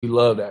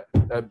love that.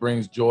 That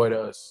brings joy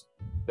to us.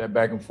 That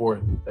back and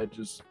forth. That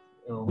just,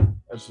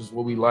 that's just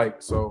what we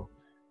like. So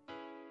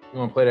you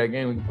want to play that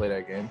game, we can play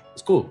that game.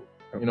 It's cool.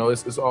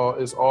 It's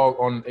all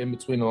on in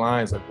between the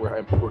lines. Like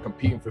we're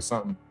competing for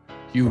something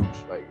huge.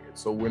 Like,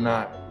 so we're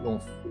not.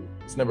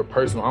 It's never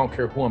personal. I don't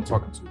care who I'm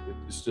talking to.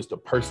 It's just a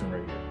person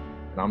right here,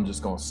 and I'm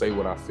just gonna say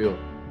what I feel,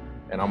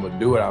 and I'm gonna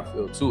do what I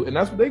feel too. And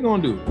that's what they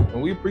gonna do.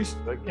 And we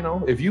appreciate. Like,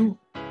 if you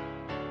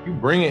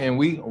bring it and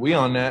we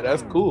on that,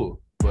 that's cool.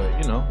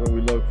 But what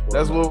we look for.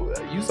 That's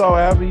what you saw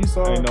happen. You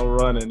saw. Ain't no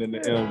running in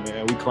the M,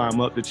 man. We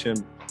climb up the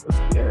chimney.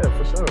 Yeah,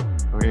 for sure.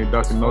 We ain't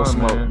ducking no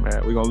smoke,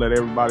 man. We gonna let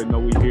everybody know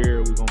we here.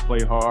 We gonna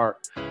play hard,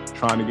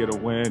 trying to get a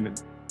win. And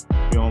if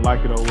you don't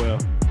like it, oh well.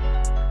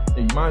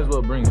 And you might as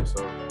well bring it.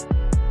 So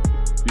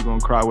you gonna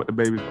cry what the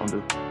baby's gonna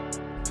do.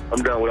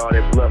 I'm done with all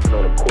that bluffing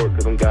on the court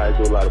because them guys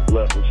do a lot of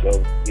bluffing.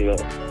 So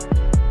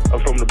I'm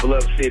from the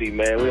bluff city,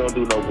 man. We don't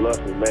do no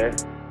bluffing, man.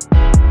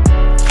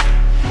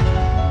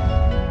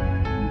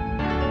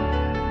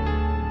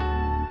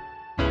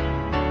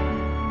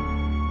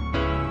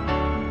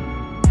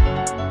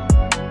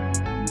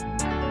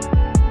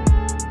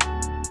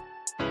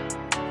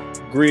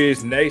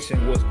 Grizz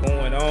Nation, what's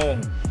going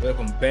on?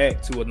 Welcome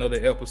back to another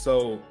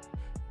episode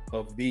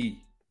of the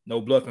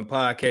No Bluffing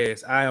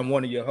Podcast. I am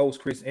one of your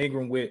hosts, Chris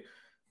Ingram, with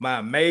my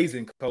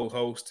amazing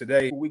co-host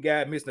today. We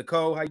got Miss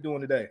Nicole. How you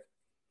doing today?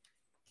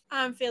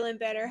 I'm feeling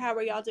better. How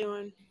are y'all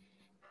doing?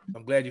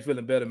 I'm glad you're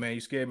feeling better, man. You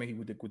scared me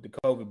with the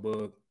COVID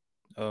bug,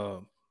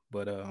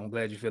 but I'm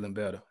glad you're feeling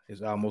better.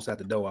 It's almost at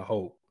the door, I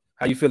hope.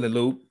 How you feeling,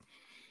 Luke?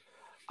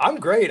 I'm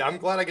great. I'm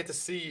glad I get to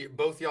see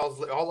both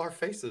all our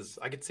faces.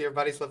 I get to see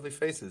everybody's lovely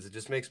faces. It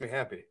just makes me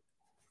happy.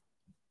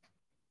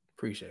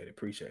 Appreciate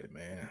it,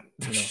 man.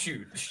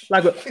 Shoot. I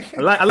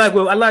like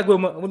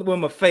when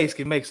my face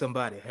can make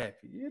somebody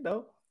happy.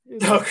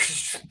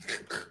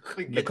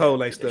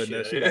 Nicole ain't studying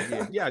that. She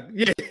like, yeah.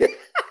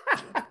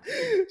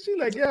 She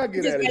like, y'all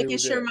get just out of here. Just making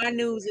sure my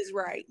news is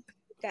right.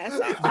 That's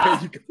all. There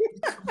you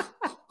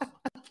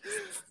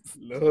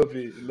go.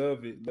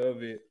 Love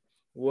it.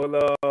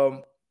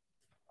 Well,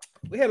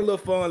 we had a little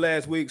fun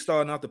last week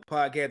starting off the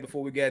podcast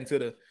before we got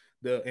into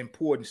the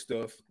important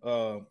stuff,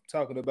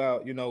 talking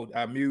about,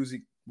 our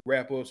music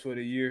wrap-ups for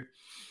the year.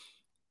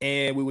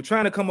 And we were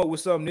trying to come up with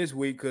something this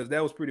week because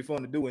that was pretty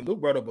fun to do. And Luke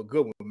brought up a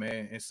good one,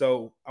 man. And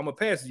so I'm going to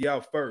pass it to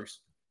y'all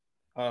first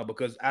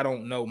because I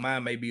don't know.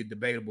 Mine may be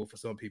debatable for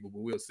some people,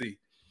 but we'll see.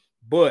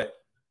 But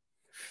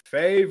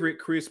favorite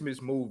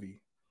Christmas movie,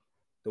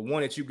 the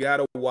one that you got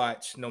to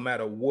watch no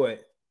matter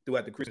what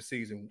throughout the Christmas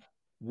season,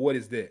 what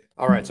is that?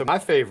 All right, so my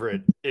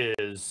favorite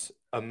is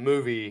a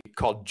movie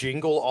called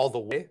Jingle All the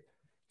Way.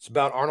 It's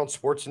about Arnold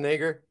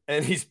Schwarzenegger,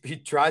 and he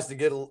tries to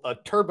get a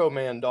Turbo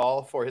Man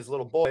doll for his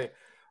little boy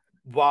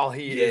while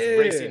he is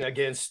racing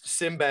against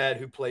Sinbad,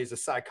 who plays a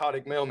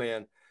psychotic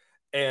mailman.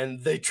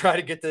 And they try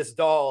to get this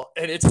doll,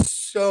 and it's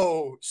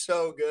so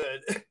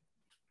good.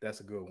 That's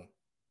a good one.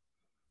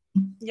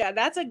 Yeah,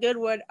 that's a good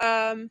one.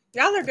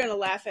 Y'all are gonna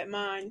laugh at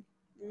mine.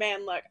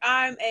 Man, look,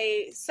 I'm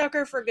a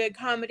sucker for good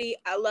comedy.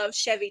 I love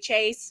Chevy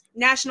Chase.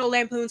 National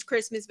Lampoon's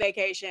Christmas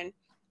Vacation.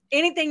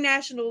 Anything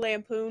National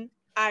Lampoon,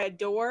 I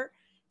adore.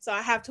 So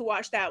I have to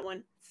watch that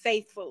one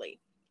faithfully.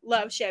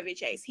 Love Chevy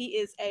Chase. He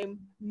is a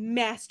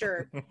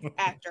master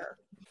actor.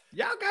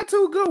 Y'all got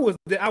two good ones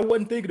that I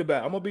wasn't thinking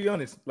about. I'm going to be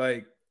honest.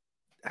 Like,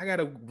 I got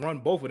to run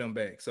both of them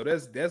back. So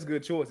that's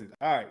good choices.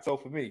 All right. So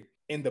for me,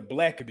 in the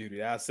Black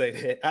community, I'll say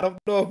that. I don't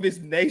know if it's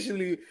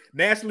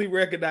nationally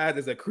recognized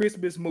as a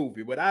Christmas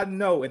movie, but I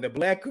know in the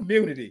Black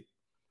community,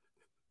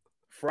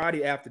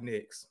 Friday After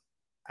Next,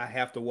 I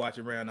have to watch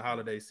around the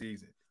holiday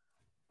season.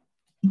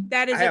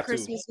 That is a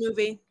Christmas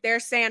movie.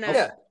 There's Santa.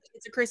 Yeah.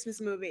 It's a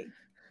Christmas movie.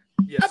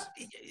 Yes.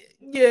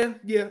 Yeah.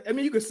 I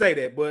mean, you could say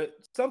that, but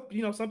some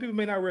people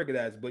may not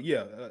recognize it. But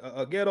yeah,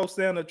 a ghetto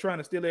Santa trying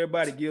to steal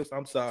everybody's gifts.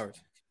 I'm sorry.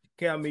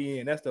 Count me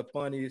in. That's the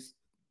funniest.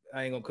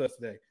 I ain't gonna cuss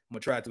today. I'm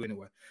gonna try to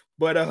anyway.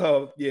 But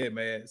yeah,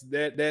 man,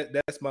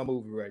 that's my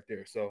movie right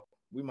there. So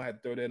we might have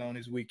to throw that on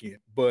this weekend.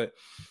 But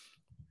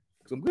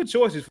some good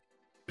choices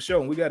for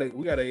sure. We got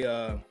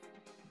a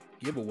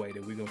giveaway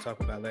that we're gonna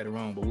talk about later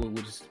on. But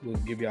we'll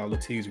give y'all a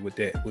teaser with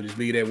that. We'll just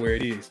leave that where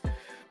it is.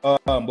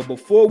 But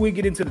before we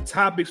get into the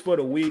topics for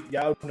the week,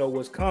 y'all know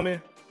what's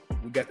coming.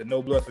 We got the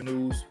No Bluffing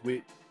News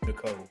with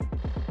Nicole.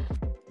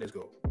 Let's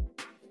go.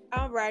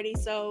 Alrighty,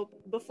 so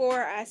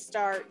before I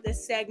start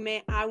this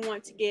segment, I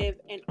want to give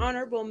an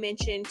honorable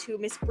mention to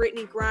Miss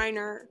Brittany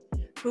Griner,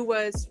 who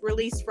was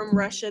released from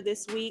Russia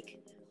this week.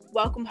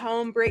 Welcome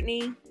home,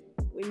 Brittany.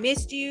 We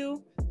missed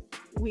you.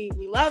 We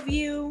love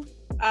you.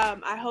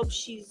 I hope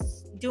she's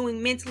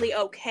doing mentally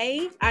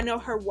okay. I know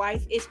her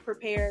wife is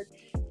prepared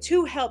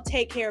to help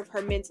take care of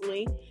her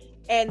mentally,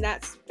 and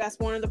that's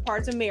one of the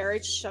parts of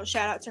marriage. So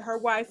shout out to her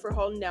wife for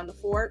holding down the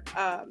fort.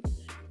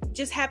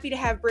 Just happy to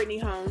have Brittany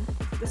home.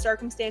 The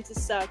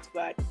circumstances sucked,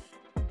 but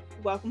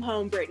welcome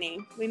home, Brittany.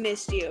 We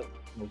missed you.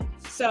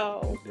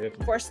 So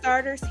for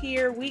starters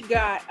here, we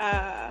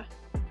got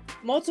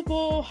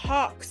multiple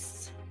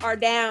Hawks are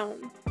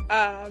down.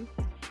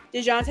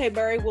 DeJounte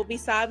Murray will be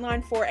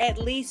sidelined for at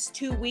least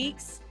 2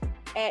 weeks.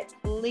 At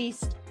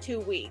least 2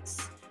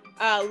 weeks.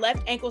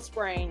 Left ankle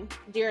sprain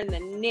during the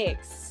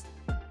Knicks.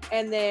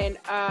 And then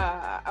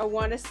I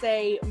want to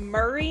say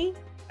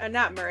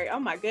not Murray. Oh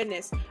my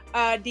goodness.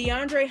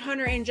 DeAndre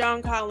Hunter and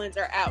John Collins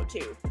are out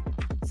too.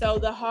 So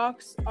the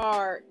Hawks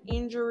are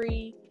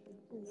injury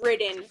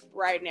ridden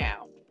right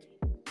now.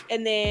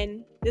 And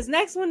then this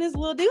next one is a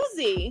little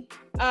doozy.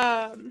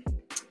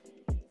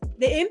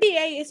 The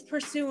NBA is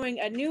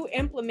pursuing a new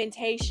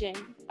implementation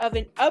of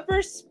an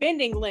upper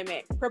spending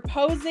limit,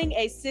 proposing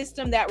a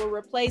system that will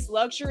replace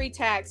luxury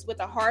tax with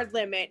a hard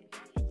limit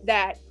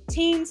that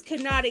teams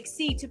could not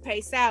exceed to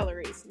pay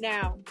salaries.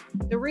 Now,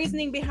 the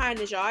reasoning behind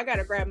this, y'all, I got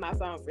to grab my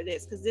phone for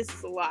this because this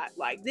is a lot.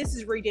 Like, this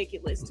is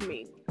ridiculous to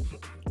me.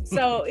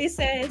 So it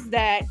says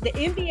that the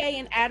NBA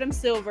and Adam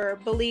Silver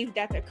believe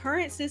that the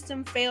current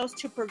system fails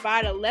to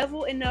provide a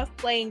level enough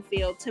playing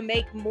field to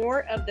make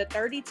more of the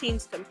 30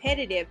 teams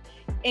competitive,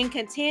 and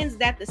contends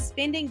that the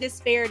spending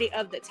disparity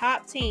of the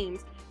top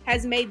teams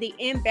has made the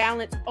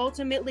imbalance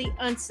ultimately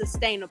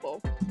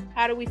unsustainable.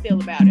 How do we feel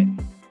about it?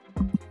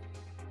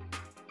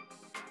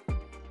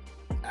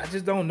 I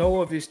just don't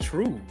know if it's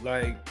true.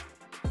 Like,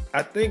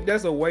 I think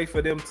that's a way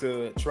for them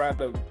to try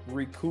to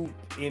recoup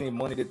any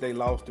money that they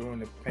lost during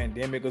the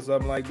pandemic or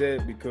something like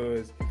that.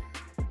 Because,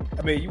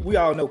 I mean, we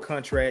all know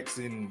contracts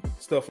and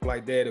stuff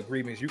like that,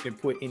 agreements. You can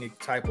put any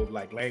type of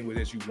like language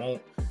that you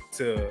want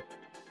to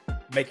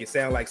make it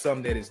sound like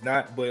something that it's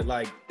not. But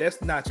like,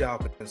 that's not y'all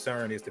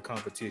concern. Is the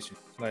competition.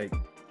 Like,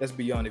 let's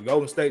be honest.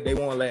 Golden State, they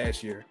won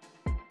last year.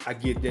 I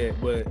get that,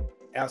 but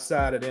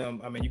outside of them,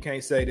 I mean, you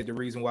can't say that the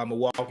reason why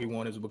Milwaukee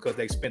won is because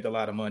they spent a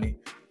lot of money.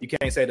 You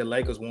can't say the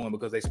Lakers won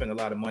because they spent a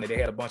lot of money. They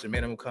had a bunch of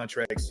minimum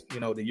contracts,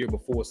 the year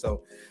before.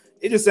 So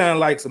it just sounded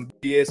like some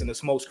BS and a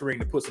smoke screen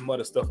to put some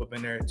other stuff up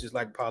in there, just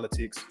like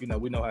politics. We know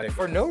how that.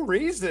 For no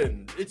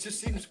reason. It just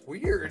seems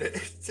weird.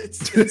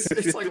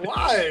 It's like,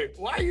 why?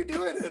 Why are you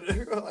doing it?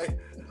 Like,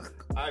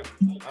 I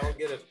don't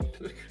get it.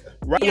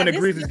 Right when the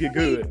Grizzlies get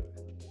good.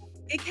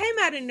 It came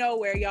out of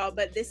nowhere, y'all,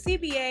 but the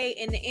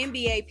CBA and the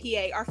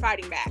NBA PA are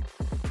fighting back.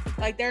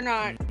 Like, they're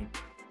not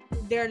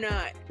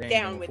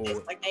down with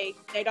this. Like, they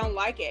don't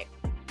like it.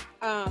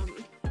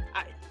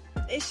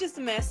 It's just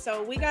a mess.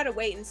 So we got to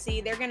wait and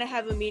see. They're going to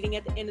have a meeting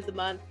at the end of the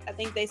month. I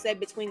think they said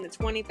between the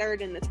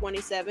 23rd and the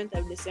 27th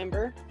of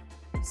December.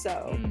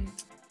 So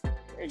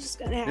we're just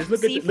going to have to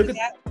see for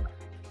that.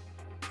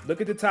 Look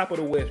at the top of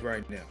the West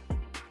right now.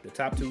 The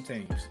top two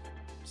teams.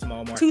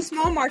 Two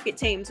small market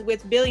teams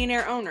with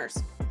billionaire owners.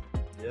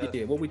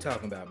 Yeah, what we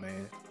talking about,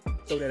 man?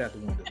 Throw that out the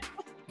window.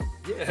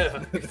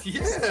 Yeah.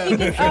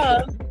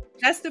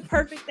 That's the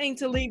perfect thing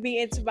to lead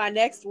me into my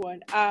next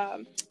one.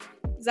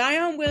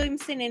 Zion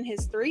Williamson in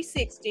his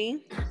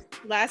 360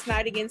 last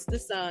night against the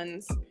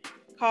Suns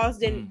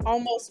caused an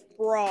almost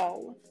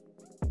brawl.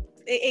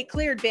 It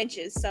cleared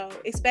benches, so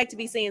expect to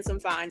be seeing some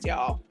fines,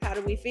 y'all. How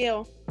do we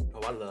feel? Oh,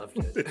 I loved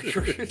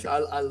it.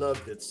 I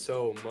loved it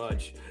so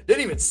much.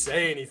 Didn't even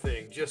say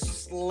anything.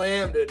 Just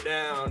slammed it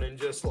down and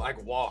just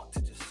like walked.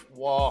 It's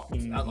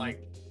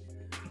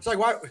like,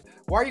 why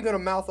are you going to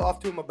mouth off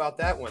to him about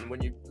that one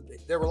when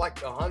there were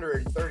like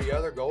 130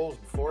 other goals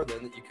before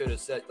then that you could have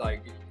said,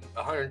 like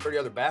 130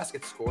 other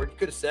baskets scored. You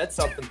could have said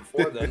something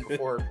before then.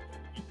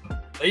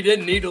 They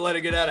didn't need to let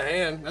it get out of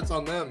hand. That's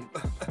on them.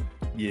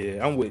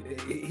 Yeah, I'm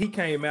with. He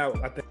came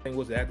out, I think it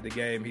was after the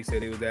game. He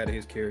said it was out of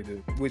his character,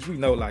 which we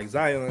know, like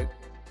Zion,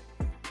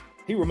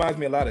 he reminds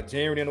me a lot of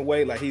Jaren in a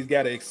way. Like, he's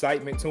got an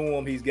excitement to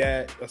him. He's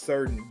got a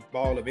certain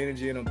ball of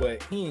energy in him,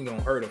 but he ain't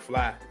gonna hurt a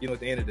fly. At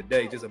the end of the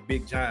day, just a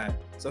big giant.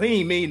 So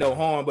he ain't mean no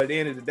harm. But at the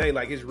end of the day,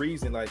 like, his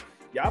reason, like,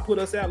 y'all put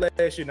us out last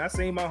year, and I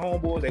seen my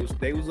homeboys.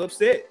 They was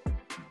upset.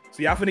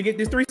 So y'all finna get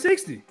this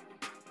 360.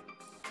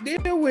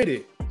 Deal with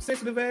it.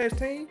 Sensitive ass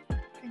team.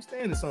 Can't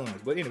stand the Suns.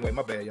 But anyway,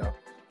 my bad, y'all.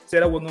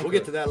 We'll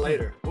get to that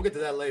later.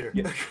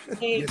 Yeah.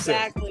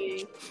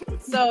 Exactly.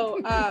 So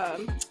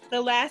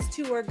the last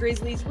two are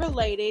Grizzlies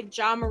related.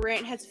 Ja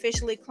Morant has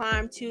officially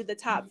climbed to the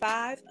top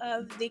 5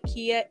 of the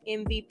Kia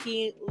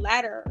MVP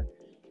ladder.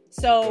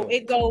 So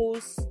it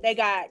goes, they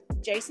got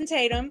Jason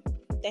Tatum,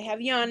 they have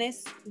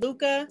Giannis,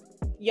 Luka,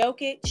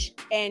 Jokic,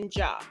 and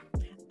Ja.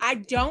 I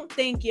don't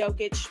think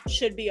Jokic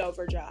should be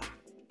over Ja,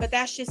 but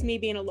that's just me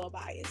being a little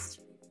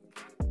biased.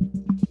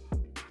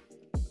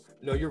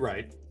 No, you're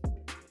right.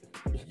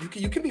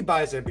 You can be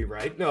biased and be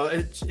right. No,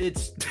 it's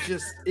just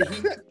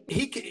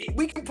we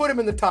can put him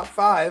in the top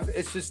 5.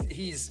 It's just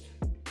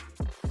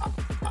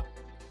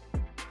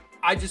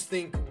I just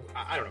think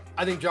I don't know.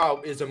 I think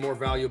Ja is a more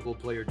valuable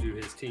player to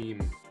his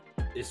team,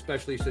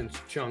 especially since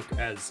Chunk,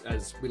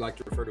 as we like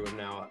to refer to him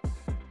now,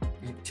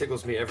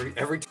 tickles me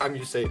every time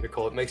you say it,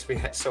 Nicole. It makes me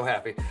so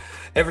happy.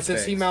 Ever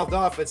since he mouthed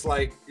off, it's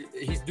like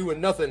he's doing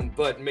nothing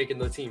but making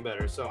the team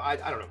better. So I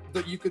don't know.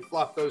 You could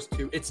flop those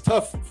two. It's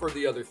tough for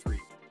the other three.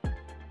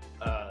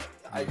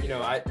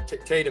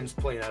 Tatum's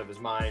playing out of his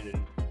mind,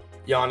 and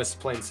Giannis is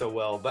playing so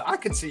well. But I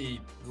could see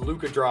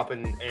Luka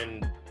dropping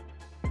and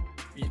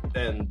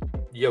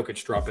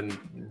Jokic dropping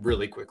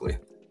really quickly.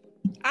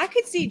 I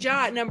could see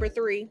Ja at number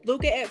 3,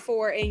 Luka at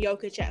 4, and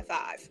Jokic at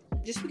 5.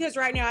 Just because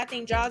right now I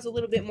think Ja's a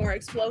little bit more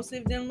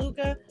explosive than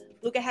Luka.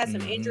 Luka has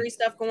some injury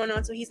stuff going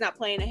on, so he's not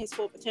playing at his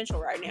full potential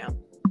right now.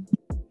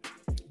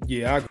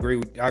 Yeah, I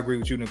agree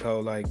with you,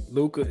 Nicole. Like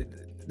Luka,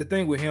 the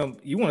thing with him,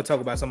 you want to talk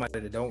about somebody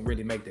that don't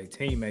really make their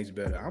teammates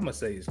better. I'm gonna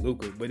say it's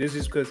Luka, but it's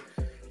just because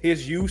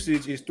his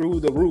usage is through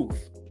the roof.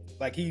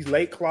 Like he's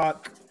late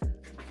clock.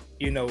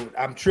 You know,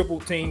 I'm triple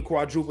team,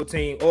 quadruple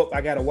team. Oh,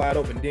 I got a wide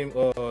open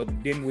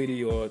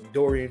Dinwiddie or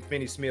Dorian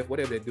Finney-Smith,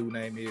 whatever that dude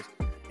name is,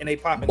 and they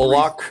popping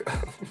Bullock.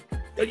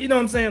 You know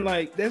what I'm saying?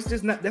 Like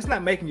that's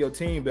not making your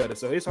team better.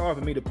 So it's hard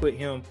for me to put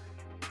him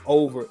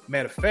over.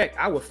 Matter of fact,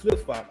 I would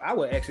flip flop. I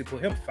would actually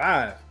put him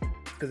 5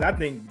 because I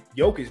think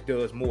Jokic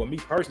does more. Me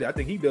personally, I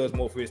think he does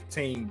more for his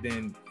team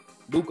than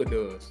Luka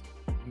does.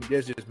 I mean,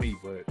 that's just me,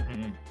 but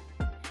him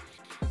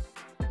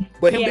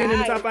being in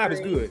the top 5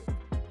 is good.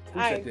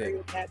 I agree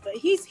with that, but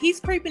he's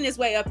creeping his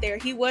way up there.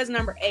 He was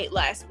number 8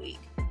 last week,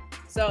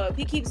 so if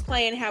he keeps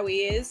playing how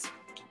he is,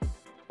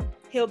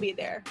 he'll be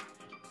there.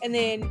 And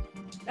then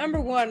number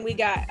 1, we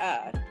got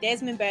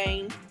Desmond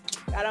Bane.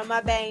 Got on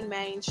my Bane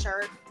main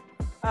shirt.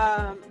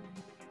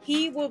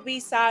 He will be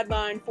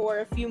sidelined for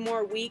a few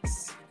more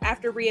weeks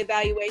after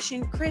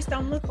reevaluation. Chris,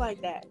 don't look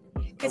like that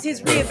because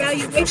his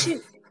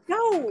reevaluation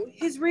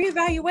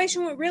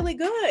went really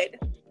good.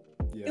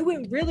 Yeah. It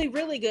went really,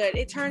 really good.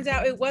 It turns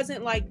out it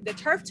wasn't like the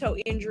turf toe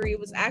injury. It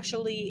was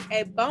actually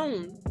a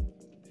bone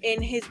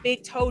in his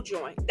big toe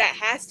joint that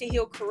has to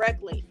heal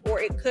correctly, or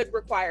it could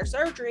require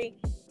surgery,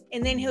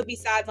 and then he'll be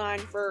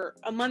sidelined for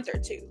a month or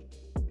 2.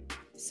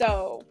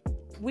 So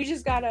we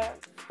just got to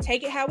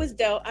take it how it's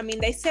dealt. I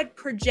mean, they said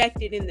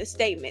projected in the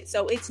statement,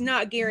 so it's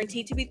not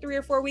guaranteed to be 3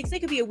 or 4 weeks.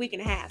 It could be a week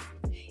and a half.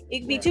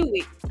 It could be 2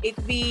 weeks. It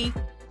could be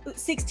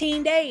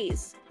 16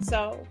 days.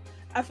 So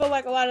I feel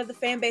like a lot of the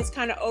fan base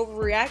kind of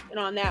overreacted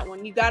on that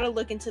one. You got to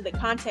look into the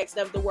context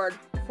of the word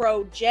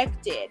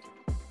projected.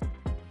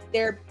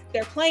 They're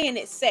playing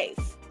it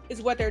safe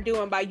is what they're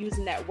doing by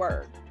using that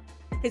word.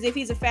 Because if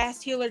he's a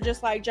fast healer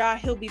just like Ja,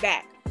 he'll be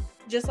back.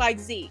 Just like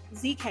Z.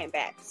 Z came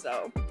back.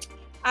 So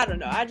I don't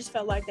know. I just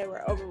felt like they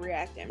were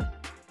overreacting.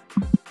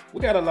 We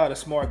got a lot of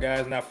smart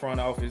guys in our front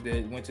office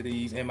that went to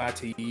these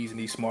MITs and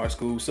these smart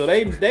schools. So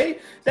they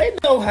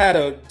know how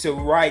to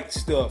write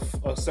stuff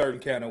a certain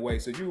kind of way.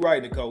 So you're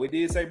right, Nicole. It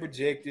did say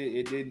projected.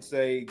 It didn't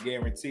say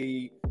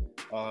guaranteed.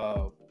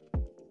 The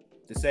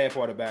sad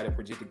part about it,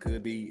 projected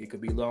could be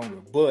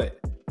longer. But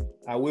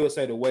I will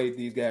say the way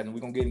these guys, and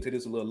we're going to get into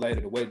this a little later,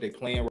 the way that they're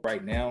playing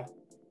right now,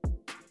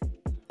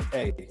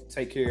 hey,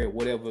 take care of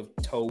whatever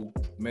toe,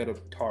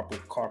 metatarsal,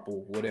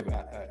 carpal, whatever.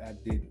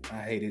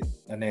 I hated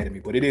anatomy,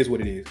 but it is what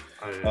it is.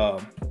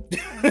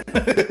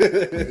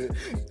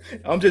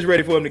 I'm just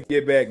ready for him to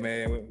get back,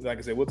 man. Like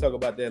I said, we'll talk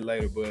about that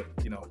later, but,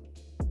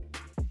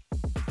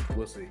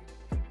 we'll see.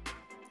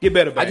 Get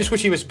better back. I just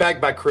wish he was back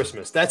by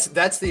Christmas. That's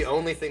the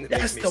only thing that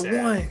makes me sad. That's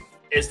the one.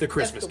 It's the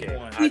Christmas game.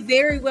 He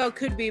very well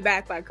could be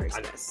back by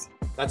Christmas.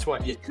 That's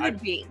what he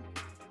could be.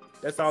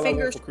 That's all I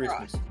want for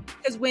Christmas.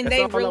 Because when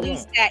they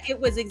released that, it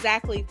was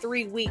exactly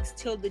 3 weeks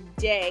till the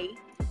day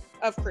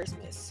of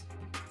Christmas.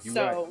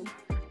 Right.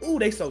 Ooh,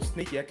 they so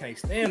sneaky. I can't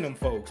stand them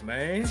folks,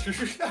 man.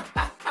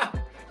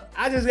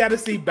 I just got to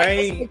see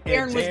Bane and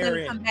Jaren was going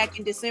to come back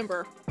in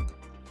December.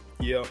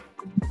 Yeah.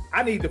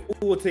 I need the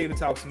full team to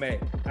talk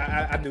smack.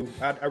 I do.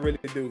 I really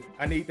do.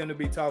 I need them to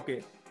be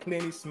talking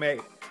plenty smack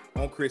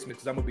on Christmas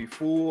because I'm going to be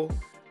full.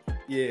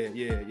 Yeah.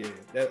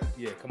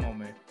 Come on,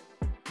 man.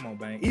 Come on,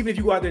 Bang. Even if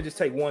you go out there, just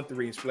take 1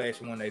 3 and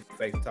splash one in their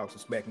face and talk some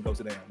smack and go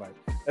sit down. Like,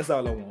 that's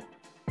all I want.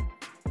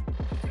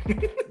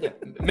 Yeah,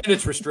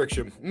 minutes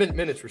restriction.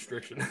 Minutes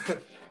restriction.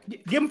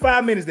 Give them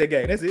 5 minutes that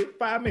game. That's it.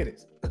 5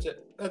 minutes.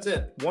 That's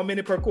it. 1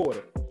 minute per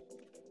quarter.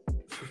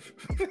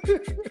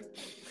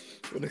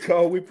 Well,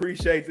 Nicole, we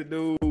appreciate the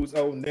news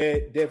on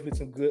that. Definitely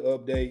some good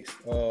updates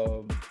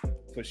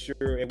for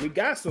sure. And we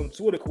got some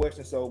Twitter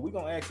questions, so we're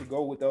going to actually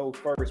go with those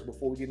first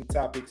before we get into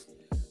topics.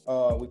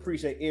 We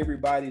appreciate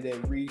everybody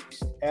that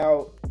reached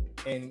out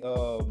and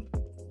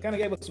kind of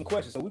gave us some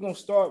questions. So we're going to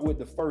start with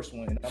the first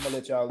one, and I'm going to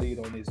let y'all lead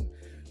on this.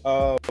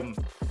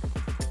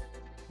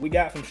 We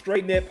got from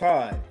Straight Net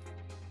Pod.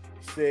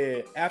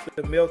 Said,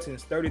 after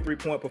Melton's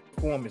 33-point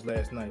performance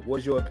last night,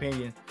 what's your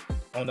opinion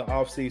on the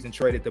offseason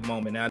trade at the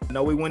moment? Now, I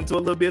know we went into a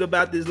little bit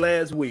about this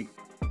last week,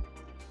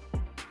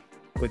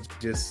 but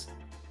just,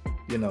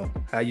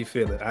 how you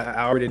feel it.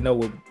 I already know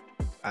what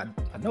I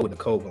know what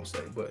Nicole going to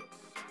say, but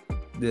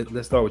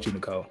let's start with you,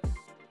 Nicole.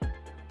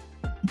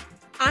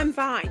 I'm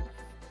fine.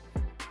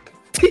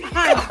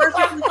 I'm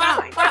perfectly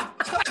fine.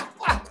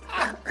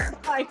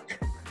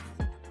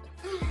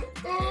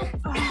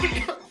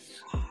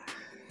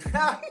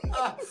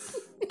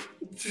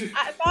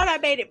 I thought I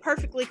made it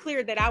perfectly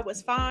clear that I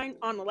was fine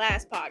on the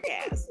last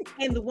podcast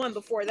and the one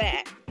before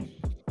that.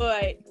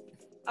 But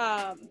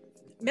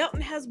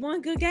Melton has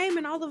one good game,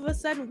 and all of a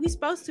sudden we're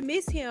supposed to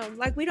miss him.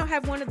 Like, we don't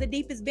have one of the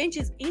deepest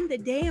benches in the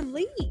damn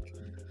league.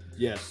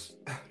 Yes.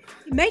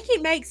 Make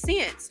it make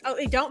sense. Oh,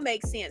 it don't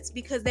make sense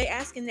because they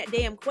asking that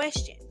damn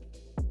question.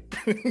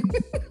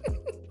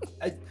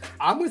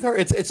 I'm with her.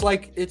 It's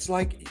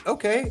like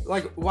okay,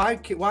 like why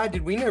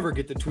did we never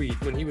get the tweet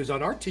when he was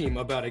on our team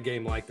about a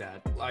game like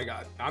that? Like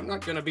I'm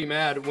not gonna be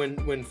mad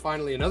when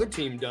finally another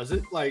team does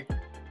it. Like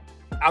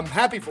I'm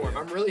happy for him.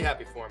 I'm really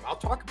happy for him. I'll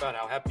talk about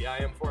how happy I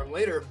am for him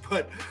later.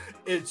 But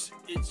it's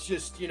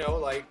just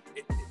like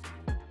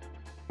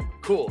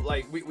cool.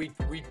 Like we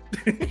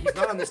he's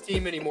not on this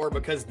team anymore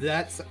because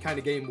that kind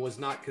of game was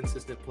not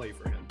consistent play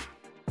for him.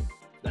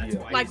 That's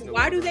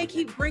why do they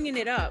keep bringing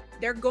it up?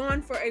 They're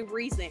gone for a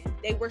reason.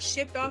 They were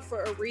shipped off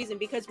for a reason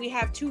because we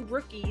have 2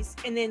 rookies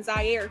and then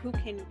Zaire who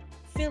can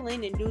fill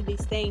in and do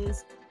these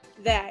things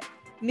that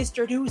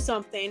Mr. Do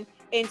Something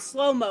and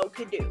Slow-Mo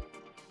could do.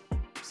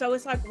 So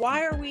it's like,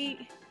 why are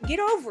we...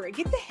 Get over it.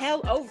 Get the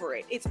hell over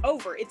it. It's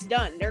over. It's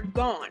done. They're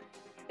gone.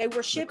 They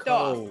were shipped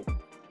off.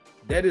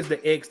 That is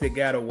the X that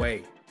got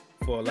away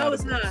for a lot of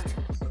us. No, it's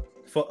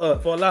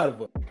not. For a lot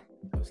of us.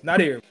 It's not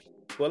here.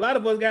 For a lot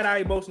of us got our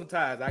emotional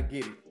ties. I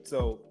get it.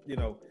 So,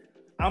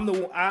 I'm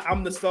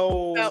the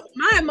soul. Well,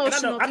 my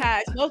emotional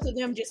ties, both of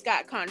them just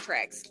got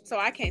contracts. So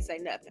I can't say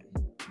nothing.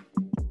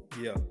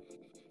 Yeah.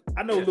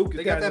 I know Lucas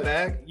they got that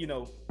bag.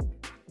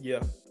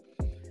 Yeah.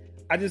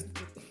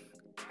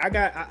 I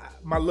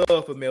got my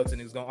love for Melton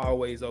is gonna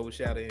always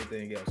overshadow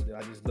anything else.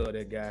 I just love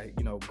that guy.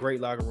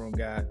 Great locker room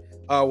guy,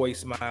 always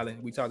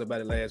smiling. We talked about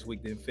it last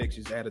week. The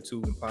infectious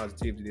attitude and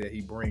positivity that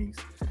he brings.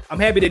 I'm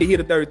happy that he hit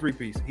a 33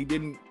 piece. He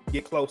didn't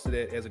get close to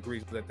that as a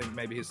Grizzly. I think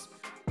maybe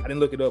I didn't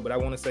look it up, but I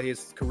want to say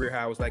his career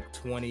high was like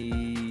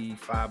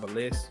 25 or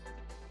less.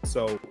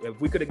 So if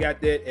we could have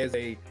got that as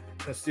a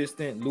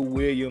consistent Lou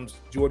Williams,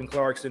 Jordan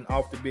Clarkson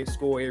off the bench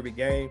score every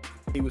game,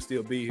 he would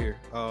still be here.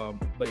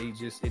 But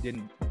it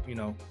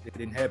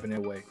didn't happen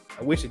that way.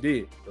 I wish it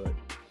did, but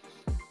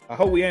I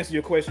hope we answered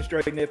your question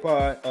straight in that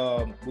pod.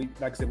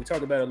 Like I said, we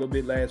talked about it a little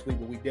bit last week,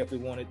 but we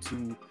definitely wanted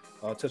to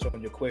touch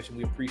on your question.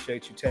 We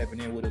appreciate you tapping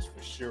in with us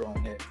for sure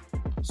on that.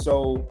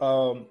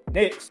 So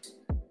next,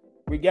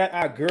 we got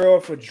our girl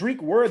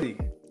Frederick Worthy.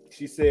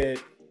 She said,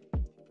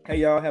 "Hey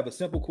y'all, have a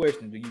simple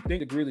question. Do you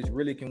think the Grizzlies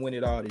really can win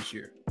it all this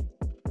year?"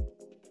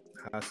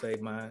 I'll say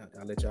mine.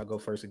 I'll let y'all go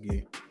first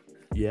again.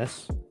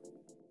 Yes.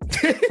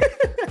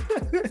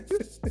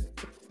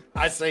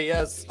 I say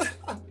yes.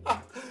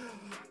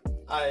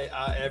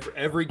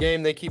 Every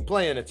game they keep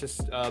playing, it's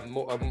just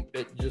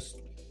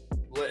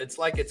it's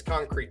like it's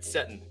concrete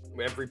setting.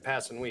 Every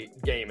passing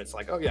game, it's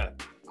like, oh yeah,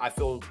 I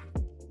feel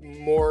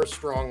more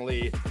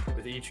strongly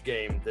with each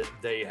game that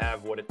they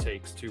have what it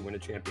takes to win a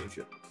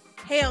championship.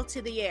 Hail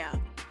to the yeah.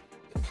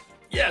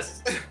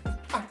 Yes.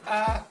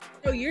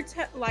 So you're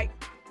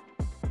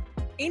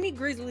any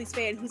Grizzlies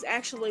fan who's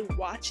actually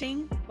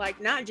watching,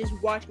 like not just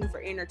watching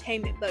for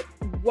entertainment, but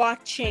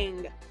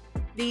watching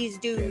these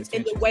dudes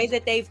and the way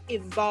that they've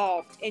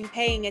evolved and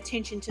paying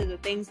attention to the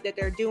things that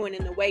they're doing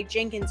and the way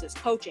Jenkins is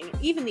coaching.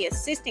 Even the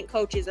assistant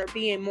coaches are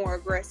being more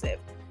aggressive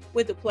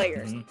with the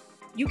players.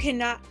 Mm-hmm. You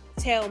cannot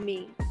tell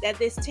me that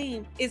this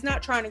team is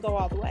not trying to go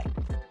all the way.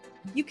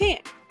 You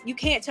can't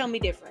tell me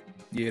different.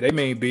 Yeah, they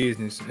mean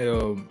business.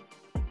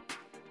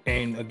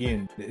 And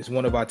again, it's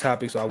one of our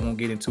topics, so I won't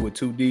get into it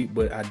too deep,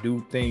 but I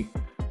do think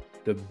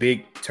the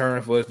big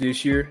turn for us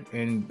this year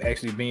and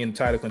actually being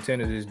title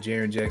contenders is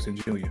Jaren Jackson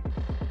Jr.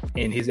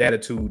 and his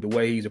attitude, the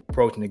way he's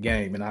approaching the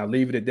game. And I'll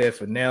leave it at that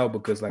for now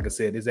because, like I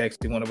said, it's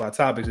actually one of our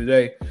topics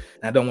today.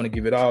 And I don't want to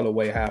give it all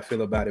away how I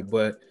feel about it.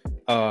 But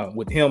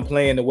with him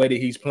playing the way that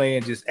he's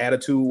playing, just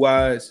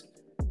attitude-wise,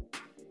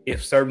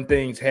 if certain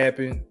things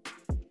happen,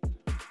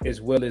 as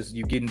well as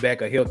you getting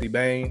back a healthy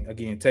Bane,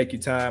 again, take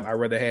your time. I'd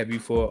rather have you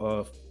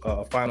for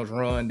a finals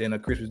run than a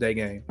Christmas Day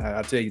game.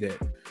 I'll tell you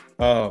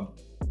that.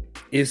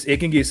 It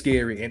can get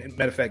scary, and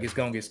matter of fact, it's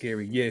gonna get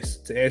scary. Yes,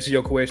 to answer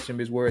your question,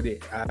 Ms.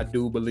 Worthy, I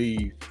do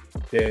believe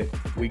that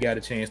we got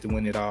a chance to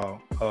win it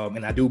all,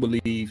 and I do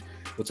believe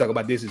we'll talk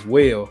about this as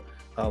well.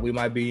 We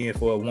might be in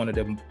for one of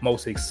the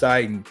most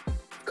exciting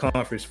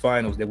conference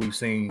finals that we've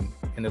seen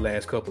in the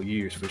last couple of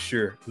years, for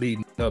sure,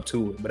 leading up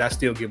to it. But I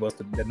still give us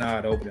the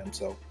nod over them.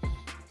 So,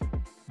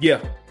 yeah,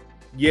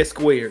 yes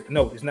squared.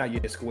 No, it's not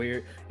yes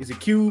squared. Is it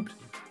cubed?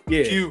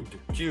 Yeah,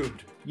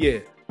 cubed. Yeah,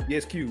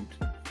 yes cubed.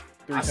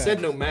 I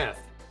said no math.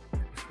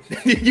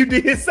 You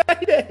did say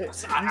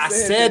that. I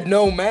said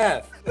no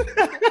math.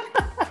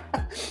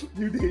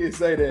 You did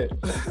say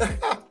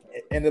that.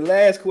 And the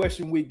last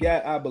question we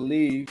got, I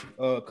believe,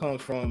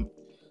 comes from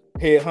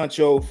head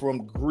honcho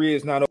from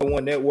Grizz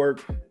 901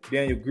 Network,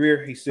 Daniel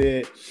Greer. He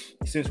said,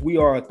 since we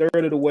are a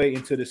third of the way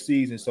into the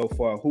season so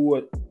far, who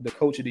are the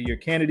coach of the year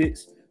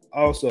candidates?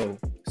 Also,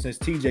 since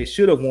TJ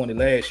should have won it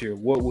last year,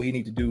 what will he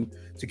need to do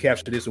to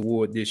capture this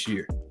award this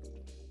year?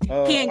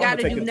 He ain't got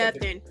to do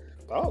nothing.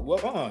 Oh,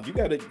 well, you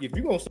gotta. If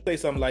you're gonna say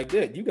something like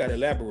that, you gotta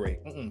elaborate.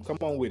 Come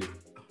on with it.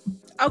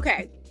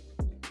 Okay.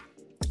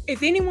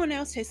 If anyone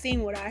else has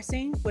seen what I've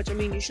seen, which I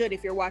mean you should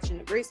if you're watching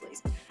the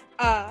Grizzlies,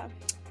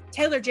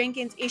 Taylor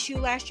Jenkins' issue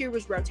last year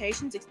was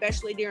rotations,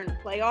 especially during the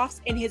playoffs,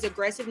 and his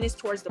aggressiveness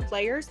towards the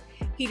players.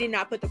 He did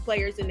not put the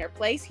players in their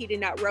place. He did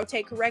not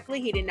rotate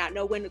correctly. He did not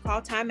know when to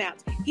call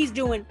timeouts. He's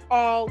doing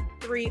all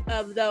three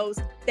of those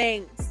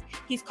things.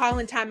 He's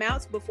calling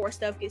timeouts before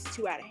stuff gets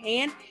too out of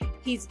hand.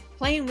 He's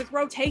playing with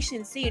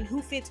rotation, seeing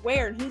who fits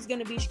where and who's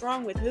going to be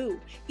strong with who.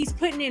 He's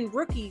putting in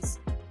rookies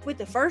with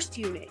the first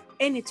unit,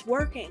 and it's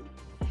working.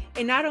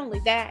 And not only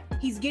that,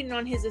 he's getting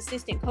on his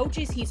assistant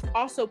coaches. He's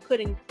also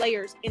putting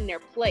players in their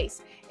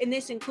place. And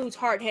this includes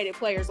hard-headed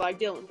players like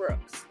Dylan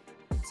Brooks.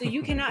 So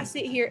you cannot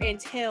sit here and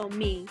tell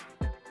me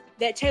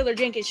that Taylor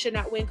Jenkins should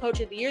not win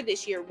Coach of the Year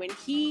this year when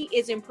he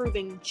is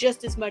improving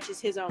just as much as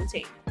his own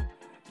team.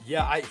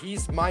 Yeah,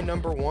 he's my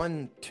number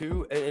one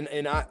too.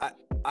 And I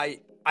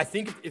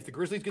think if the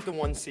Grizzlies get the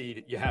 1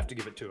 seed, you have to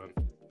give it to him.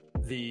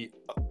 The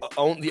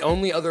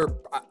only other,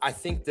 I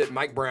think that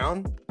Mike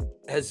Brown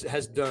has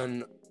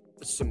done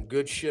some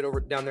good shit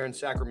down there in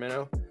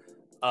Sacramento.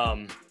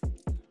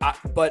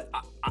 But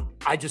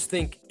I just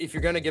think if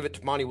you're going to give it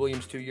to Monty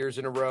Williams 2 years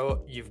in a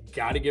row, you've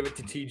got to give it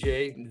to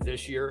TJ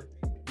this year.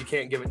 You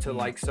can't give it to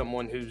like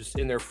someone who's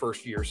in their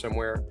first year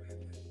somewhere.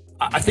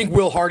 I think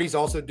Will Hardy's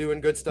also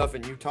doing good stuff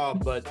in Utah,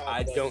 but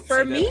I don't.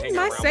 For me,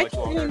 my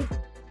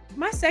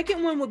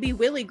second one would be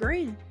Willie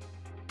Green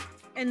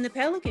and the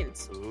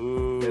Pelicans.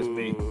 Ooh. That's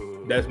me.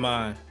 That's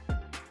mine.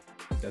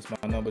 That's my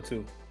number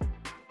 2.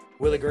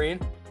 Willie Green.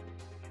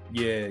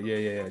 Yeah.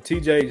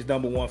 TJ is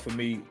number 1 for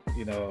me.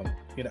 You know,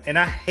 and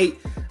I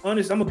hate.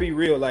 Honestly, I'm gonna be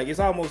real. Like, it's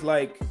almost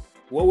like,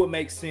 what would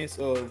make sense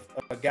of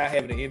a guy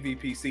having an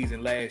MVP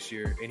season last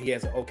year and he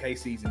has an okay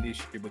season this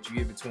year, but you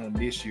give it to him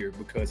this year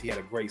because he had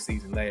a great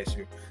season last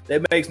year?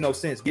 That makes no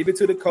sense. Give it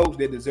to the coach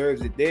that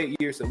deserves it that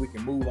year so we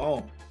can move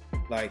on.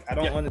 Like, I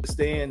don't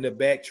understand the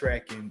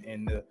backtracking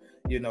and the,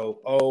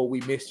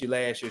 we missed you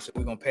last year, so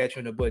we're gonna pat you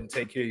in the butt and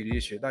take care of you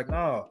this year. Like,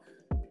 no.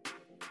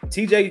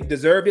 TJ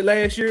deserved it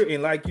last year,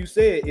 and like you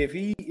said, if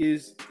he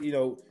is,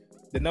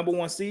 the number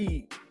 1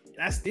 seed,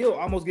 I still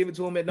almost give it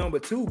to him at number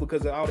 2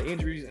 because of all the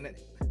injuries, and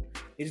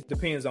it just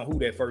depends on who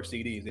that first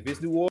seed is. If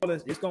it's New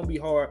Orleans, it's gonna be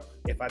hard.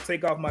 If I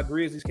take off my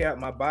Grizzlies cap,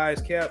 my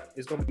bias cap,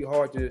 it's gonna be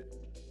hard to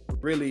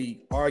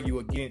really argue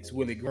against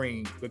Willie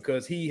Green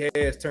because he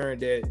has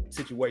turned that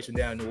situation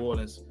down in New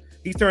Orleans.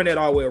 He's turned that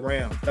all the way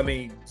around. I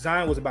mean,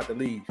 Zion was about to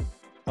leave.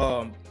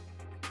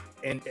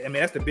 And I mean,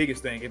 that's the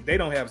biggest thing. If they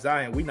don't have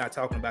Zion, we're not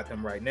talking about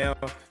them right now.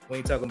 We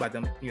ain't talking about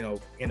them,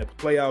 in the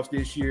playoffs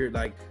this year.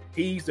 Like,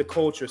 he's the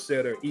culture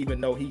setter, even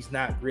though he's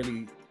not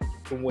really,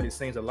 from what it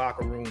seems, a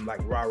locker room,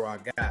 like, rah-rah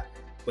guy.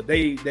 But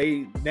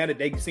they now that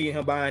they see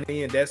him buying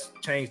in, that's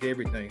changed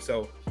everything.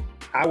 So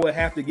I would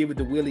have to give it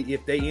to Willie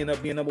if they end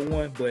up being number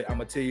 1. But I'm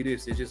going to tell you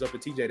this, it's just up to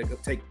TJ to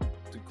take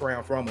the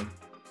crown from him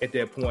at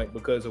that point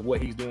because of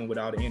what he's doing with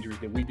all the injuries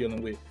that we're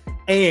dealing with.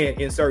 And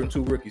inserting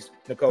 2 rookies.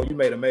 Nicole, you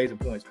made amazing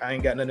points. I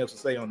ain't got nothing else to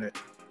say on that.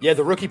 Yeah,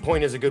 the rookie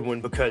point is a good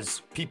one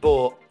because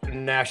people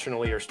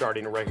nationally are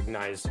starting to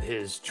recognize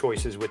his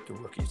choices with the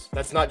rookies.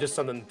 That's not just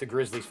something that the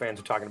Grizzlies fans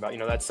are talking about.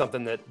 That's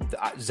something that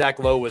Zach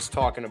Lowe was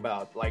talking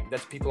about. Like,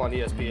 that's people on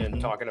ESPN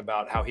talking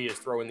about how he is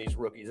throwing these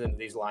rookies into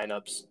these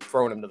lineups,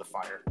 throwing them to the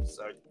fire.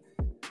 So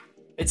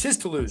it's his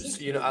to lose.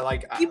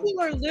 People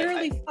are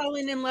literally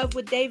falling in love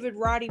with David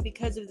Roddy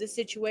because of the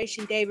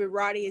situation David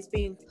Roddy is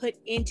being put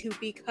into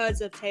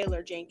because of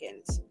Taylor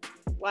Jenkins.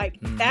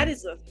 That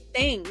is a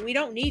thing. We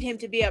don't need him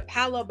to be a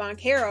Paolo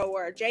Banchero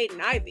or a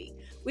Jaden Ivey.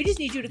 We just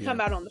need you to come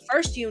out on the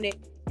first unit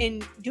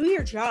and do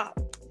your job.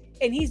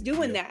 And he's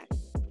doing that.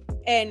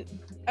 And,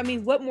 I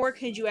mean, what more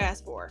could you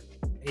ask for?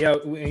 Yeah,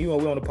 we're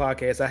on the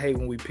podcast. I hate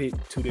when we pick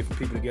 2 different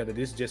people together.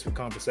 This is just for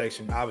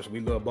conversation. Obviously,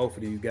 we love both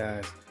of these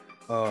guys.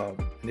 And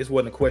this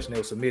wasn't a question that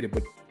was submitted,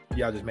 but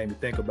y'all just made me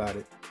think about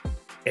it.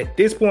 At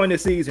this point in the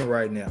season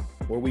right now,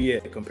 where we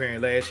at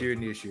comparing last year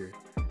and this year,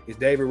 is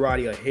David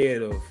Roddy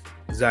ahead of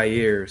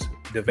Zaire's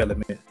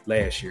development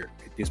last year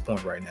at this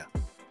point right now?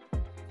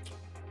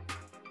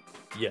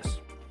 Yes.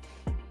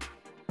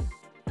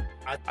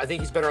 I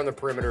think he's better on the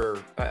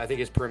perimeter. I think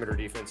his perimeter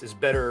defense is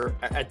better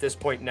at this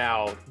point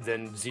now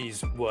than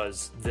Z's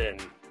was then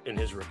in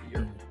his rookie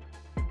year.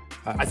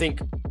 I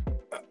think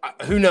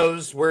who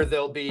knows where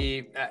they'll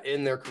be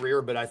in their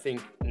career, but I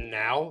think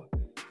now,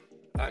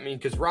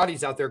 because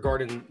Roddy's out there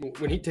guarding.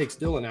 When he takes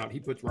Dylan out, he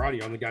puts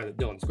Roddy on the guy that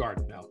Dylan's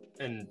guarding now.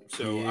 And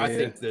so I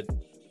think that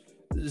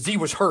Z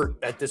was hurt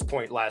at this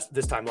point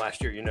this time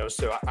last year,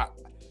 so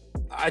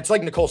it's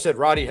like Nicole said,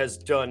 Roddy has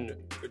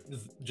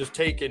just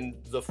taken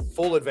the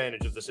full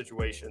advantage of the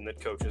situation that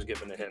coach has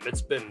given to him.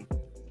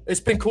 It's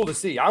been cool to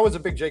see. I was a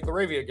big Jake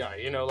LaRavia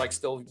guy,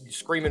 still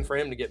screaming for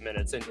him to get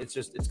minutes. And it's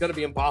going to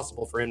be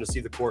impossible for him to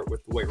see the court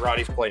with the way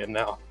Roddy's playing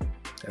now.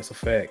 That's a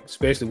fact,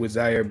 especially with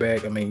Zaire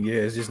back.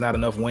 It's just not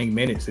enough wing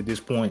minutes at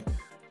this point.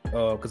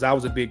 Because I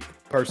was a big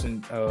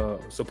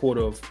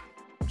supporter of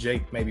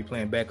Jake maybe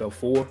playing backup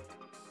 4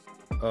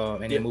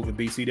 and then moving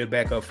BC to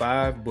backup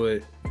 5.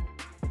 But,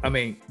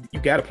 you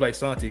got to play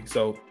Santi.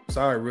 So,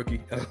 sorry,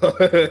 rookie.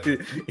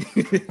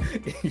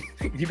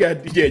 you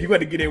got to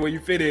get in where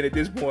you fit in at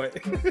this point.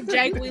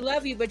 Jake, we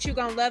love you, but you're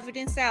going to love it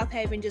in South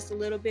Haven just a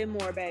little bit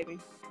more, baby.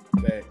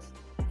 Facts.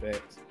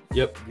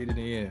 Yep. Get it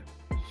in.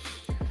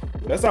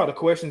 Well, that's all the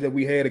questions that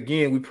we had.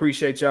 Again, we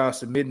appreciate y'all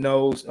submitting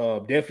those.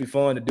 Definitely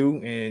fun to do.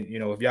 And,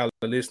 if y'all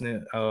are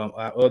listening,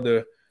 our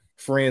other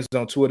friends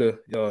on Twitter,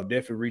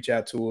 definitely reach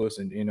out to us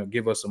and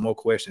give us some more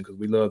questions because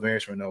we love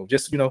answering those.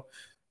 Just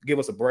give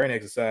us a brain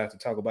exercise to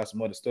talk about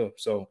some other stuff.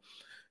 So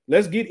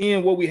let's get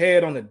in what we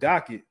had on the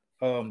docket.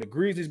 The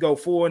Grizzlies go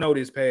 4-0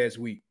 this past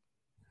week.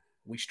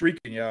 We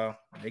streaking, y'all.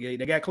 They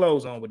got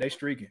clothes on, but they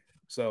streaking.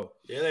 So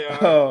yeah, they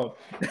are.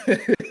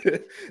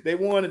 They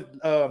won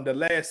the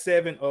last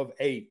 7 of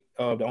 8.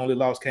 The only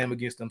loss came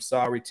against them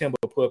sorry Timber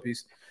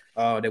Puppies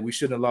that we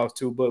shouldn't have lost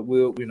to, but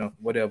we'll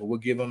whatever. We'll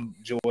give them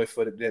joy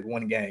for that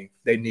one game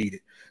they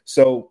needed.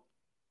 So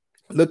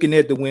looking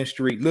at the win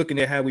streak, looking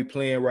at how we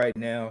playing right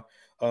now,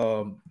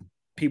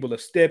 people are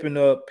stepping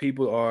up.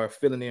 People are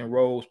filling in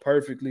roles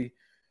perfectly.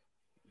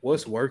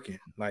 What's working?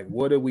 Like,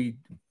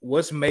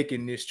 what's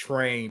making this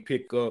train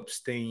pick up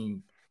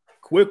steam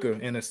quicker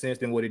in a sense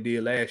than what it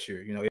did last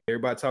year?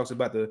 Everybody talks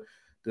about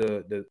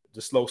the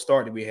slow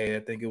start that we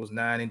had. I think it was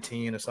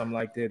 9-10 or something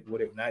like that.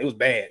 Whatever. Now it was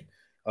bad.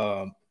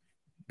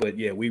 But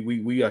yeah,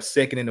 we are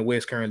second in the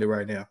West currently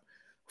right now,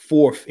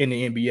 4th in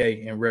the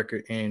NBA in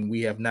record, and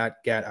we have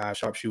not got our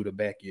sharpshooter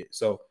back yet.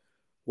 So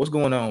what's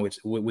going on with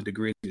the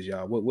Grizzlies,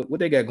 y'all? What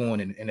they got going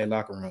in their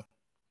locker room?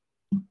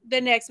 The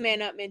next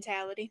man up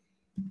mentality.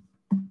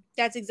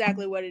 That's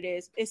exactly what it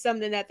is. It's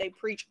something that they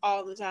preach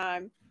all the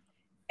time.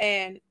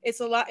 And it's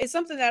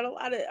something that a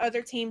lot of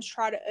other teams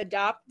try to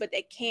adopt, but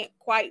they can't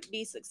quite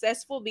be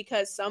successful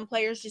because some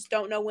players just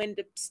don't know when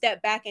to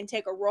step back and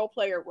take a role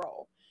player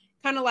role.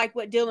 Kind of like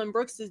what Dylan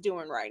Brooks is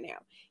doing right now.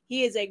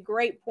 He is a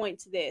great point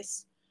to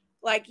this.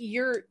 Like,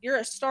 you're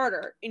a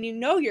starter and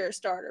you're a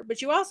starter,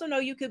 but you also know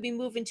you could be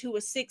moving to a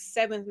 6th,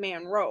 7th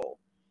man role.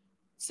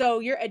 So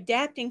you're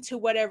adapting to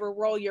whatever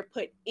role you're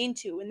put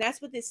into. And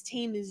that's what this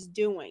team is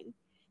doing.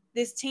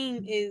 This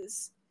team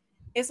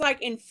it's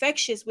like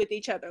infectious with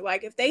each other.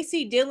 Like, if they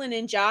see Dylan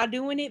and Ja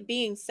doing it,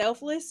 being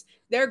selfless,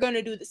 they're going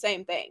to do the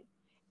same thing.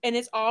 And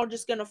it's all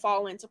just going to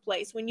fall into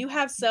place. When you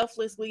have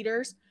selfless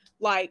leaders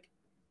like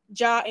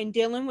Ja and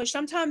Dylan, which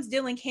sometimes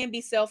Dylan can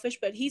be selfish,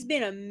 but he's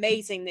been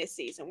amazing this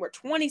season. We're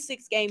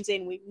 26 games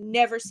in. We've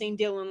never seen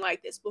Dylan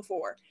like this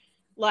before.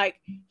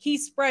 Like,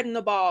 he's spreading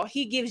the ball.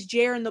 He gives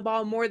Jaren the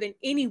ball more than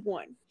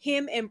anyone.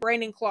 Him and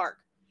Brandon Clark,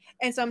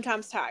 and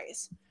sometimes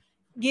Tyus,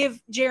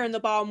 give Jaren the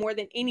ball more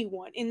than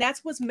anyone. And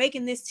that's what's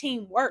making this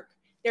team work.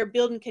 They're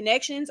building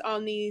connections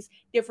on these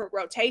different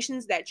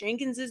rotations that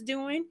Jenkins is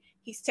doing.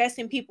 He's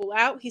testing people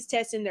out. He's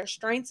testing their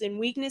strengths and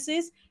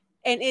weaknesses.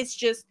 And it's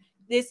just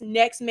this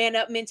next man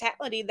up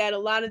mentality that a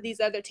lot of these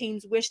other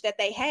teams wish that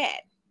they had.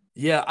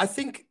 Yeah, I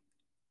think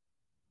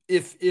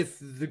if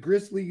the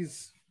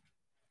Grizzlies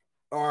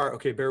are,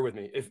 okay, bear with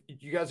me. If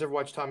you guys ever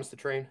watched Thomas the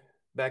Train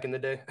back in the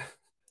day?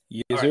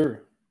 Yes,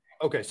 sir.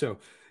 Okay, so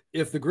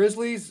if the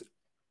Grizzlies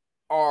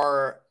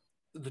are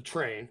the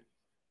train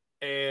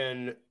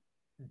and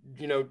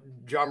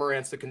Ja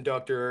Morant's the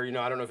conductor,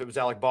 I don't know if it was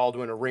Alec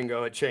Baldwin or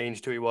Ringo, it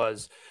changed who he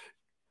was.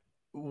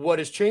 What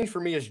has changed for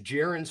me is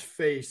Jaren's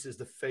face is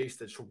the face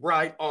that's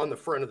right on the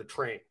front of the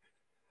train.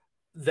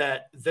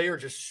 That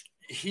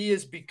he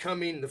is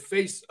becoming the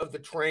face of the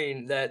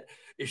train that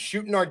is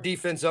shooting our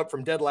defense up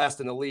from dead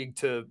last in the league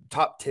to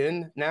top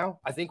 10 now.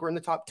 I think we're in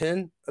the top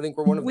 10. I think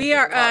we're one of we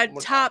are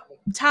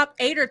top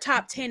 8 or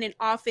top 10 in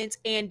offense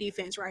and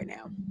defense right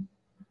now.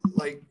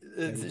 Like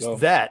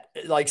that,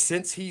 like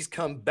since he's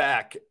come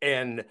back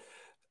and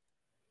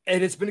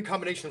it's been a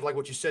combination of like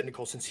what you said,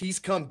 Nicole, since he's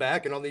come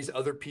back and all these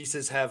other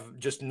pieces have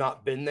just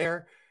not been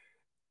there.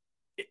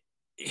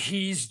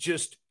 He's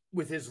just,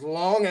 with his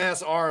long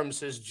ass arms,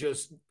 has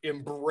just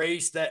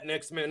embraced that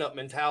next man up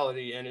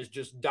mentality and is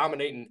just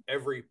dominating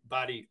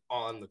everybody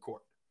on the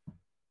court.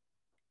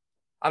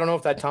 I don't know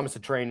if that Thomas the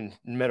Train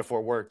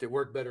metaphor worked. It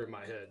worked better in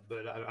my head,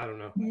 but I don't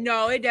know.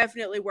 No, it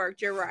definitely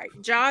worked. You're right.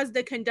 Ja's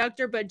the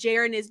conductor, but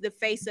Jaren is the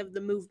face of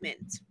the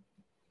movement.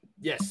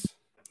 Yes.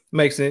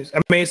 Makes sense. I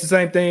mean, it's the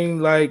same thing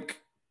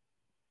like,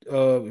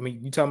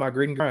 you talking about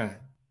Grit and Grind.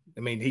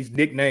 I mean, his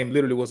nickname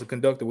literally was a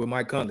conductor with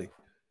Mike Conley.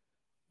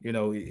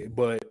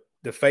 But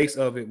the face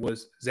of it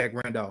was Zach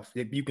Randolph.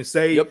 You can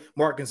say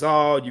Mark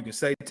Gasol, you can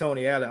say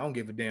Tony Allen. I don't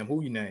give a damn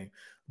who you name.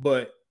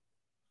 But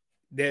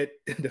that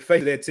the face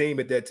of that team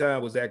at that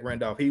time was Zach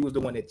Randolph. He was the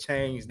one that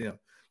changed them.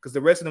 Because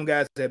the rest of them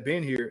guys that have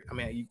been here, I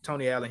mean,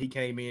 Tony Allen, he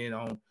came in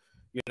on,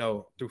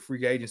 through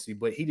free agency,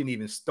 but he didn't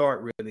even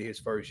start really his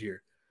first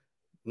year.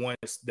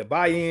 Once the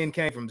buy-in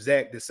came from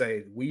Zach to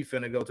say, we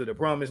finna go to the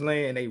promised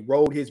land, and they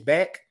rolled his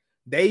back,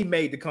 they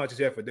made the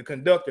conscious effort. The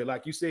conductor,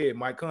 like you said,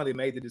 Mike Conley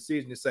made the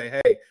decision to say,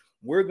 hey,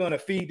 we're going to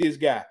feed this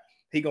guy.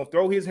 He going to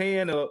throw his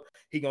hand up.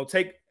 He going to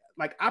take,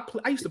 like,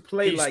 I used to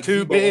play like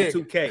too big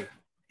on 2K.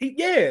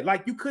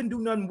 Like you couldn't do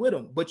nothing with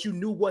him, but you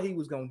knew what he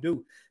was going to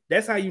do.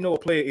 That's how you know a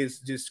player is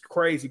just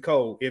crazy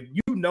cold. If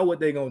you know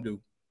what they're going to do,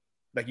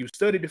 like you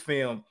studied the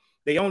film,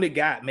 they only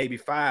got maybe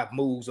 5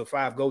 moves or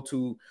 5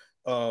 go-to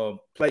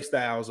play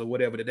styles or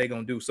whatever that they're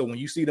going to do. So when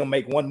you see them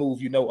make one move,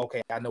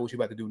 okay, I know what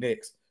you're about to do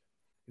next.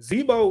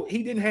 Zebo,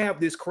 he didn't have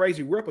this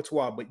crazy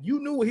repertoire, but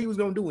you knew what he was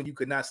going to do and you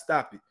could not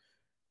stop it.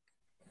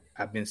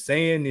 I've been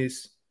saying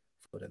this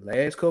for the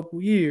last couple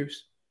of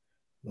years.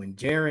 when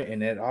Jaren,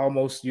 and that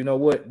almost, you know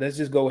what? Let's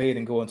just go ahead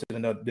and go into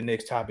the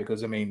next topic,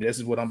 because I mean, this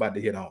is what I'm about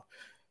to hit on.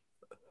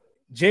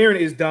 Jaren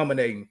is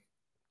dominating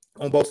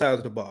on both sides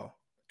of the ball.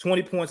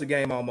 20 points a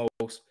game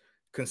almost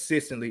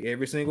consistently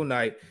every single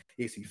night.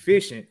 It's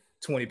efficient,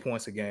 20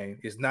 points a game.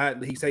 It's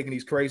not he's taking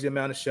these crazy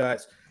amount of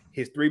shots.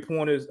 His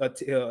three-pointers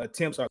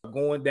attempts are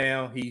going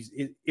down.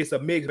 It's a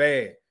mixed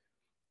bag.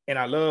 And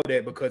I love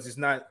that, because it's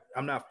not,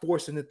 I'm not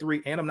forcing the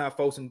three, and I'm not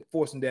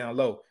forcing down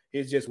low.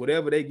 It's just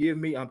whatever they give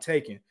me, I'm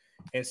taking.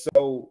 And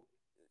so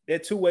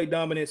that two-way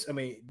dominance, I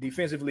mean,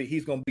 defensively,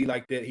 he's going to be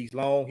like that. He's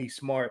long, he's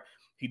smart.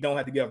 He don't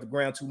have to get off the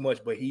ground too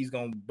much, but he's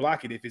going to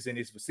block it if it's in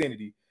his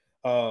vicinity.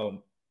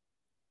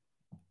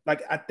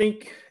 Like, I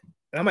think,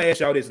 and I'm going to ask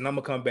y'all this, and I'm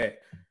going to come back.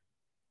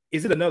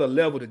 Is it another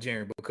level to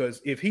Jaren?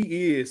 Because if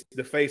he is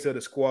the face of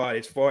the squad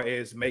as far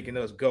as making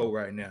us go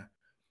right now,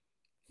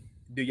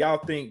 do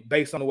y'all think,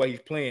 based on the way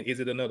he's playing, is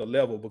it another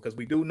level? Because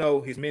we do know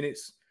his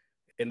minutes,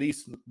 at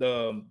least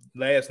the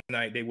last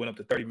night, they went up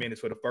to 30 minutes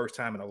for the first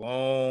time in a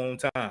long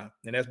time.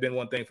 And that's been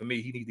one thing for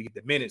me. He needs to get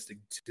the minutes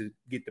to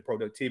get the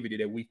productivity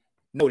that we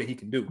know that he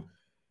can do.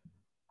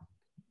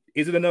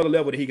 Is it another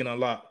level that he can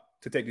unlock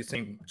to take this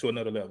team to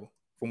another level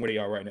from where they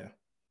are right now?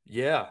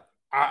 Yeah.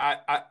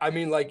 I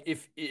mean, like,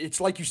 if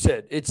it's like you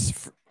said,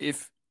 it's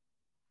if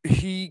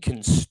he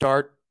can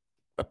start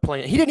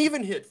playing, he didn't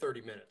even hit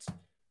 30 minutes.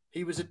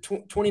 He was at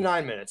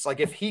 29 minutes. Like,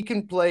 if he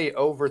can play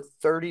over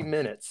 30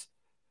 minutes,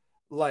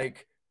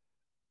 like,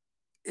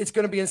 it's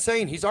going to be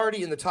insane. He's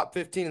already in the top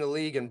 15 in the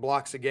league in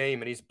blocks a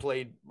game, and he's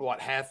played,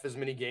 half as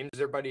many games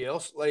as everybody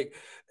else. Like,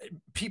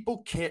 people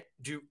can't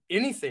do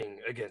anything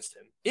against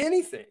him.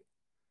 Anything.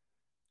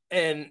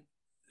 And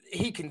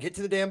he can get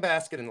to the damn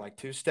basket in, like,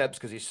 2 steps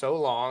because he's so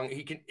long.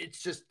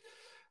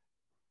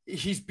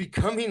 He's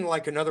becoming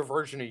like another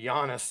version of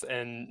Giannis,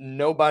 and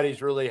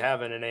nobody's really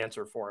having an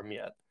answer for him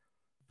yet.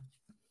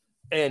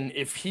 And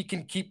if he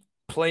can keep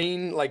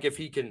playing, like, if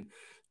he can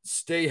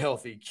stay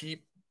healthy,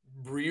 keep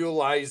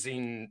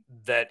realizing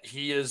that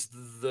he is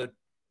the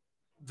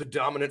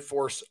dominant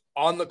force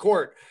on the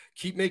court,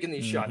 keep making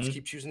these shots,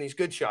 keep choosing these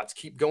good shots,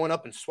 keep going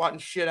up and swatting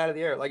shit out of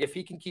the air. Like, if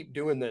he can keep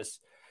doing this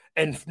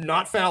and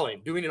not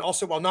fouling, doing it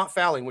also while not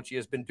fouling, which he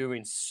has been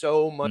doing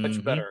so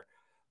much better,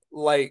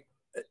 like,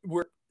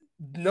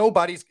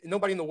 nobody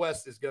in the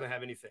West is going to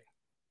have anything.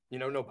 You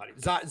know, nobody.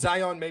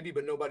 Zion maybe,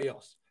 but nobody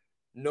else.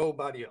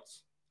 Nobody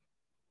else.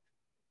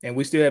 And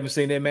we still haven't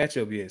seen that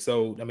matchup yet.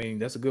 So, I mean,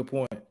 that's a good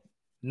point.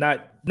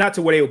 Not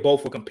to where they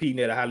both were competing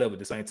at a high level at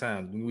the same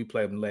time. We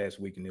played them last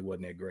week, and it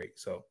wasn't that great.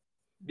 So,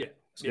 yeah,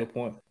 that's a good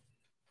point.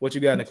 What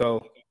you got,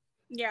 Nicole?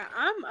 Yeah,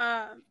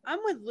 I'm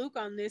with Luke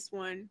on this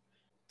one.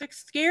 The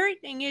scary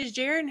thing is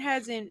Jaren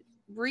hasn't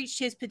reached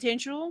his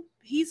potential.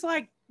 He's,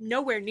 like,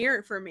 nowhere near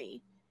it for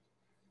me.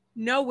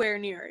 Nowhere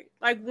near it.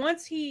 Like,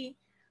 once he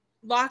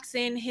locks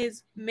in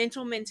his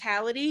mental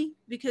mentality,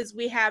 because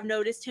we have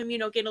noticed him,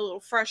 getting a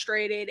little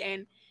frustrated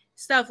and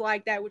stuff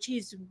like that, which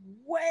he's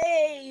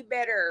way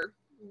better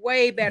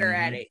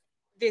at it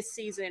this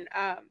season.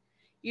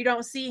 You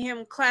don't see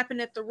him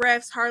clapping at the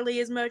refs hardly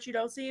as much. You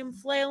don't see him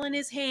flailing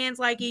his hands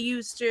like he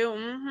used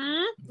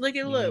to. Look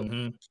at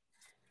Luke.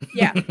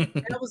 Yeah,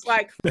 that was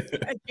like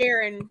a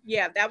Jaren.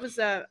 Yeah, that was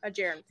a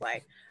Jaren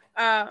play.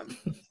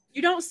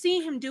 You don't see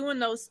him doing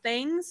those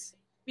things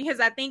because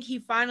I think he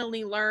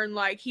finally learned,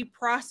 like, he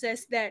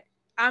processed that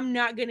I'm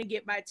not going to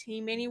get my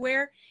team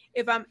anywhere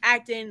if I'm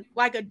acting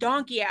like a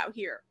donkey out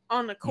here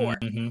on the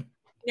court.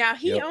 Now,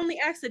 he only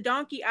acts a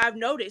donkey, I've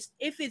noticed,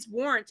 if it's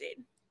warranted.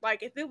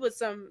 Like, if it was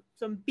some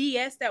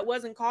BS that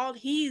wasn't called,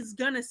 he's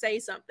going to say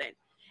something.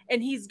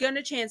 And he's going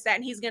to chance that,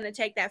 and he's going to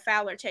take that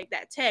foul or take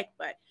that tech.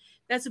 But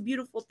that's a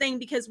beautiful thing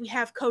because we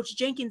have Coach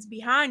Jenkins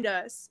behind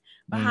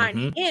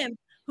him,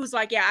 who's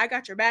like, yeah, I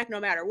got your back no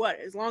matter what.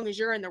 As long as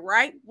you're in the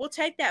right, we'll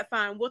take that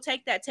fine. We'll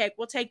take that tech.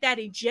 We'll take that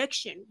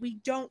ejection. We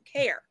don't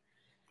care.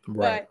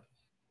 Right.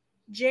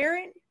 But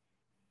Jaren,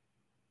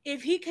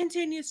 if he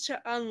continues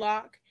to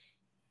unlock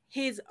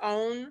his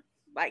own,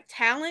 like,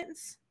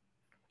 talents,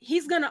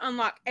 he's going to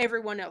unlock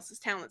everyone else's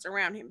talents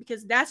around him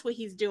because that's what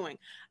he's doing.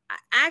 I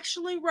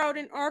actually wrote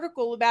an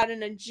article about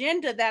an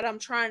agenda that I'm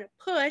trying to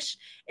push,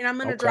 and I'm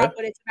going to drop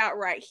what it's about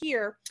right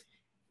here.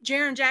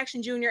 Jaren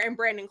Jackson Jr. and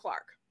Brandon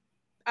Clark.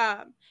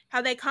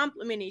 How they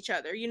complement each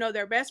other.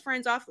 They're best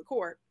friends off the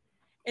court.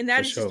 And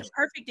that is just a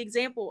perfect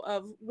example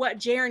of what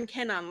Jaren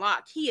can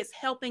unlock. He is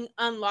helping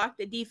unlock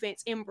the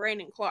defense in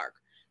Brandon Clark.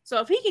 So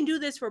if he can do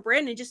this for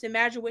Brandon, just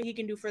imagine what he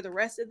can do for the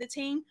rest of the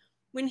team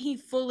when he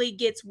fully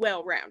gets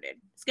well-rounded.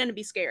 It's going to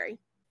be scary.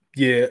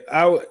 Yeah,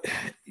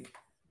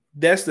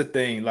 that's the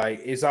thing.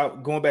 Like, it's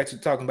going back to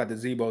talking about the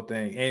Zebo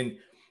thing. And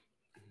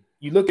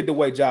you look at the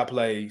way Ja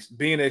plays,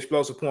 being an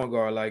explosive point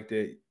guard like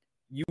that,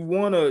 you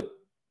want to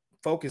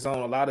focus on,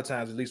 a lot of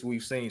times, at least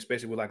we've seen,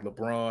 especially with like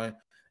LeBron,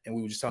 and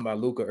we were just talking about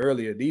Luka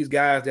earlier, these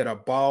guys that are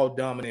ball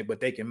dominant, but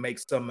they can make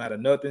something out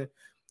of nothing.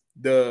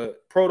 The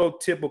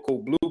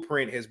prototypical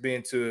blueprint has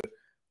been to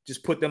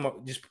just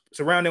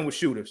surround them with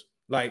shooters.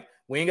 Like,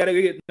 we ain't got to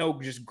get no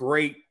just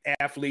great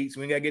athletes.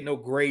 We ain't got to get no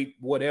great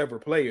whatever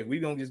players.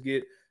 We're going to just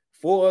get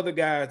 4 other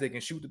guys that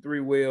can shoot the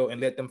three well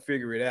and let them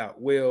figure it out.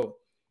 Well,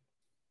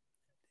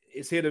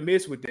 it's hit or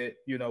miss with that,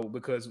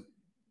 because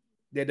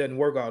that doesn't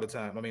work all the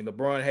time. I mean,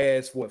 LeBron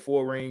has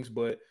 4 rings,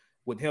 but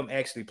with him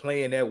actually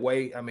playing that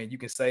way, I mean, you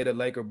can say the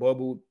Laker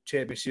bubble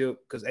championship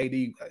because AD,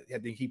 I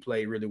think he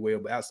played really well.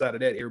 But outside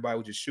of that, everybody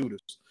was just shooters.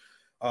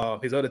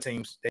 His other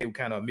teams, they were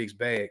kind of a mixed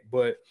bag.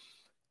 But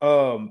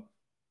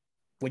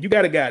when you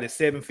got a guy that's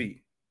 7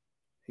 feet,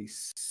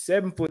 he's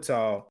 7 foot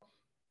tall,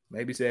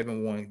 maybe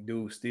 7'1",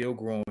 dude, still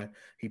growing.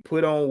 He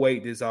put on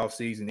weight this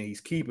offseason, and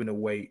he's keeping the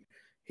weight.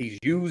 He's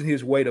using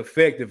his weight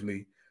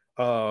effectively.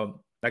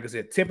 Like I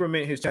said,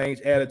 temperament has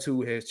changed,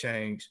 attitude has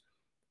changed,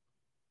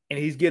 and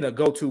he's getting a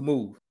go-to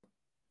move.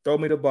 Throw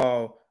me the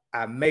ball.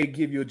 I may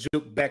give you a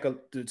juke back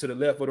to the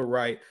left or the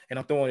right, and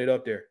I'm throwing it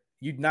up there.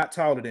 You're not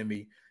taller than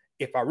me.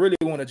 If I really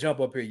want to jump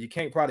up here, you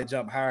can't probably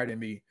jump higher than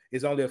me.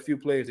 There's only a few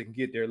players that can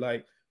get there.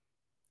 Like,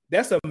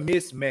 that's a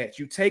mismatch.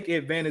 You take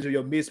advantage of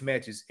your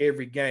mismatches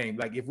every game.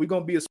 Like, if we're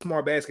going to be a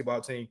smart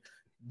basketball team,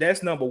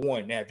 that's number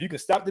one. Now, if you can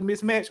stop the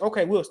mismatch,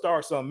 okay, we'll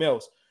start something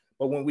else.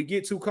 But when we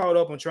get too caught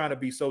up on trying to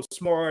be so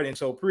smart and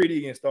so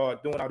pretty and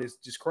start doing all this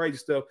just crazy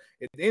stuff,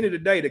 at the end of the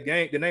day, the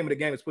name of the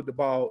game is put the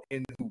ball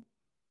in the hoop.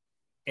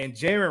 And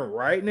Jaren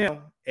right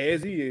now,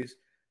 as he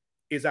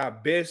is our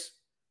best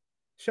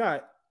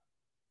shot,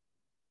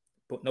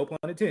 but no pun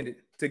intended,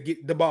 to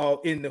get the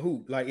ball in the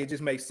hoop. Like, it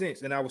just makes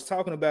sense. And I was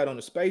talking about on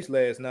the space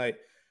last night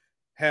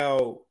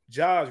how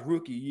Ja's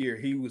rookie year,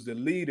 he was the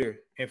leader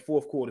in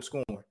fourth quarter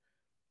scoring.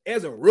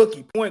 As a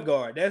rookie point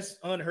guard, that's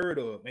unheard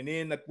of. And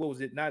then, like, what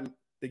was it? Not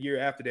the year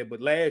after that,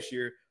 but last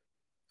year,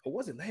 or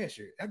was it last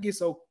year? I get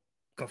so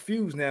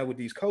confused now with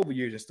these COVID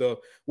years and stuff,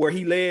 where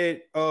he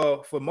led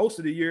for most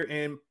of the year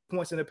in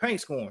points in the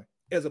paint scoring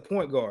as a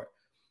point guard.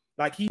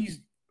 Like,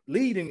 he's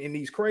leading in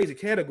these crazy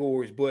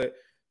categories, but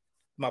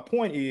my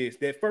point is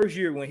that first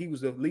year when he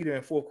was the leader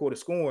in fourth quarter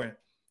scoring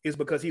is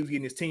because he was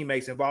getting his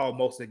teammates involved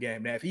most of the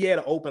game. Now, if he had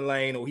an open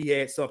lane or he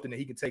had something that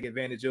he could take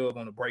advantage of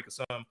on a break or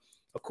something,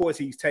 of course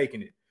he's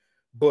taking it.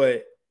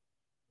 But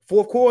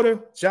fourth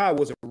quarter, Ja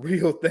was a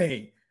real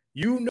thing.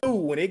 You knew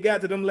when it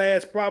got to them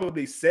last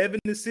probably 7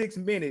 to 6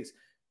 minutes,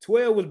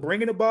 12 was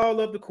bringing the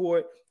ball up the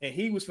court, and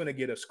he was going to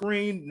get a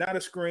screen, not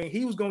a screen.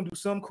 He was going to do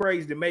something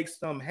crazy to make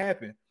something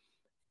happen.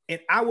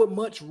 And I would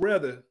much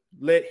rather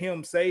let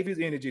him save his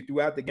energy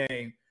throughout the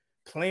game,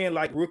 playing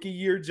like rookie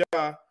year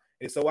Ja.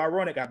 It's so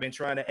ironic. I've been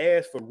trying to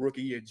ask for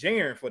rookie year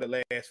Jaren for the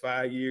last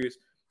 5 years.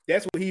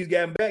 That's what he's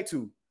gotten back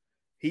to.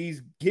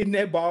 He's getting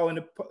that ball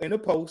in the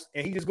post,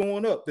 and he's just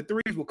going up. The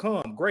threes will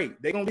come.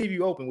 Great. They're going to leave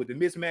you open with the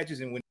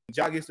mismatches, and when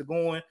Ja gets to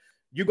going,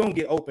 you're going to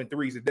get open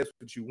threes if that's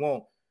what you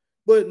want.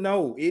 But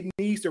no, it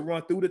needs to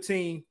run through the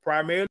team,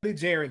 primarily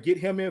Jaren, get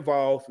him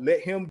involved, let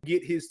him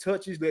get his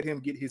touches, let him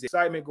get his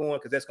excitement going,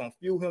 because that's going to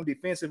fuel him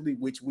defensively,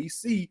 which we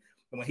see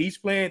when he's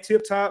playing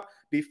tip-top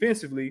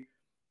defensively.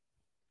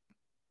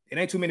 It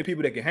ain't too many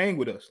people that can hang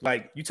with us.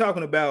 Like, you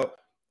talking about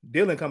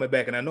Dillon coming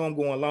back, and I know I'm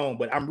going long,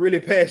 but I'm really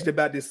passionate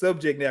about this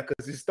subject now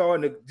because it's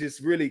starting to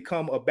just really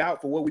come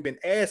about for what we've been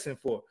asking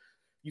for.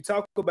 You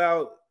talk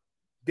about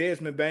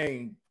Desmond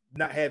Bane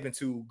not having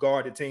to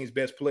guard the team's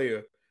best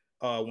player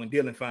when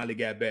Dillon finally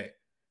got back.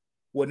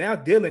 Well, now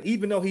Dillon,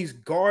 even though he's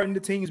guarding the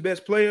team's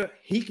best player,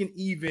 he can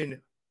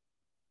even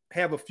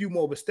have a few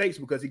more mistakes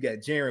because he got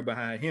Jaren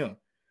behind him.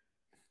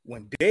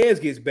 When Dez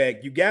gets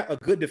back, you got a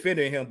good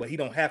defender in him, but he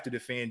don't have to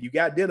defend. You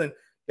got Dillon,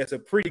 that's a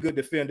pretty good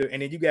defender,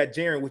 and then you got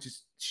Jaren, which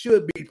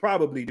should be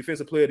probably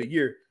defensive player of the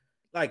year.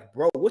 Like,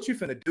 bro, what you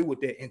finna do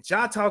with that? And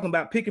Ja talking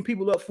about picking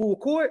people up full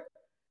court.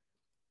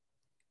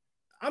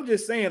 I'm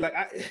just saying, like,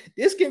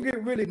 this can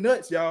get really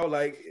nuts, y'all.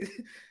 Like,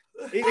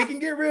 it can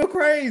get real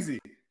crazy.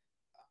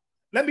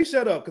 Let me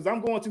shut up because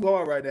I'm going too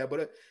hard right now.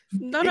 But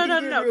no,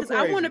 because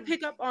I want to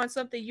pick up on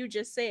something you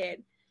just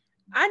said.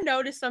 I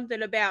noticed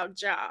something about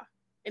Ja,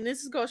 and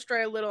this is going to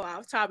stray a little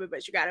off topic,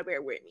 but you got to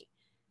bear with me.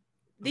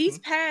 These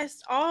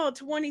past all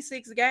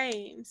 26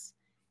 games,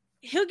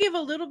 he'll give a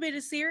little bit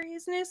of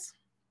seriousness,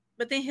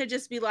 but then he'll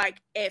just be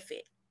like, F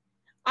it.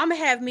 I'm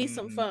going to have me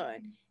some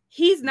fun.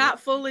 He's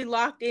not fully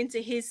locked into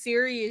his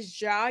serious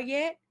Ja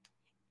yet,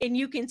 and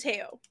you can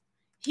tell.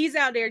 He's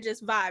out there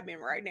just vibing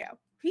right now.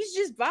 He's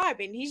just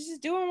vibing. He's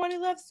just doing what he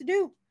loves to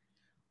do.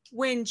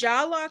 When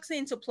Ja locks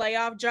into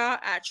playoff Ja,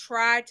 I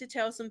tried to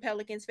tell some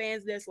Pelicans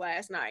fans this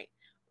last night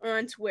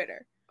on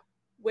Twitter.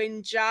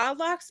 When Ja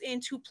locks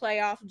into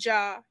playoff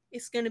Ja,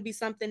 it's going to be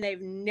something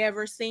they've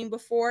never seen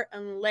before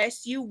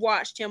unless you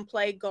watched him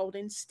play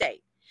Golden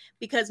State.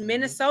 Because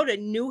Minnesota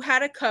knew how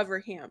to cover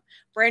him.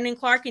 Brandon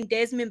Clark and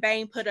Desmond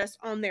Bane put us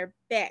on their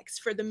backs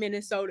for the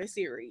Minnesota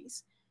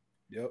series.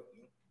 Yep.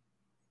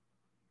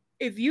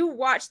 If you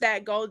watch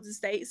that Golden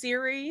State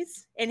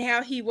series and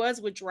how he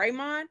was with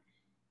Draymond,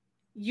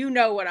 you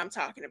know what I'm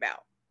talking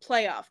about.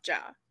 Playoff Ja.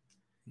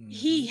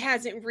 He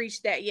hasn't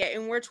reached that yet,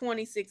 and we're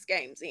 26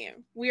 games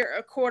in. We're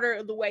a quarter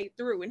of the way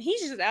through, and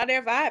he's just out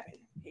there vibing.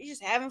 He's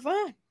just having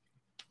fun.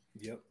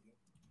 Yep.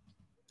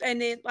 And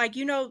then, like,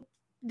 you know,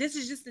 this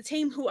is just the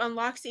team who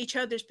unlocks each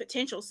other's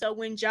potential. So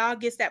when Ja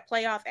gets that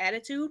playoff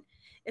attitude,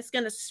 it's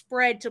going to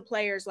spread to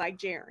players like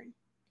Jaren.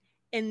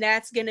 And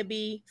that's going to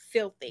be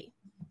filthy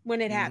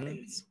when it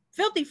happens.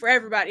 Filthy for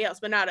everybody else,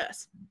 but not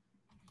us.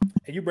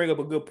 And you bring up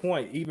a good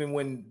point. Even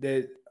when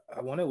that,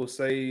 I want to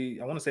say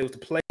it was the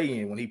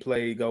play-in when he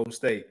played Golden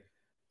State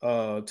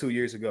 2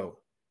 years ago.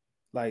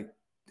 Like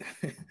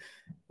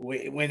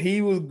when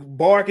he was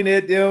barking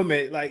at them,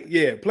 and like,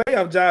 yeah,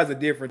 playoff Ja is a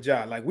different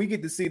job. Like we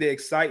get to see the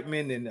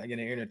excitement and the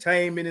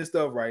entertainment and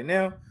stuff right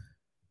now.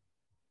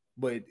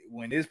 But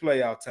when it's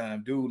playoff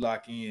time, dude,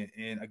 lock in.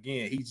 And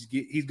again,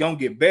 he's gonna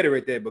get better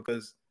at that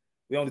because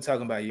we're only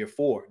talking about year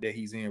 4 that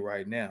he's in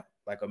right now.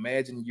 Like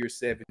imagine year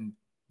 7,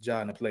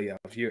 Ja in the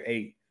playoffs, year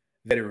 8,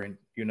 veteran.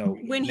 You know,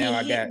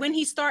 when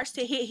he starts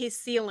to hit his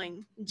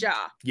ceiling, Ja.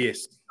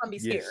 Yes, it's gonna be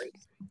scary.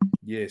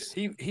 Yes,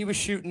 he was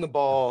shooting the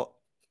ball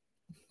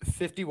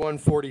 51,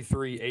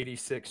 43,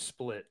 86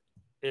 split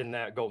in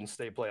that Golden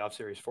State playoff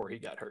series before he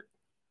got hurt.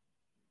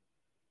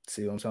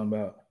 See what I'm talking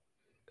about?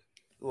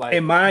 Like,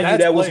 and mind you,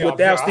 that was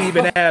without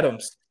Steven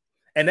Adams.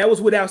 And that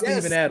was without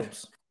Steven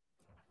Adams.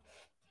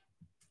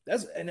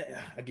 And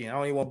again, I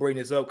don't even want to bring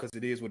this up because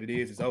it is what it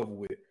is. It's over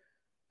with.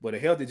 But a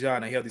healthy Ja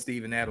and a healthy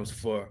Steven Adams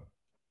for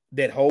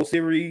that whole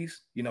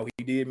series, you know,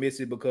 he did miss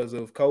it because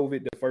of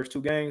COVID, the first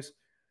 2 games.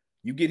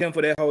 You get him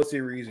for that whole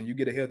series and you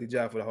get a healthy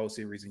Ja for the whole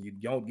series, and you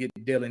don't get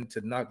Dillon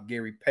to knock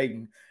Gary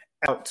Payton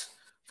out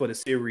for the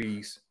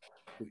series.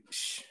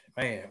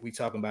 Man, we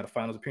talking about a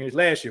finals appearance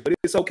last year, but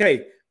it's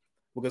okay.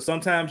 Because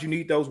sometimes you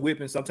need those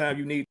whippings, sometimes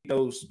you need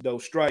those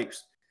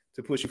stripes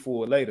to push you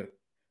forward later.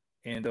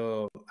 And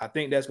I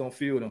think that's going to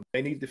feel them.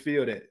 They need to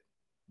feel that.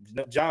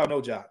 Ja,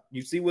 no Ja.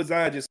 You see what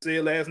Zion just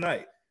said last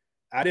night.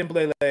 I didn't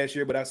play last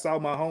year, but I saw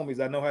my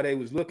homies. I know how they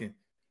was looking.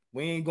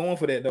 We ain't going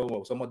for that no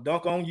more. So I'm going to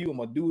dunk on you. I'm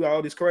going to do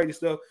all this crazy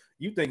stuff.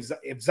 You think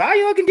if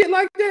Zion can get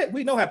like that,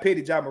 we know how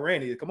petty Ja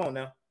Morant is. Come on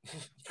now.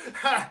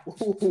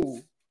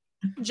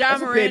 Ja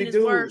Morant is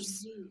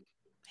worse.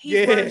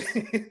 He's worse.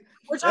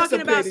 We're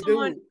talking about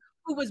someone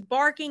who was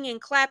barking and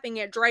clapping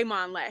at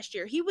Draymond last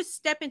year. He was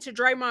stepping to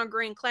Draymond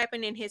Green,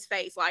 clapping in his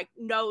face, like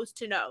nose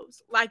to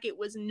nose, like it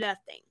was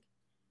nothing.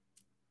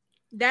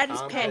 That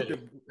is petty.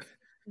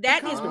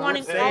 That is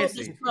wanting all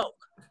the smoke.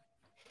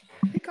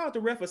 He called the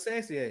ref a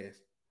sassy ass.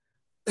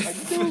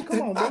 Like, dude,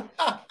 come on, bro.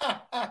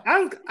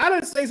 I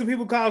done say some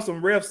people call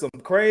some refs some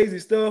crazy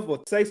stuff or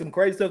say some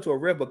crazy stuff to a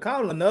ref, but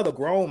calling another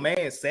grown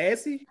man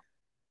sassy?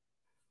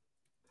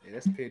 Yeah,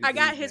 that's petty. I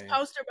got his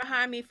poster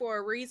behind me for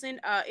a reason.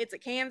 It's a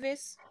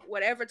canvas.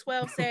 Whatever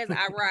 12 says,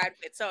 I ride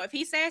with. So if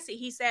he's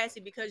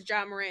sassy because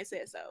Ja Morant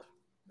said so.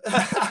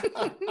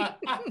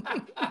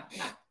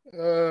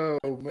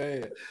 Oh,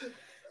 man.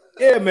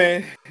 Yeah,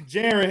 man.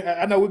 Jaren,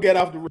 I know we got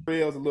off the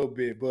rails a little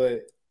bit,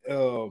 but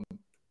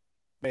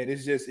man,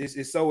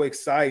 it's so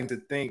exciting to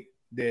think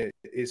that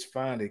it's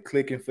finally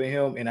clicking for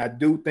him. And I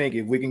do think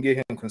if we can get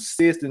him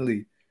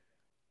consistently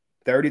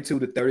 32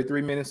 to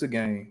 33 minutes a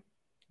game,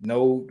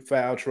 no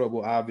foul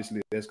trouble,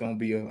 obviously, that's going to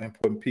be an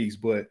important piece.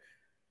 But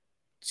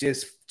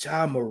just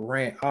Ja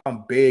Morant,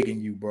 I'm begging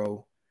you,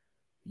 bro.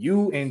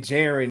 You and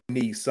Jaren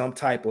need some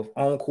type of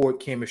on-court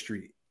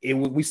chemistry.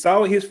 We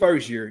saw it his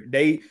first year.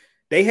 They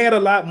had a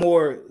lot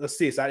more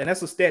assists, and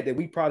that's a stat that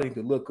we probably need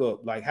to look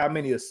up. Like how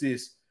many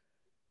assists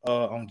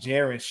on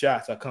Jaren's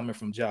shots are coming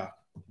from Ja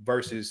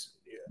versus,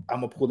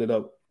 I'm gonna pull it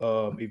up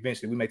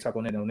eventually. We may talk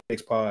on that on the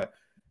next pod.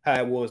 How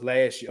it was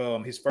last year,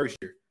 his first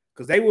year,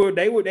 because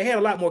they had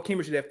a lot more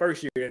chemistry that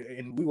first year,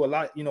 and we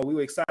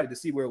were excited to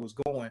see where it was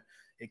going.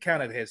 It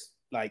kind of has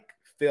like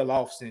fell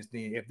off since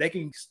then. If they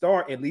can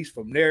start at least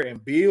from there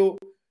and build,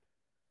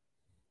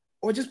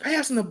 or just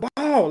passing the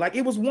ball, like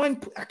it was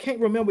one, I can't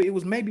remember. It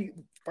was maybe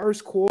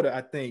first quarter,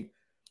 I think,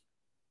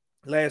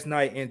 last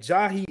night, and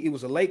it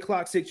was a late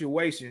clock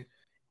situation.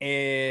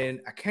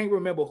 And I can't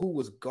remember who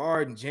was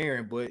guarding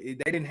Jaren, but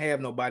they didn't have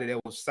nobody that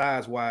was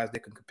size-wise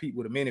that could compete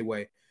with him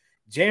anyway.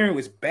 Jaren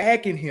was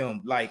backing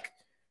him, like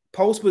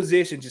post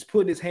position, just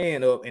putting his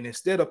hand up, and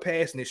instead of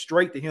passing it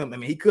straight to him, I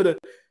mean, he could have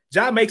 –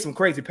 Ja makes some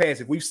crazy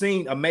passes. We've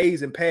seen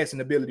amazing passing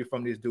ability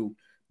from this dude.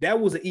 That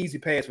was an easy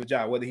pass for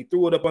Ja, whether he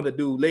threw it up under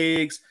dude's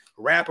legs,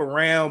 wrap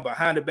around,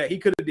 behind the back. He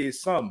could have did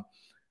something.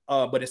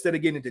 But instead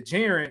of getting it to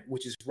Jaren,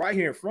 which is right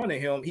here in front of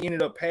him, he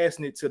ended up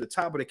passing it to the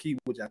top of the key,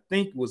 which I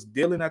think was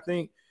Dillon,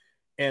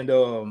 And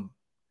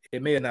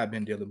it may have not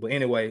been Dillon, but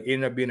anyway, it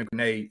ended up being a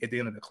grenade at the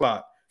end of the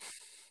clock.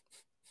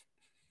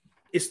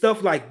 It's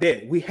stuff like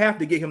that. We have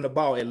to get him the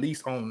ball at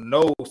least on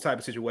those type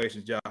of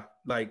situations, Ja.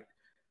 Like,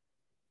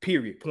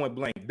 period, point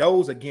blank.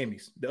 Those are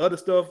gimmies. The other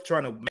stuff,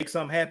 trying to make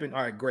something happen,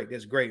 all right, great,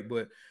 that's great.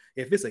 But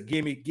if it's a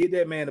gimme, get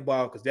that man the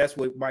ball, because that's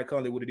what Mike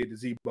Conley would have did to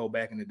Z-Bo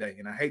back in the day.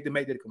 And I hate to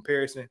make that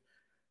comparison,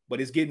 but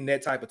it's getting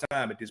that type of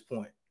time at this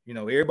point. You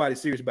know, everybody's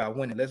serious about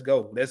winning. Let's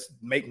go. Let's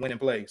make winning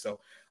plays.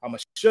 So I'm going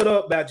to shut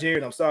up about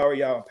Jaren. I'm sorry,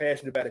 y'all. I'm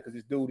passionate about it because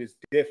this dude is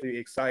definitely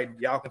excited.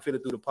 Y'all can feel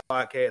it through the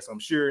podcast, I'm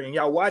sure. And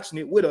y'all watching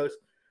it with us.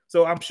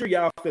 So I'm sure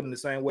y'all feeling the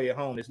same way at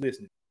home that's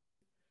listening.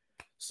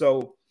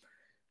 So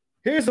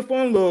here's a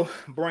fun little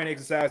brain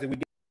exercise that we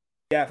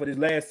got for this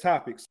last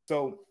topic.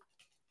 So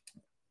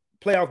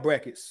playoff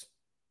brackets.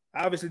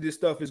 Obviously, this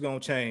stuff is going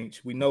to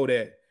change. We know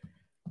that.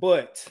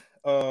 But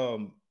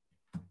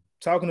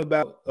talking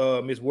about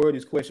Miss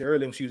Worthy's question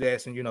earlier, when she was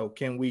asking,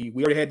 can we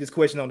already had this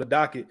question on the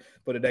docket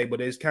for today,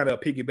 but it's kind of a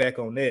piggyback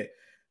on that.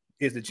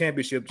 Is the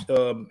championship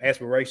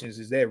aspirations,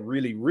 is that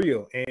really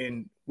real?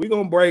 And we're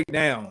going to break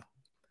down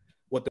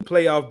what the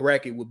playoff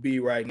bracket would be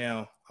right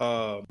now.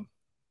 And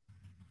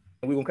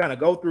we're going to kind of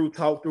talk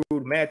through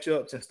the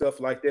matchups and stuff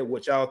like that,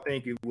 what y'all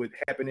think it would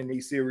happen in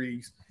these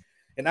series.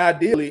 And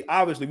ideally,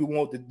 obviously, we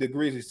want the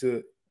Grizzlies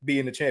to be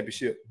in the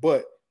championship,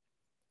 but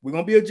we're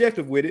going to be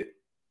objective with it.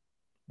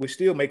 We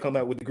still may come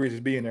out with the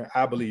Grizzlies being there,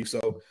 I believe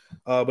so.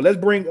 But let's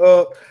bring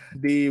up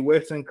the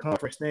Western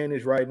Conference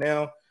standings right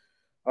now.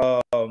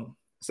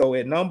 So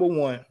at number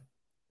 1,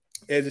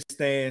 as it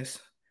stands,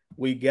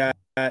 we got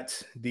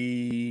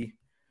the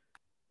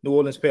New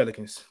Orleans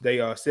Pelicans. They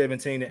are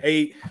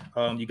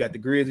 17-8. You got the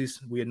Grizzlies.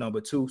 We are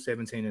number 2,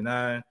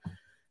 17-9.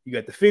 You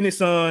got the Phoenix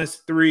Suns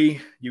 3.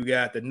 You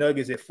got the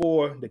Nuggets at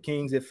 4. The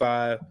Kings at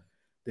 5.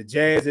 The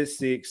Jazz at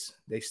 6.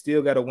 They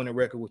still got a winning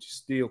record, which is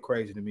still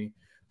crazy to me.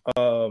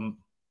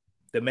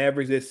 The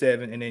Mavericks at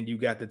 7, and then you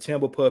got the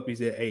Timber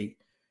Puppies at 8.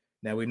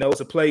 Now, we know it's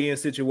a play-in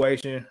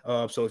situation,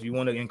 so if you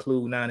want to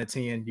include 9 and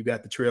 10, you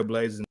got the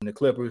Trailblazers and the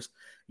Clippers.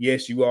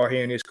 Yes, you are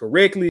hearing this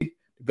correctly.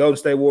 The Golden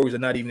State Warriors are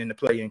not even in the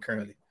play-in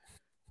currently.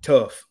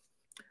 Tough.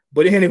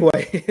 But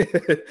anyway,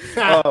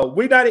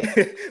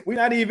 we're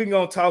not even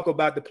going to talk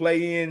about the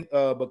play-in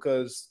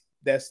because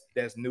that's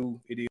new.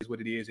 It is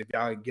what it is. If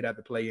y'all get out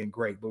the play-in,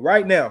 great. But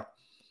right now,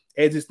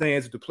 as it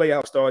stands, the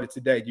playoff started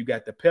today. You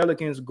got the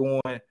Pelicans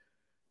going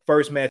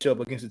first matchup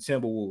against the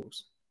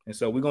Timberwolves. And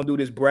so we're going to do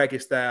this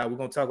bracket style. We're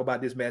going to talk about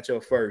this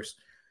matchup first.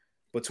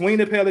 Between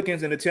the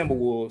Pelicans and the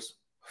Timberwolves,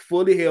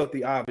 fully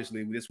healthy,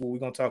 obviously. This is what we're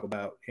going to talk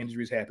about.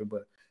 Injuries happen,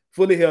 but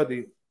fully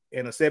healthy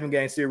in a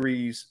 7-game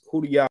series.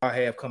 Who do y'all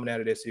have coming out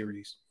of that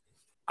series?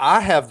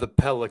 I have the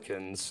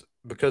Pelicans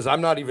because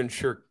I'm not even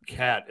sure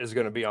Cat is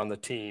going to be on the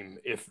team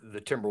if the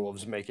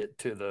Timberwolves make it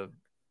to the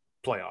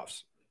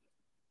playoffs.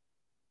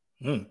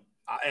 If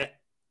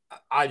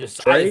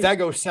that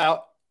goes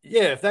south.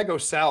 Yeah, if that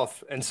goes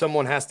south and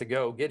someone has to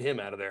go, get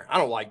him out of there. I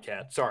don't like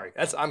Cat. Sorry,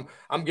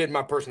 I'm getting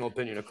my personal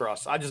opinion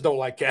across. I just don't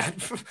like Cat.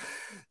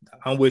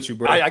 I'm with you,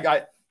 bro.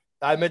 I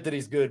admit that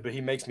he's good, but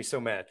he makes me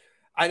so mad.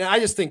 I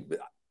just think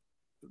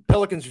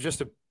Pelicans are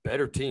just a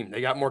better team.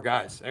 They got more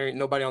guys. There ain't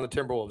nobody on the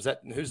Timberwolves.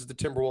 Who's the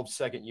Timberwolves'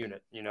 second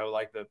unit?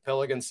 Like the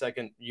Pelicans'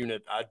 second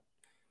unit. I'd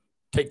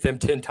take them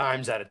 10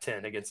 times out of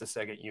 10 against the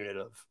second unit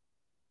of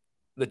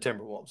the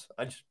Timberwolves.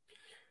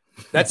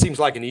 That seems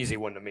like an easy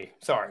one to me.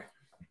 Sorry.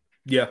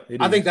 Yeah,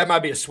 I think that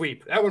might be a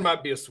sweep. That one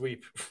might be a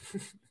sweep.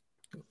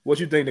 What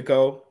you think,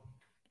 Nicole?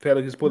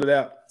 Pelicans pull it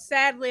out?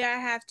 Sadly, I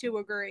have to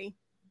agree.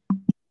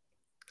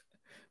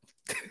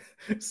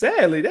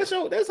 Sadly, that's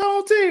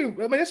whole team.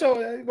 I mean, that's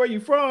where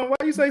you from. Why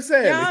you say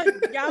sadly?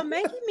 Y'all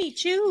making me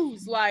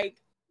choose. Like,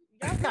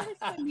 y'all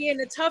put me in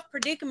a tough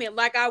predicament.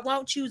 Like, I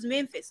won't choose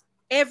Memphis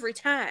every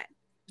time.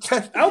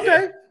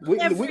 Okay.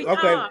 Every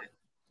okay. time.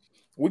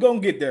 We're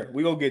gonna get there.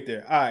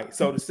 All right.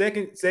 So the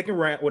second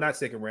round, well, not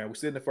second round, we're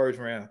still in the first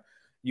round.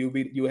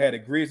 You had the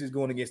Grizzlies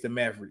going against the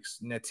Mavericks.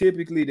 Now,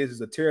 typically, this is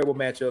a terrible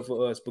matchup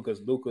for us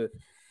because Luka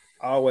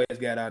always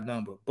got our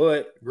number.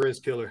 But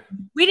Grizz killer.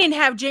 We didn't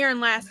have Jaren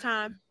last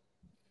time.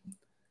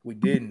 We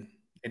didn't.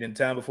 And then the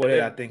time before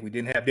that, I think we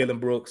didn't have Dylan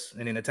Brooks.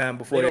 And then the time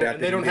before that, I think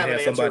they don't we didn't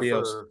have somebody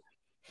else.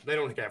 They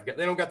don't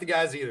got the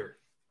guys either.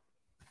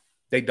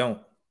 They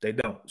don't.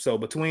 So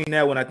between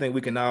that one, I think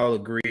we can all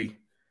agree.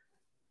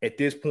 At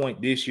this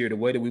point this year, the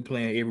way that we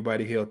playing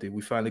everybody healthy,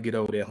 we finally get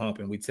over that hump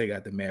and we take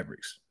out the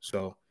Mavericks.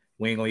 So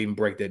we ain't gonna even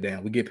break that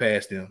down. We get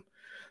past them.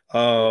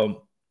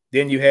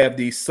 Then you have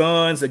the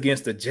Suns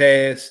against the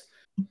Jazz.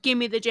 Give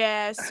me the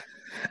Jazz.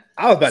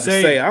 I was about to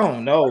say, I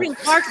don't know. Jordan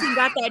Clarkson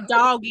got that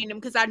dog in him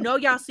because I know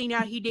y'all seen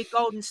how he did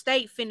Golden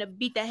State finna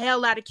beat the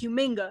hell out of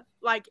Kuminga.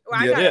 Like,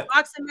 I got a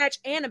boxing match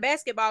and a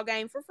basketball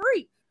game for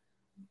free.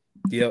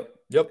 Yep.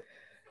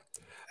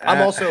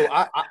 I'm also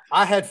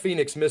I had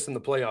Phoenix missing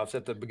the playoffs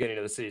at the beginning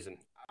of the season.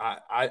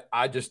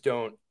 I just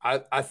don't.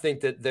 I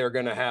think that they're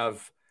going to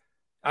have.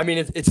 I mean,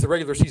 it's the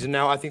regular season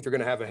now. I think they're going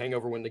to have a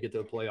hangover when they get to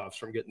the playoffs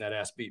from getting that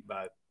ass beat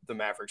by the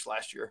Mavericks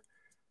last year.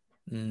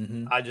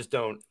 Mm-hmm. I just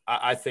don't.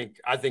 I think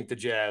the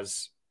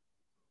Jazz.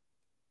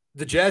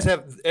 The Jazz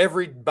have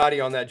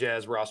everybody on that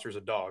Jazz roster is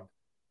a dog,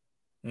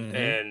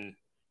 and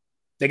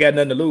they got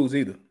nothing to lose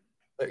either.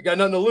 They got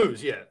nothing to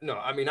lose. Yeah, no.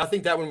 I mean, I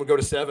think that one would go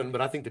to 7,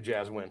 but I think the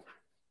Jazz win.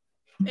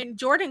 And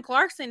Jordan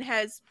Clarkson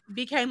has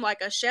became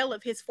like a shell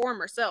of his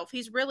former self.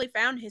 He's really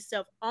found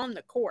himself on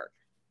the court.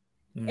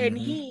 Mm-hmm.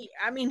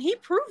 And he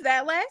proved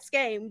that last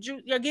game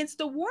against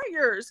the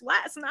Warriors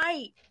last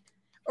night.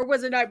 Or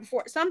was it the night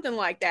before? Something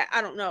like that.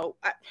 I don't know.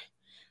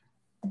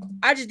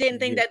 I just didn't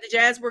think that the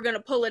Jazz were going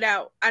to pull it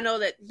out. I know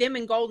that them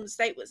and Golden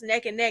State was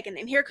neck and neck. And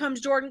then here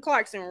comes Jordan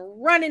Clarkson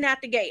running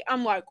out the gate.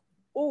 I'm like,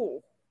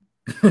 oh.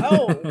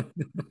 That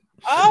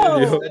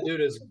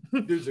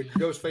dude's a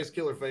ghost face,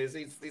 killer face.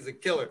 He's a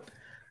killer.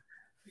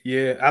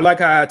 Yeah, I like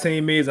how our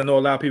team is. I know a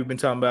lot of people have been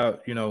talking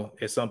about,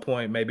 at some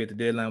point, maybe at the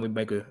deadline, we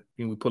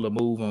pull a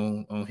move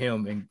on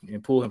him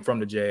and pull him from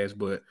the Jazz.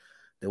 But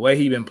the way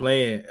he been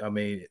playing, I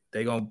mean,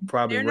 they're gonna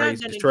probably They're not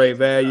raise gonna his trade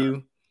give him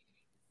value.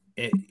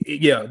 And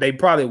yeah, they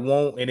probably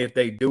won't. And if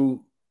they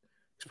do,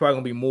 it's probably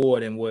gonna be more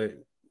than what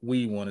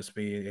we want to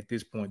spend at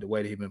this point, the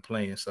way that he's been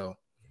playing. So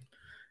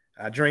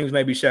our dreams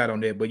may be shot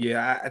on that. But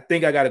yeah, I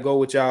think I gotta go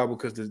with y'all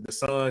because the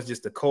Suns,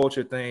 just the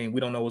culture thing.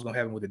 We don't know what's gonna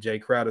happen with the Jay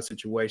Crowder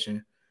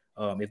situation.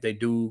 If they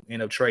do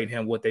end up trading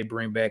him, what they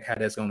bring back, how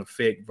that's gonna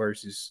affect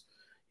versus,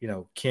 you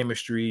know,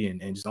 chemistry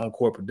and just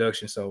on-court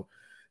production. So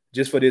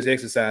just for this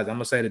exercise, I'm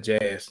gonna say the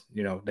Jazz.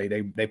 You know,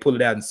 they pull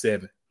it out in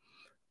 7.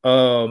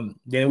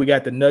 Then we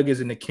got the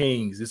Nuggets and the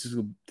Kings. This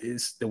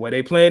is the way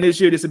they playing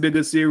this year. This is a big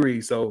good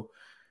series. So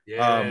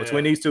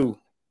between these two,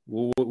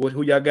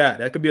 who y'all got?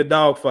 That could be a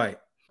dog fight.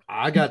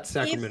 I got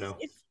Sacramento.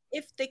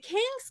 If the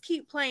Kings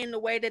keep playing the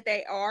way that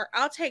they are,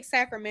 I'll take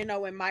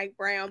Sacramento and Mike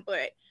Brown,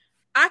 but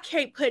I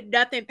can't put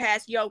nothing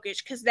past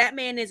Jokic because that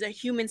man is a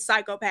human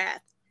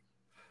psychopath.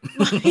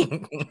 Like,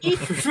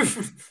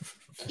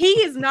 he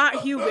is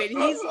not human.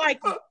 He's like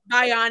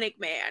bionic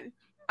man.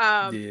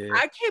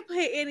 I can't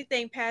put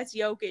anything past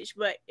Jokic,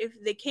 but if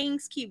the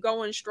Kings keep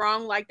going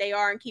strong like they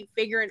are and keep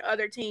figuring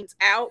other teams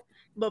out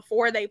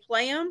before they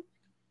play them,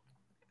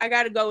 I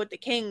got to go with the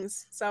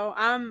Kings. So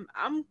I'm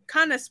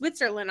kind of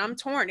Switzerland. I'm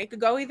torn. It could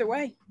go either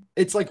way.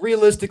 It's like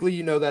realistically,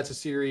 you know, that's a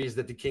series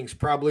that the Kings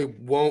probably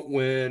won't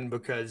win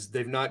because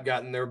they've not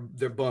gotten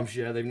their bumps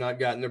yet. They've not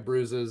gotten their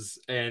bruises,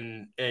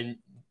 and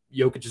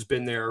Jokic has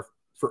been there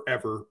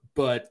forever.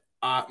 But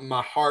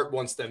my heart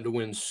wants them to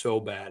win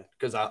so bad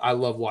because I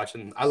love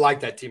watching. I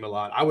like that team a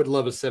lot. I would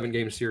love a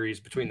 7-game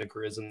series between the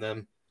Grizz and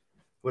them.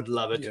 Would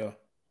love it. Yeah.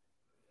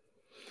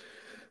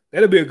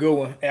 That'll be a good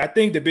one. And I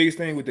think the biggest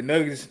thing with the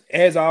Nuggets,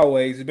 as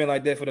always, it's been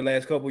like that for the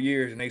last couple of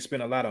years, and they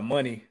spent a lot of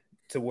money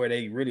to where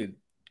they really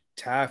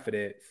tie for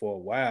that for a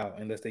while,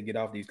 unless they get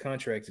off these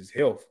contracts, is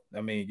health.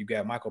 I mean, you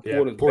got Michael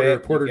Porter's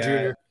back. Porter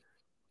Jr.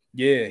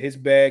 Yeah, his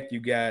back.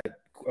 You got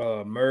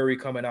Murray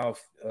coming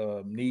off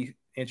knee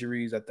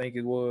injuries, I think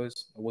it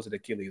was. Or was it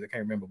Achilles? I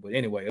can't remember. But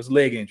anyway, it was a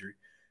leg injury.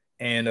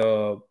 And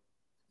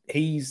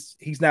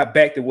he's not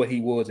back to what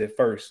he was at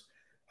first.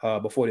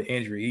 Before the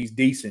injury. He's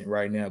decent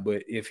right now,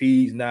 but if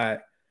he's not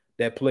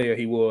that player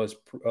he was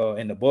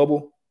in the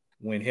bubble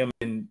when him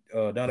and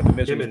Donovan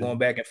Mitchell was going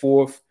back and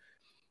forth,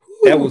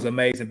 that was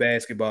amazing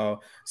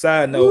basketball.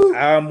 Side note,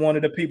 I'm one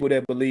of the people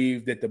that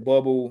believe that the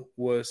bubble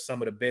was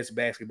some of the best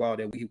basketball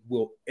that we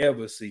will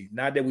ever see.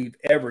 Not that we've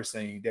ever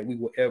seen, that we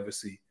will ever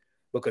see,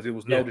 because it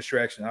was no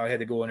distraction. All I had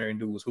to go in there and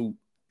do was hoop.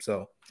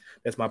 So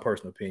that's my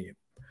personal opinion.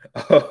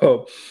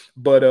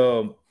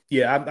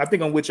 Yeah, I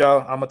think I'm with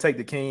y'all. I'm going to take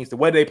the Kings. The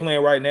way they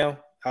playing right now,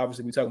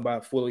 obviously we're talking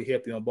about fully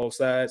healthy on both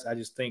sides. I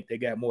just think they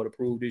got more to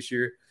prove this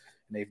year.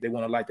 And if they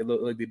want to like the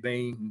little ugly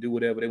bean and do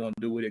whatever they want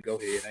to do with it, go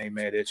ahead. I ain't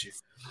mad at you.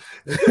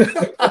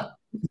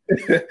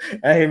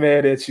 I ain't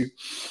mad at you.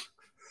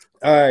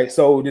 All right,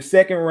 so the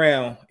second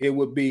round, it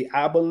would be,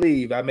 I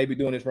believe, I may be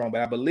doing this wrong, but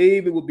I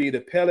believe it would be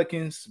the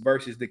Pelicans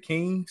versus the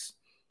Kings.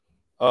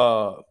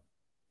 I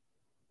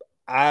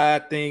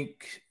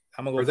think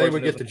I'm gonna go. Or they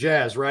would get the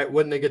Jazz, right?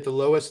 Wouldn't they get the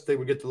lowest? They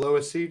would get the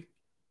lowest seed.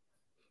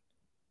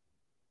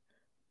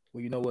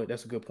 Well, you know what?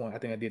 That's a good point. I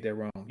think I did that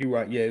wrong. You're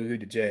right. Yeah, it was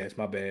the Jazz.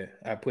 My bad.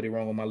 I put it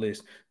wrong on my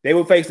list. They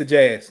will face the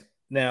Jazz.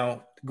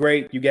 Now,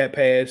 great. You got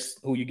past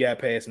who you got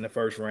past in the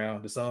first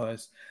round. The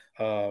Suns.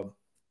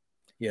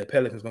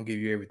 Pelicans gonna give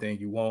you everything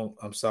you want.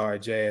 I'm sorry,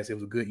 Jazz. It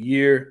was a good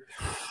year.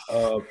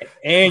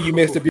 And you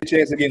messed up your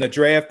chance of getting a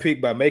draft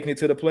pick by making it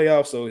to the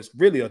playoffs. So it's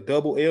really a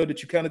double L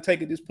that you kind of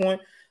take at this point.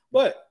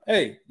 But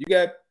hey, you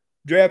got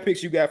draft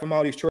picks you got from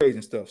all these trades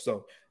and stuff.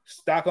 So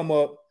stock them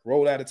up,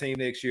 roll out a team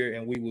next year,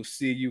 and we will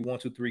see you 1,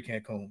 2, 3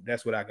 Cancun.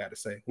 That's what I got to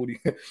say.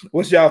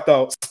 What's y'all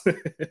thoughts?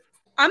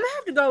 I'm gonna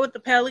have to go with the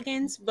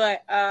Pelicans,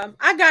 but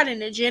I got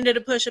an agenda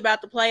to push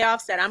about the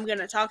playoffs that I'm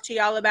gonna talk to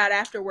y'all about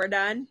after we're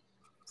done.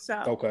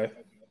 So okay.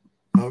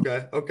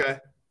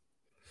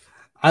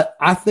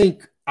 I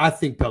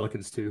think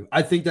Pelicans too.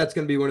 I think that's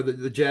gonna be one of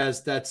the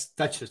Jazz. That's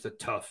just a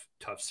tough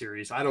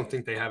series. I don't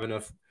think they have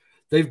enough.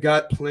 They've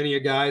got plenty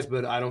of guys,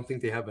 but I don't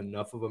think they have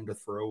enough of them to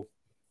throw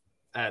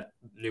at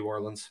New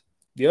Orleans.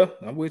 Yeah,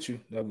 I'm with you.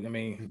 I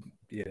mean,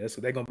 yeah, that's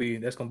gonna be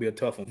a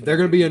tough one. They're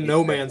gonna be in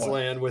no man's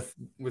land with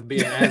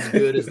being as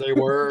good as they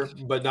were,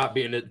 but not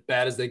being as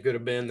bad as they could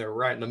have been. They're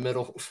right in the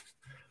middle.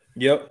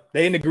 Yep,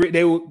 they in the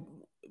they were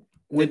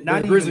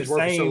not even the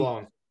same. So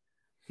long.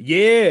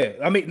 Yeah,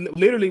 I mean,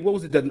 literally, what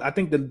was it? I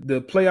think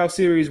the playoff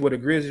series where the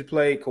Grizzlies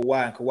played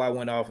Kawhi, and Kawhi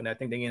went off, and I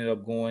think they ended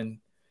up going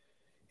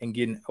and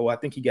getting. Oh, I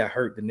think he got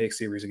hurt the next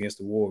series against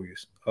the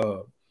Warriors.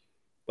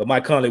 But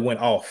Mike Conley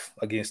went off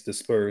against the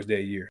Spurs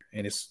that year,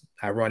 and it's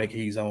ironic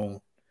he's on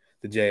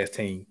the Jazz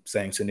team.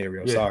 Same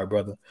scenario. Yeah. Sorry,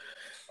 brother.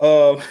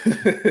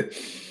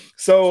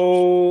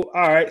 So,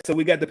 all right. So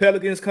we got the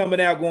Pelicans coming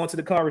out, going to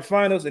the conference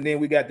finals, and then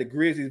we got the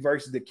Grizzlies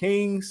versus the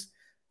Kings.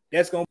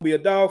 That's going to be a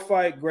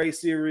dogfight. Great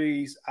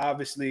series.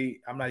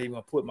 Obviously, I'm not even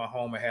going to put my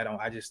homer hat on.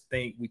 I just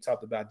think we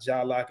talked about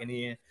Ja locking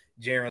in,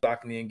 Jaren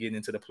locking in, getting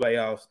into the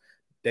playoffs.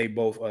 They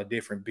both are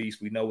different beasts.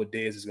 We know what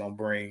Dez is going to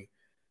bring.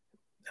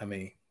 I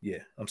mean, yeah,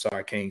 I'm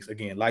sorry, Kings.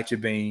 Again, light your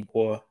beam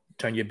or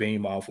turn your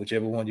beam off,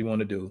 whichever one you want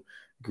to do.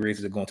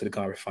 Grizzlies are going to the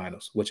conference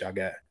finals. What y'all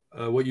got?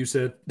 What you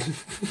said.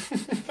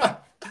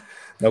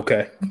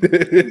 Okay.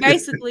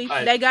 Basically,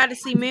 they got to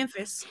see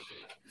Memphis.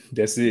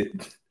 That's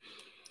it.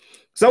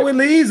 So it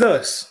leads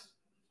us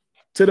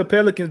to the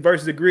Pelicans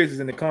versus the Grizzlies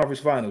in the conference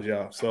finals,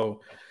 y'all.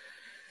 So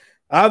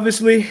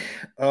obviously,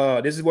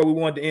 this is where we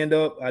wanted to end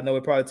up. I know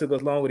it probably took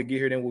us longer to get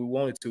here than we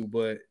wanted to,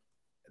 but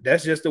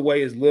that's just the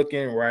way it's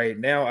looking right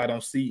now. I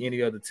don't see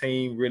any other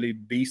team really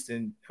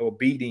beating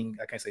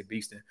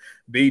these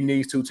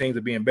two teams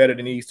or being better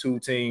than these two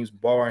teams,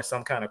 barring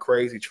some kind of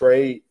crazy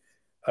trade.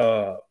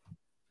 So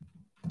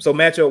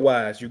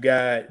matchup-wise, you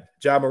got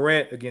Ja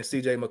Morant against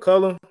CJ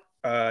McCollum.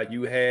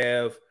 You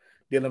have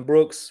Dylan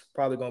Brooks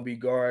probably going to be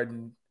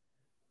guarding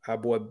our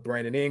boy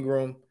Brandon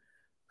Ingram.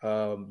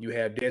 You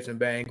have Desmond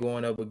Bane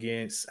going up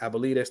against, I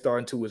believe that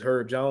starting two is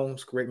Herb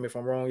Jones. Correct me if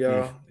I'm wrong,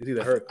 y'all. It's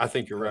either Herb. I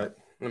think you're right.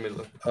 Let me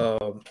look.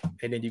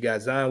 And then you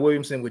got Zion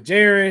Williamson with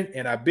Jaren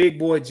and our big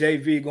boy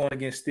JV going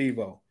against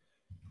Steve-O.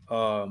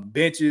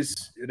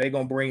 Benches, they're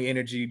going to bring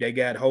energy. They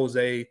got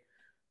Jose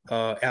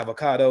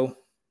Avocado.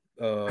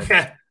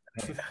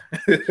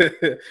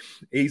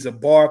 He's a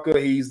Barker.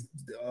 He's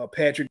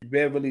Patrick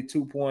Beverly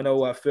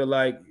 2.0, I feel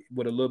like,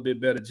 with a little bit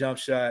better jump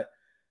shot.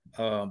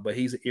 But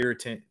he's an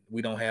irritant.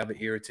 We don't have an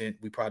irritant.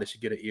 We probably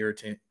should get an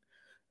irritant.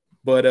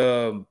 But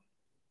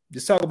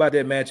just talk about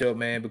that matchup,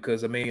 man,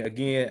 because, I mean,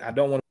 again, I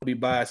don't want to be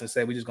biased and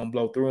say we're just going to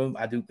blow through them.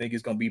 I do think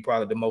it's going to be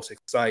probably the most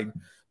exciting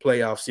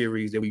playoff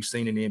series that we've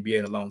seen in the NBA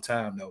in a long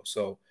time, though.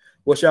 So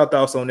what's your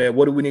thoughts on that?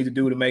 What do we need to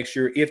do to make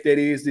sure, if that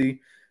is the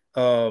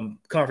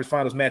conference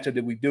finals matchup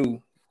that we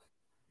do,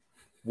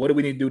 what do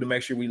we need to do to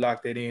make sure we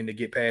lock that in to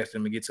get past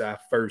them and get to our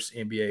first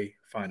NBA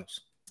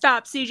finals?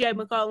 Stop CJ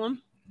McCollum.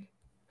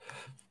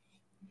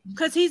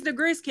 Because he's the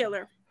Grizz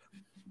killer.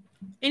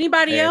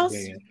 Anybody else?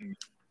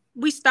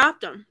 We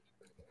stopped him.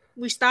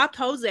 We stopped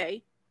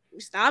Jose. We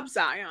stopped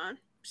Zion.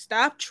 We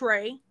stopped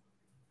Trey.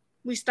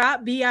 We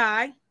stopped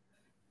B.I.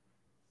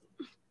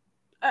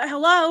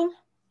 Hello?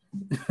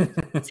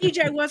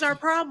 CJ was our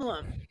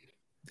problem.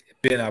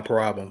 Been our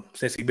problem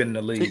since he's been in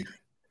the league.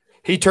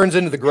 He turns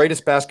into the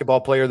greatest basketball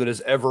player that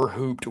has ever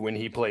hooped when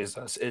he plays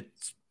us.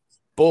 It's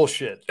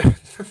bullshit. I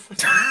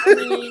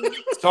mean,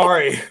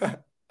 sorry.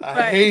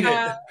 I hate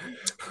it.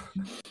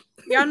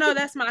 Y'all know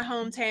that's my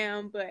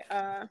hometown, but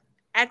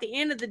at the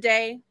end of the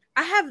day,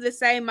 I have the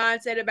same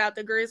mindset about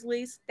the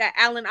Grizzlies that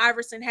Allen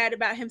Iverson had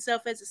about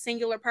himself as a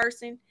singular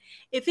person.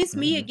 If it's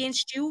me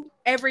against you,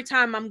 every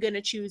time I'm going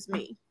to choose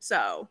me.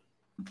 So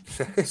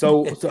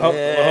hold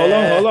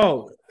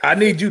on. I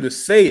need you to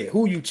say it.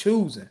 Who you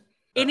choosing?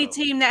 Any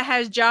team that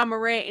has Ja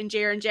Morant and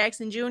Jaren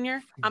Jackson Jr.,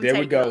 There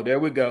we go.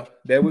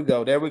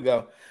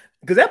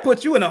 Because that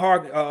puts you in a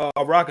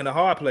rock and a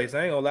hard place.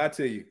 I ain't gonna lie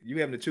to you. You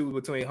having to choose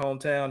between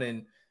hometown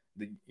and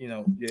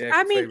your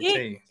favorite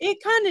team.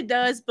 It kind of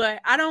does,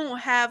 but I don't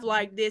have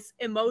like this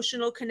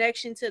emotional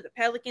connection to the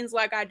Pelicans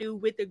like I do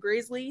with the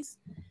Grizzlies.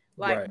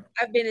 Like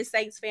I've been a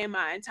Saints fan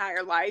my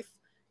entire life,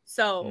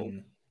 so.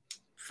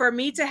 For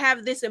me to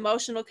have this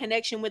emotional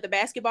connection with a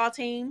basketball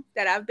team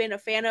that I've been a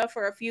fan of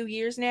for a few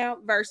years now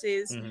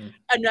versus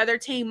another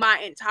team my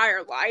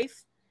entire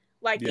life,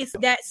 it's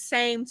that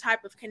same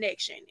type of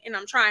connection. And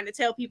I'm trying to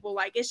tell people,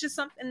 it's just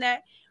something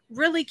that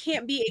really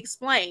can't be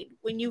explained.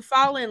 When you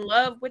fall in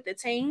love with the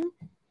team,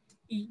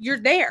 you're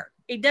there.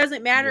 It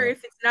doesn't matter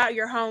if it's not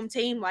your home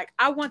team. Like,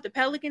 I want the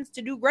Pelicans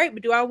to do great,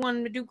 but do I want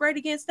them to do great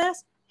against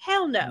us?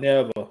 Hell no.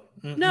 Never.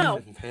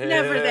 No,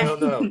 never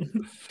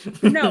that.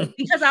 No,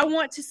 because I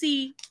want to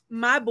see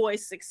my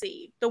boys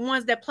succeed. The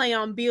ones that play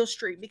on Beale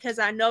Street, because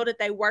I know that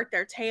they work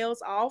their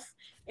tails off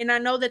and I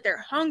know that they're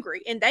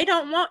hungry and they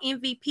don't want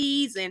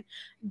MVPs and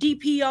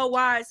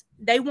DPOYs.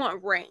 They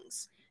want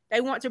rings.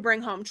 They want to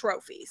bring home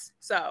trophies.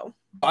 So,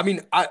 I mean,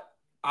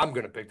 I'm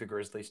going to pick the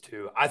Grizzlies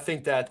too. I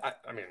think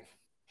that, I mean,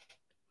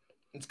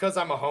 it's because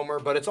I'm a homer,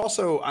 but it's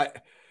also,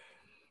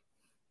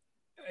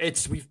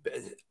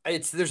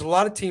 there's a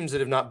lot of teams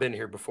that have not been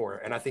here before,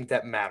 and I think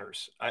that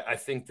matters. I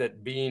think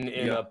that being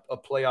in a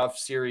playoff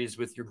series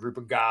with your group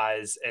of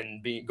guys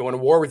and going to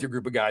war with your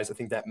group of guys, I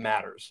think that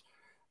matters.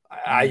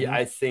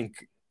 I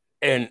think,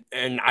 and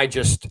I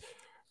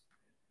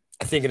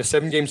think in a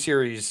 7-game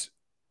series,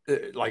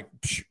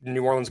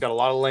 New Orleans got a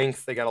lot of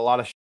length, they got a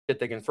lot of shit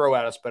they can throw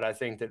at us, but I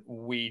think that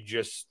we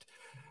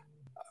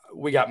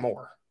got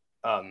more.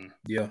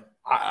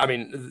 I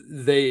mean,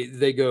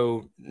 they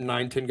go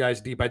 9-10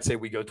 guys deep. I'd say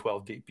we go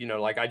 12 deep.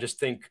 I just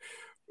think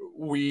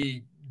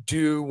we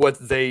do what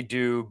they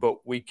do,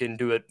 but we can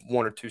do it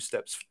 1 or 2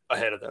 steps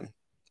ahead of them.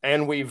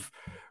 And we've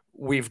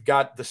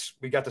got the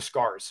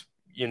scars.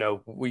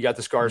 We got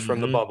the scars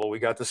from the bubble. We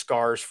got the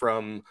scars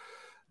from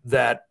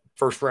that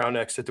first round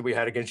exit that we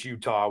had against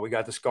Utah. We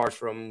got the scars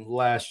from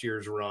last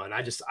year's run.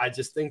 I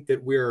just think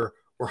that we're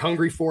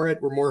hungry for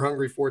it. We're more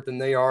hungry for it than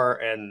they are,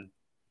 and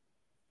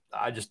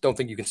I just don't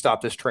think you can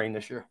stop this train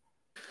this year.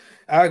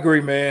 I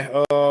agree, man.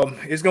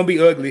 It's gonna be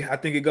ugly. I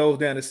think it goes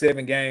down to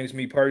 7 games.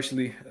 Me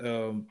personally,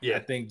 I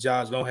think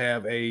John's gonna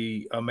have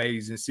a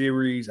amazing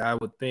series. I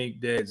would think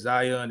that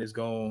Zion is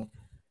gonna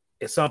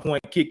at some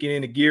point kick it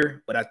into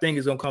gear, but I think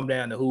it's gonna come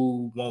down to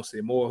who wants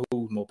it more,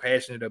 who's more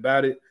passionate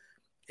about it.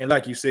 And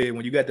like you said,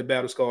 when you got the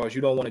battle scars,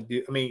 you don't want to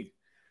do. I mean,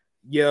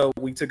 yeah,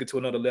 we took it to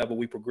another level.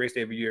 We progressed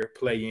every year,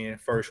 play in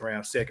first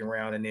round, second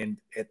round, and then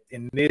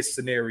in this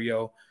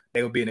scenario,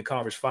 they will be in the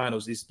conference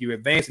finals. You're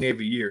advancing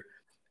every year.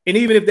 And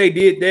even if they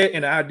did that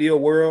in the ideal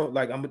world,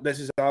 like let's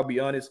just all be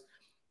honest,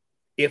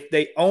 if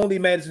they only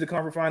made it to the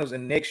conference finals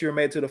and next year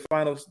made it to the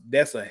finals,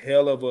 that's a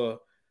hell of a,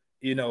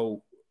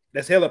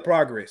 that's hella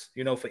progress,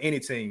 for any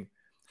team.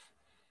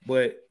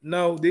 But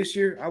no, this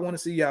year I want to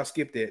see y'all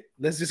skip that.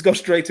 Let's just go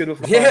straight to the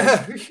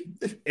finals.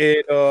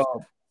 Yeah. And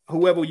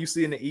whoever you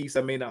see in the East,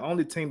 I mean, the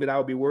only team that I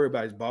would be worried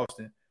about is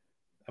Boston.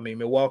 I mean,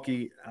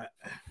 Milwaukee,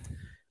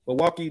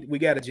 we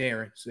got a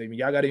Jaren. So I mean,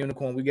 y'all got a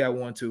unicorn. We got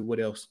one too. What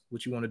else?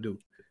 What you want to do?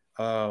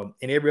 And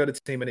every other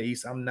team in the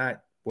East, I'm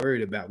not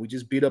worried about. We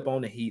just beat up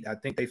on the Heat. I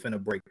think they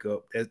finna break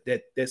up.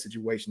 That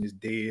situation is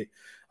dead.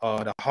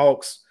 The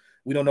Hawks,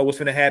 we don't know what's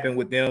finna happen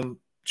with them.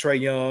 Trae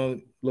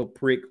Young, little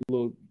prick,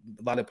 little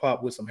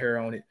lollipop with some hair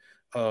on it.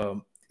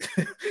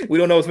 We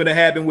don't know what's gonna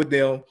happen with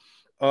them.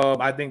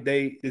 I think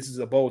this is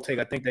a bold take.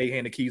 I think they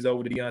hand the keys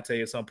over to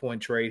Deontay at some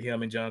point, trade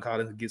him and John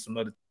Collins and get some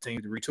other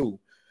teams to retool.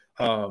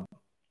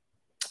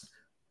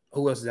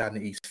 Who else is out in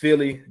the East?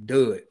 Philly,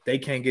 Dud. They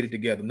can't get it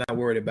together. I'm not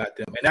worried about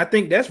them. And I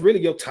think that's really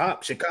your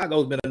top.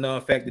 Chicago's been a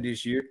non-factor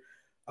this year.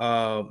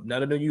 None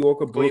of New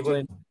York or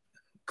Brooklyn.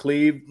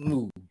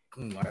 Cleveland.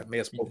 I may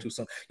have spoke too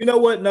soon. You know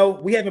what? No,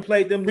 we haven't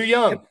played them. Too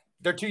young.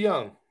 They're too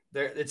young.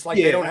 It's like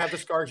they don't have the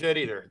scars yet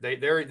either.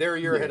 They're a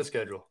year ahead of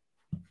schedule.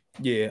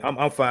 Yeah,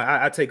 I'm fine.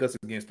 I take us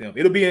against them.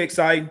 It'll be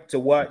exciting to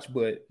watch,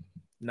 but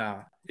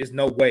nah, there's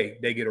no way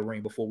they get a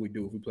ring before we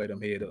do if we play them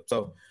head up.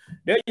 So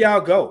there y'all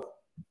go.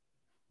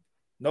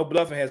 No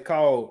Bluffing has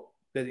called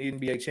the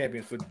NBA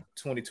champions for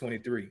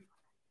 2023.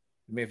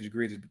 The Memphis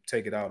Grizzlies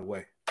take it all the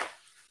way.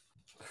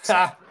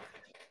 That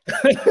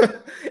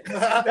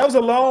was a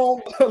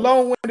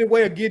long-winded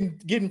way of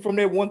getting from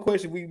that one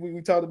question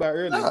we talked about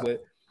earlier,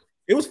 but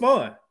it was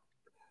fun.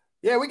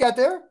 Yeah, we got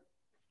there.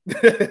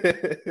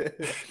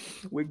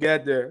 We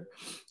got there.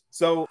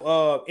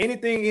 So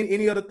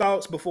any other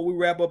thoughts before we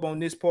wrap up on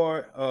this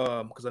part?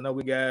 Because I know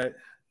we got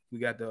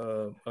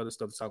the other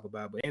stuff to talk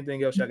about, but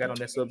anything else y'all got on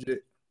that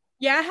subject?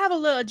 Yeah, I have a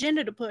little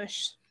agenda to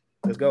push.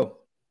 Let's go.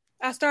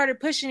 I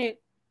started pushing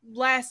it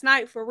last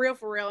night for real.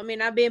 I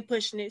mean, I've been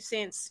pushing it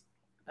since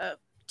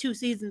 2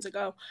 seasons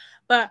ago.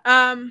 But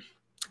I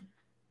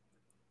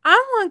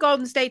want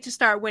Golden State to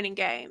start winning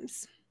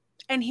games.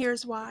 And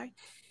here's why.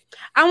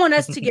 I want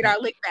us to get our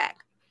lick back.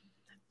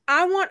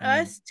 I want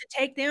us to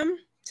take them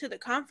to the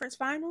conference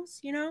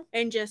finals,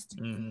 and just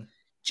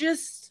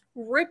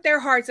rip their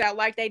hearts out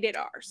like they did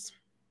ours.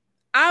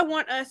 I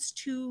want us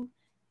to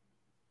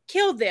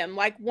kill them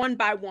like one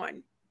by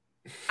one.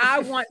 I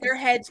want their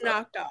heads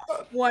knocked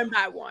off one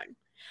by one.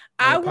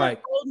 I want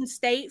Golden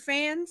State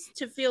fans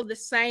to feel the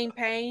same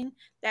pain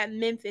that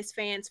Memphis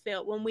fans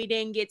felt when we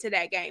didn't get to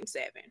that Game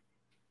 7.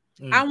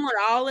 I want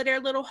all of their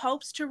little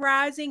hopes to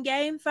rise in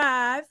Game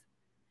 5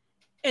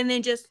 and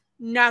then just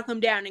knock them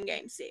down in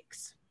Game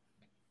 6.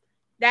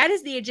 That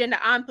is the agenda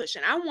I'm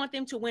pushing. I want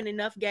them to win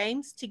enough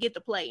games to get the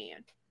play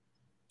in.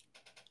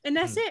 And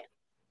that's it.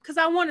 Because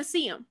I want to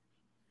see them.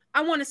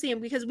 I want to see them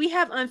because we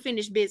have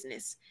unfinished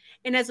business.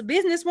 And as a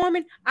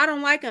businesswoman, I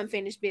don't like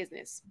unfinished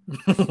business.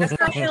 That's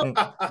not healthy.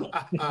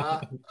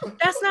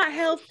 That's not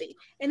healthy.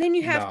 And then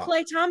you have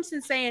Klay Thompson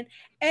saying,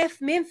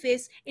 F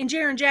Memphis, and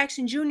Jaren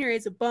Jackson Jr.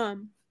 is a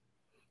bum.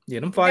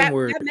 Yeah, them fighting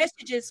words. That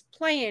message is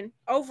playing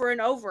over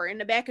and over in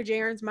the back of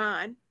Jaren's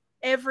mind.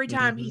 Every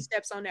time he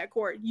steps on that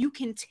court, you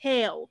can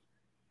tell.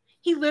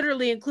 He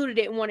literally included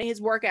it in one of his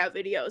workout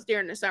videos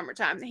during the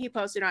summertime that he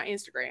posted on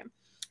Instagram.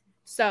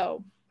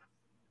 So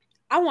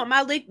I want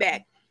my lick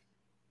back.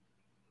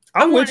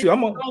 I'm with you.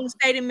 I'm on Golden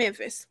State and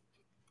Memphis.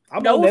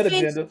 I'm no on that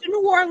offense agenda. to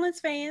New Orleans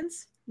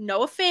fans.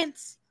 No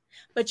offense.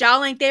 But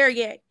y'all ain't there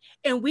yet.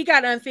 And we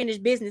got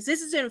unfinished business.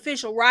 This is an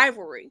official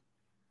rivalry.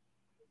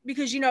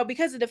 Because,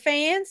 because of the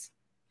fans,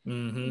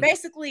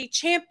 basically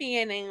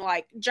championing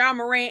like Ja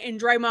Morant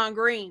and Draymond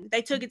Green.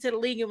 They took it to the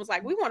league and was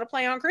like, we want to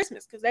play on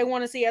Christmas because they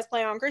want to see us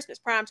play on Christmas.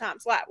 Primetime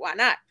slot. Why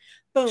not?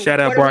 Boom. Shout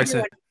out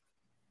Bryson.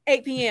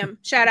 8 p.m.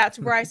 Shout out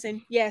to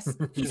Bryson. Yes,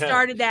 he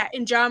started that,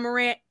 and Ja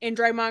Morant and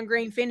Draymond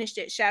Green finished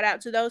it. Shout out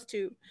to those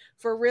two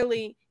for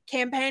really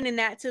campaigning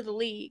that to the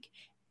league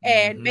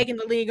and making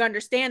the league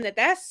understand that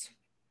that's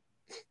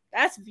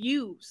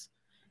views.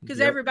 Because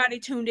everybody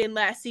tuned in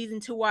last season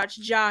to watch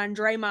Ja and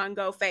Draymond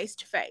go face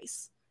to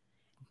face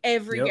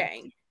every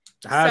game.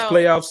 The highest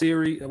playoff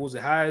series. It was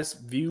the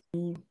highest viewed.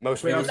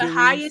 Most viewed. The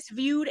highest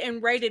viewed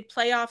and rated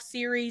playoff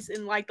series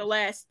in like the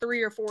last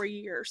 3 or 4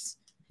 years,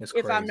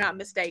 if I'm not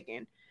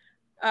mistaken.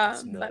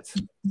 But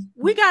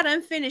we got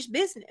unfinished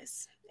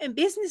business, and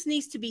business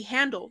needs to be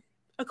handled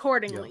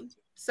accordingly.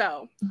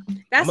 So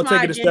that's I'm gonna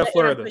take it a step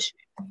further.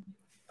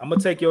 I'm gonna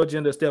take your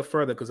agenda a step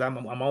further because I'm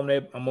on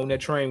that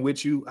train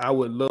with you. I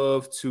would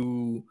love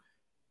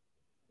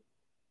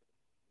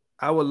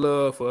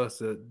for us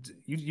to.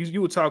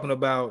 You were talking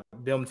about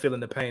them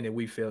feeling the pain that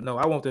we feel. No,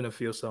 I want them to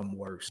feel something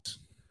worse. I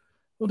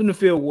want them to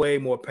feel way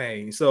more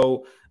pain.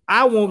 So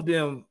I want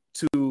them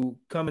to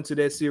come into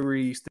that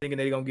series thinking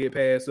they're gonna get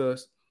past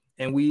us,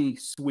 and we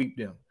sweep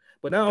them.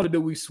 But not only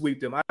do we sweep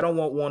them, I don't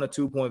want 1 or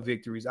 2 point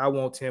victories. I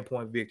want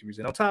 10-point victories.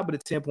 And on top of the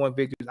 10-point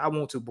victories, I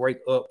want to break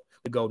up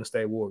the Golden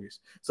State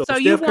Warriors. So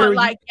you want Curry,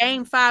 like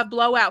game 5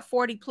 blowout,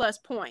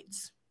 40+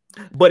 points.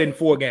 But in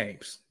 4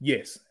 games,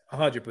 yes,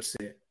 100%.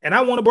 And I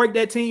want to break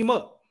that team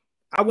up.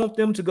 I want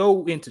them to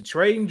go into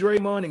trading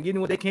Draymond and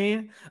getting what they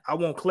can. I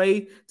want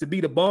Clay to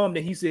be the bum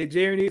that he said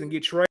Jaren is and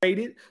get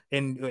traded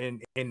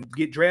and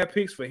get draft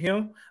picks for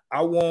him.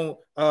 I want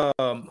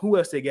who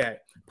else they got?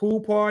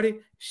 Pool Party,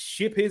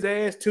 ship his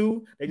ass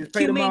too. They just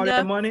paid him all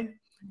that money.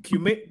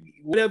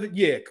 Whatever,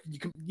 yeah,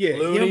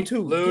 Looney, him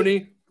too.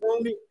 Looney.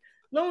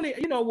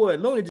 You know what?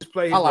 Looney just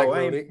plays. I like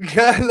Looney.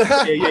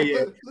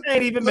 Yeah.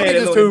 Ain't even mad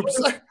at Looney.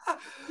 Hoops.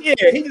 Yeah,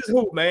 he just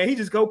hoop, man. He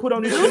just go put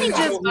on his. Looney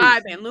just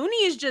vibing.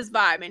 Looney is just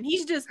vibing.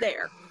 He's just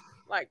there.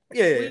 Like,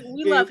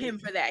 we love him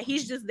for that.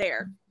 He's just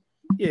there.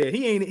 Yeah,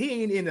 he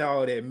ain't into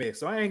all that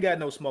mess. So I ain't got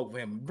no smoke for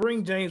him.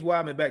 Bring James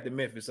Wiseman back to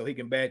Memphis so he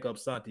can back up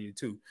Santi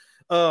too.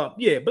 Blow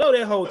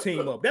that whole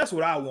team up. That's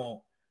what I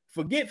want.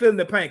 Forget feeling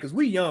the pain because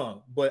we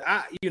young, but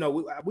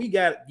we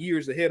got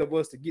years ahead of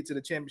us to get to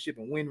the championship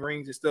and win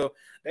rings and stuff.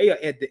 They are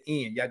at the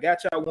end. Y'all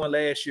got y'all one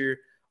last year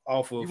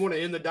off of. You want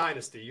to end the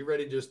dynasty? You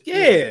ready? Just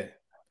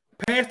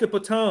pass the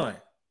baton.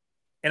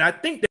 And I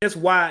think that's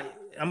why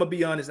I'm gonna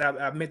be honest.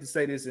 I meant to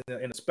say this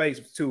in a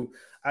space too.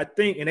 I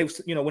think, and they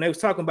was, when they was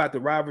talking about the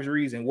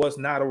rivalries and what's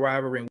not a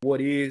rivalry and what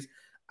is.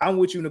 I'm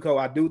with you, Nicole.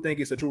 I do think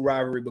it's a true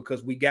rivalry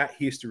because we got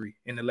history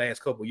in the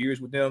last couple of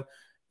years with them.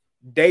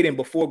 Dating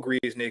before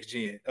Grizz next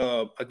gen.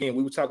 Again,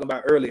 we were talking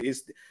about earlier.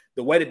 It's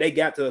the way that they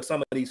got to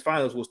some of these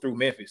finals was through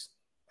Memphis.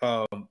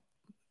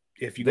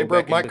 If you they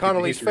broke Mike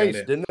Conley's face,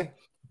 didn't they?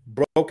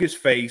 Broke his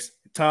face.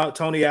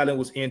 Tony Allen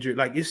was injured.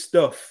 Like it's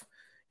stuff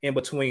in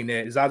between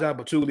that. Zaza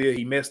Pachulia,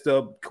 he messed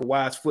up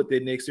Kawhi's foot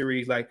that next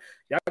series. Like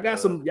y'all got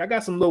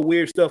some little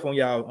weird stuff on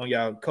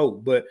y'all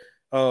coat. But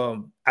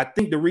I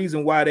think the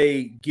reason why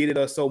they get at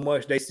us so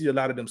much, they see a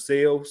lot of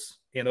themselves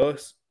in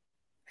us.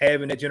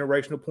 Having that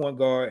generational point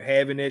guard,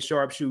 having that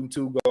sharp shooting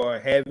 2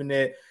 guard, having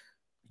that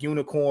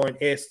unicorn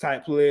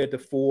S-type player at the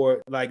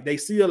 4. Like, they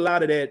see a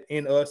lot of that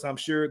in us, I'm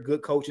sure.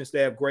 Good coaching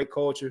staff, great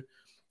culture.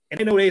 And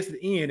they know that's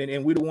the end,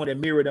 and we're the one that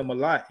mirror them a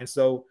lot. And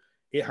so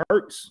it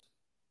hurts.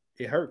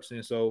 It hurts.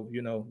 And so,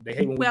 they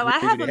hate when we I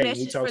have a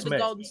message for the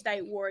Golden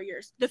State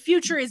Warriors. The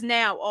future is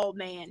now, old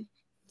man.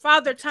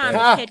 Father Time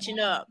is catching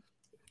up.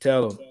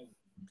 Tell them.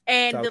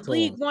 And the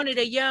league wanted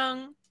a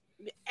young,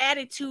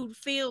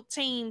 attitude-filled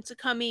team to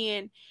come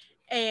in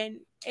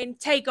and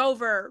take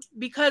over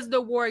because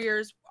the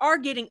Warriors are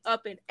getting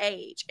up in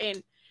age.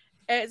 And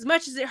as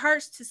much as it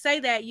hurts to say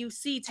that, you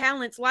see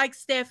talents like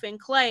Steph and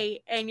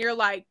Clay, and you're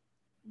like,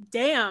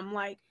 damn,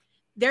 like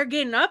they're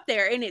getting up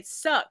there, and it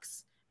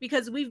sucks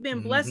because we've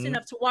been blessed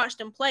enough to watch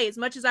them play. As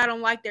much as I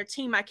don't like their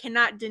team, I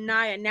cannot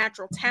deny a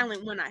natural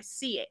talent when I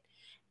see it.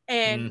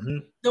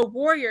 And the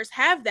Warriors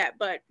have that,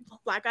 but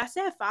like I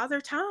said,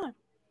 Father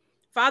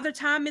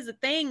Time is a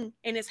thing,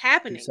 and it's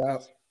happening.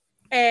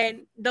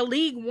 And the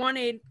league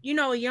wanted,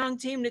 a young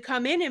team to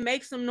come in and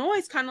make some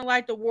noise, kind of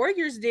like the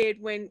Warriors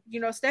did when,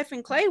 Steph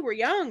and Clay were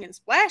young and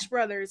Splash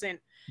Brothers. And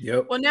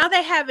well, now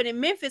they have it in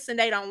Memphis and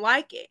they don't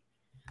like it.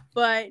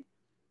 But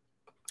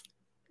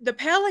the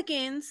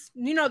Pelicans,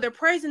 they're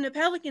praising the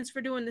Pelicans for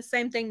doing the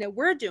same thing that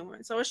we're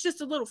doing. So it's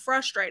just a little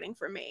frustrating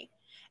for me.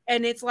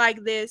 And it's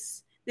like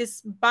this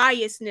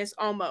biasness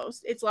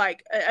almost. It's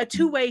like a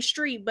two-way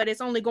street, but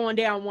it's only going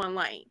down one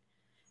lane.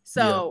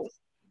 So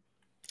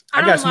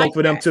I got smoke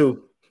for them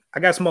too. I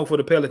got smoke for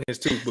the Pelicans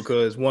too,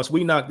 because once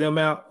we knock them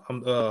out,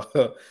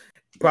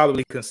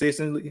 probably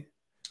consistently,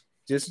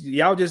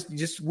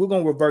 we're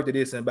gonna revert to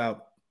this in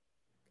about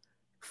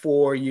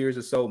 4 years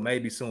or so,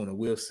 maybe sooner.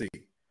 We'll see.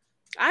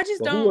 I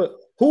just don't.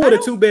 Who are the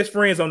 2 best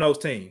friends on those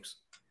teams?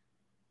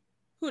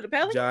 Who, the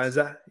Pelicans? Ja and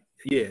Zion.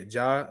 Yeah,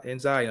 Ja and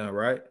Zion,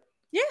 right?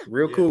 Yeah.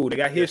 Real cool. They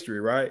got history,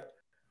 right?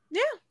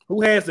 Yeah.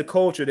 Who has the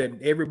culture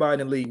that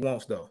everybody in the league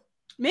wants, though?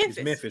 Memphis.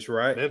 It's Memphis,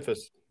 right?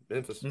 Memphis.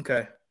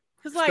 Okay.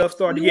 Like, stuff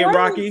starting to get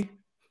rocky.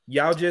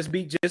 Y'all just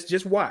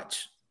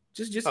watch.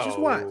 Just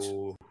watch.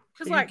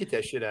 Because like, get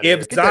that shit out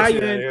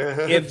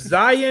if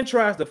Zion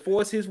tries to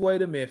force his way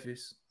to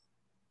Memphis,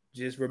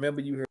 just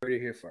remember you heard it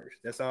here first.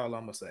 That's all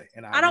I'm gonna say.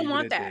 And I don't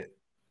want that.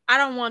 I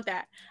don't want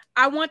that.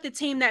 I want the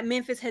team that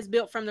Memphis has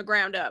built from the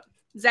ground up.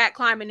 Zach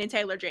Kleiman and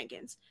Taylor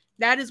Jenkins.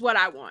 That is what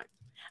I want.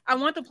 I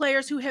want the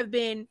players who have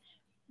been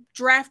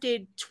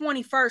drafted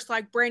 21st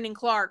like Brandon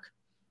Clark,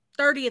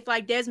 30th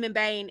like Desmond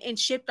Bane, and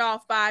shipped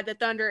off by the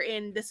Thunder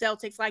and the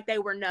Celtics like they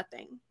were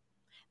nothing.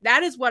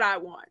 That is what I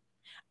want.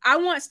 I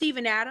want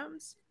Steven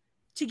Adams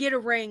to get a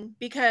ring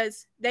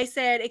because they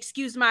said,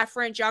 excuse my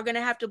French, y'all going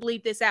to have to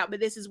bleep this out, but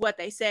this is what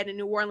they said in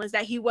New Orleans,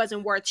 that he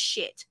wasn't worth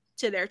shit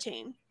to their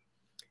team.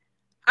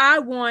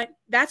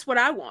 That's what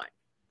I want.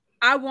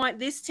 I want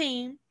this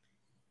team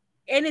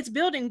and its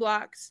building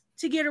blocks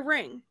to get a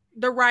ring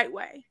the right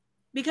way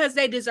because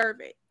they deserve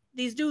it.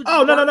 These dudes.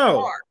 Oh,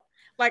 no. Hard.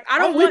 Like, I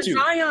don't want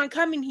Zion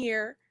coming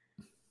here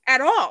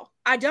at all.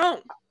 I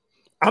don't.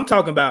 I'm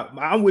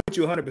with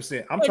you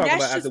 100%. I'm talking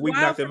about after we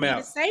knocked them out.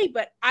 To say,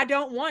 but I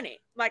don't want it.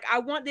 Like, I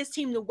want this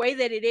team the way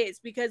that it is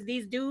because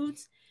these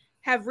dudes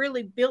have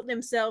really built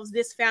themselves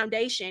this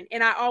foundation.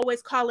 And I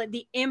always call it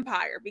the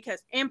empire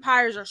because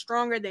empires are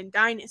stronger than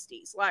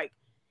dynasties. Like,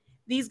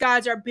 these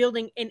guys are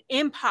building an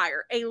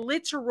empire, a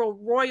literal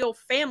royal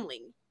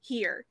family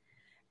here.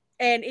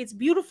 And it's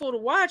beautiful to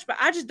watch, but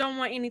I just don't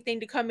want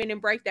anything to come in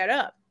and break that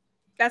up.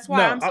 That's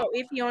why I'm so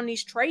iffy on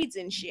these trades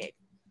and shit.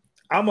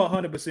 I'm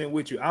 100%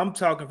 with you. I'm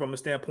talking from a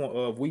standpoint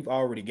of we've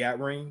already got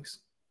rings.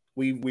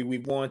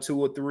 We've won 2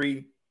 or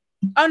 3.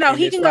 Oh no,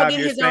 he can go get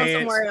his own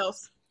somewhere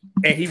else.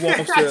 And he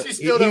wants to. You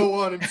still don't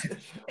want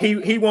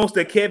him. He wants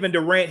to Kevin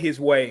Durant his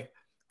way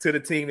to the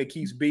team that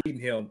keeps beating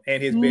him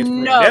and his best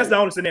friend. That's the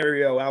only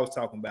scenario I was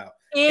talking about.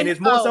 And it's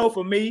more so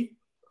for me.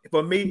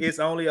 For me, it's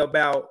only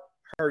about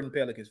hurting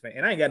Pelicans fan,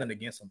 and I ain't got nothing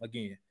against them.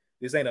 Again,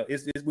 this ain't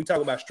we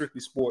talk about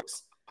strictly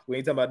sports. We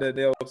ain't talking about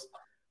nothing else.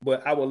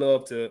 But I would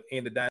love to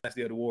end the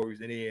dynasty of the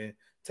Warriors and then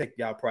take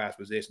y'all prized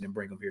possession and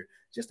bring them here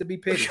just to be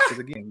petty. Because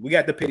again, we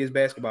got the pettiest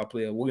basketball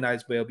player. We might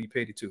as well be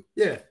petty too.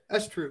 Yeah,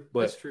 that's true. But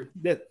that's true.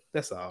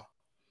 That's all.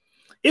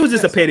 It was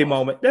just a petty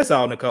moment. That's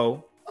all,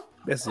 Nicole.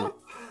 That's it.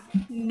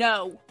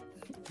 No.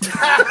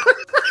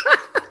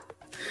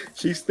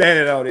 She's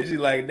standing on it. She's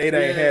like, they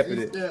ain't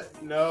happy.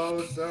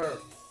 No, sir.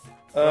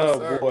 Oh,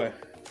 no, boy.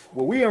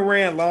 Well, we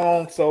ran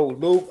long, so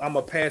Luke, I'm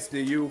going to pass to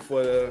you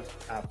for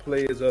our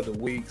players of the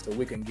week so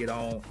we can get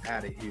on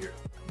out of here.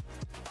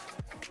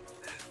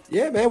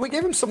 Yeah, man, we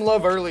gave him some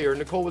love earlier.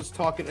 Nicole was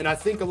talking, and I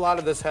think a lot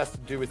of this has to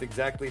do with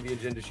exactly the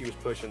agenda she was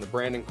pushing, the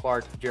Brandon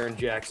Clark, Jaren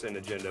Jackson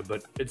agenda,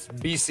 but it's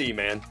BC,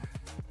 man.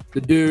 The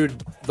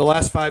dude, the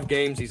last 5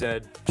 games, he's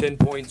had 10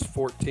 points,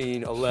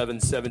 14, 11,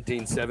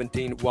 17,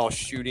 17, while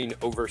shooting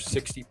over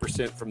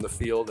 60% from the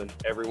field in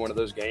every one of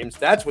those games.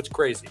 That's what's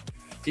crazy.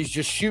 He's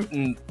just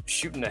shooting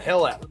the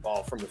hell out of the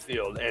ball from the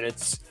field, and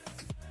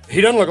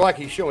he doesn't look like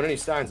he's showing any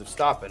signs of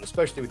stopping,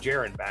 especially with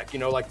Jaren back. You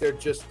know, like they're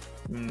just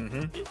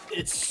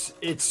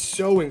it's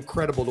so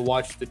incredible to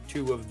watch the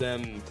two of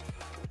them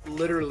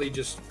literally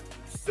just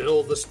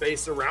fill the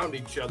space around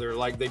each other.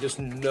 Like they just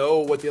know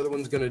what the other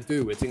one's gonna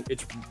do. It's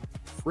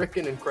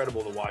freaking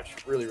incredible to watch.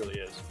 It really, really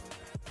is.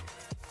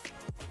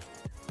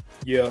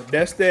 Yeah,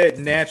 that's that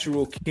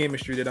natural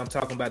chemistry that I'm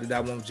talking about that I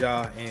want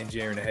Ja and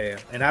Jaren to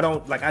have. And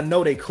I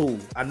know they cool.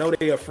 I know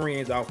they are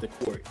friends off the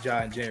court, Ja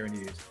and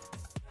Jaren is.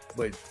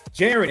 But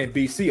Jaren and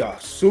BC are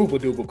super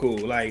duper cool.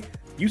 Like,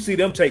 you see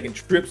them taking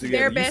trips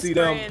together. They're best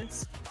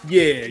friends.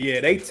 Yeah,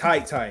 they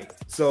tight.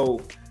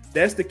 So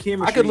that's the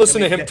chemistry. I could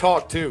listen to him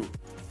talk too.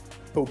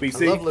 Who,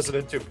 BC? I love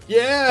listening to him.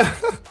 Yeah.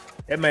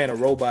 That man a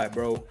robot,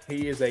 bro.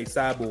 He is a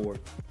cyborg.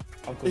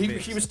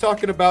 He was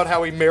talking about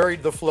how he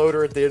married the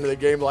floater at the end of the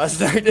game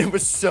last night. It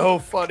was so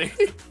funny.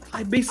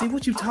 Hey, BC,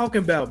 what you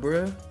talking about,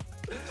 bro?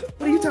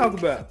 What are you talking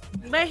about?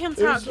 Let him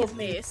talk his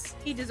mess.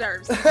 He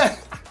deserves it.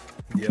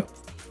 Yeah.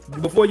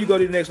 Before you go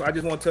to the next one, I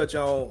just want to touch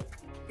on,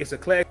 it's a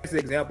classic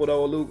example,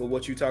 though, Luke, of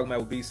what you're talking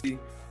about with BC.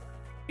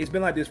 It's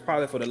been like this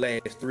probably for the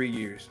last 3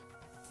 years.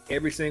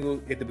 At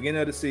the beginning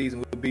of the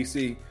season with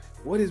BC,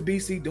 what is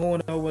BC doing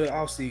over the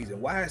offseason?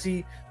 Why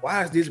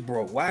is this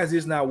broke? Why is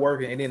this not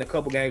working? And then a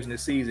couple games in the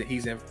season,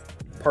 he's in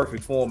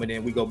perfect form, and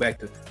then we go back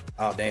to,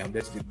 oh, damn,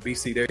 that's the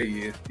BC, there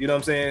he is. You know what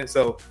I'm saying?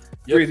 So,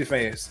 Grizzly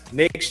fans,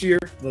 next year,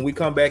 when we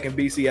come back in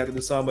BC after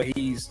the summer,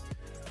 he's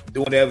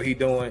doing whatever he's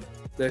doing.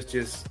 Let's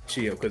just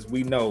chill, because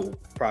we know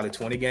probably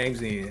 20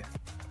 games in,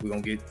 we're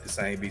going to get the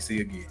same BC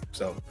again.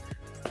 So,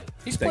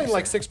 he's playing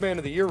like 6th man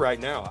of the year right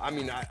now. I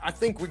mean, I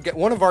think we get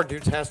one of our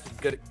dudes has to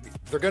get.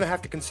 They're going to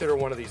have to consider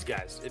one of these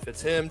guys. If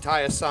it's him,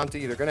 Tyus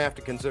Santi, they're going to have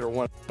to consider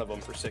one of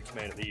them for 6th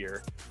man of the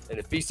year. And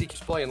if BC keeps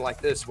playing like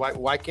this,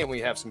 why can't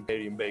we have some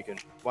Katie and bacon?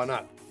 Why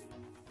not?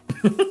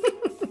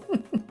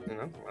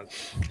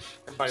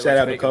 Shout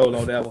out to Cole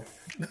on that one.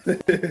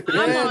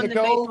 I'm on the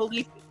Maple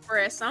Leaf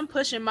Express. I'm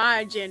pushing my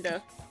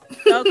agenda.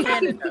 Go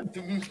Canada.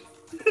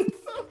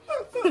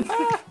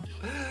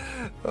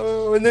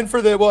 Oh, and then for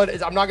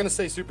I'm not going to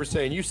say Super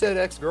Saiyan. You said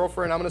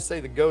ex-girlfriend. I'm going to say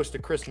the ghost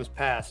of Christmas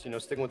past,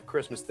 sticking with the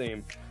Christmas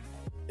theme.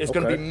 It's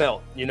going to be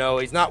Melt.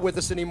 He's not with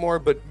us anymore,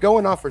 but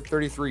going off for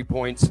 33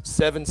 points,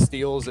 7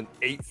 steals, and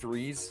 8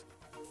 threes.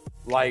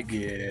 Like,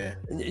 yeah.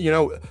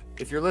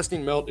 If you're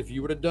listening, Melt, if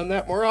you would have done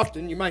that more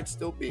often, you might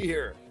still be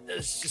here.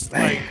 It's just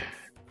like...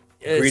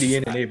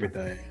 Gradient and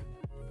everything.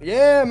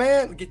 Yeah,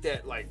 man. Get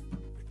that, like...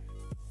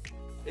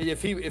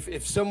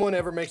 If someone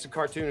ever makes a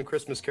cartoon and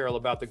Christmas Carol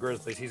about the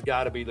Grizzlies, he's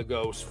got to be the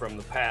ghost from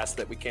the past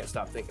that we can't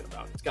stop thinking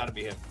about. It's got to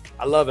be him.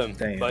 I love him,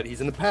 but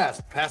he's in the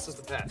past. Past is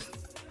the past.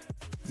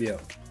 Yeah.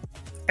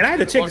 And I had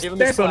to check the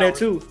stats on that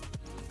too.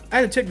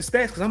 I had to check the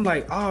stats because I'm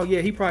like, oh yeah,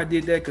 he probably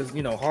did that because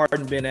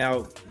Harden been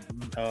out,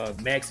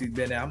 Maxey's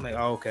been out. I'm like,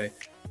 oh okay.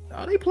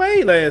 Oh, they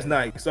played last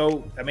night,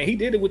 so I mean he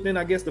did it within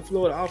I guess the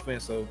flow of the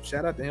offense. So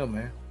shout out to him,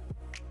 man.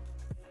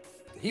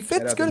 He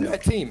fits good in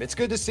that team. It's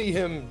good to see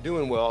him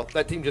doing well.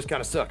 That team just kind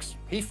of sucks.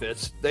 He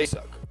fits. They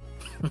suck.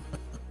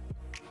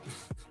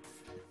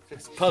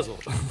 It's a puzzle.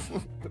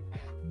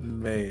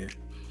 Man.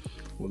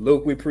 Well,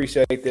 Luke, we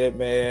appreciate that,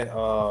 man.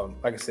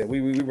 Like I said,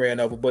 we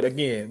ran over. But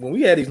again, when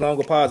we had these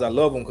longer pods, I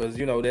love them because,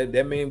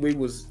 that means we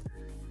was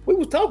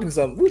talking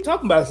something. We were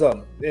talking about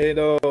something. And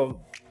I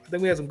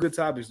think we had some good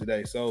topics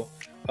today. So,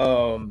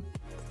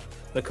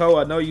 Nicole,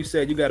 I know you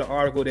said you got an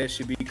article that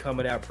should be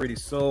coming out pretty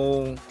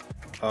soon.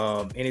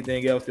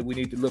 Anything else that we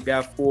need to look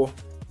out for?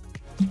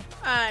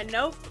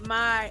 Nope.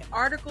 My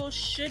article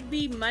should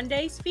be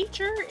Monday's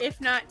feature, if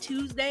not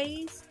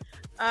Tuesdays,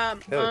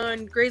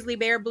 on Grizzly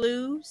Bear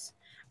Blues.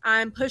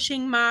 I'm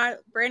pushing my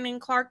Brandon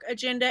Clark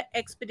agenda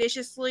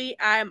expeditiously.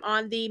 I'm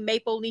on the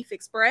Maple Leaf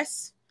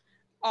Express.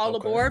 All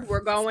aboard. We're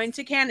going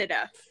to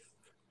Canada.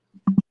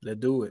 Let's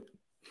do it.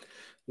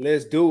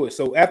 Let's do it.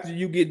 So after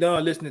you get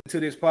done listening to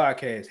this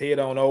podcast, head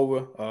on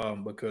over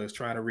because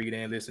trying to read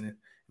and listening.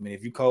 I mean,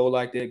 if you cold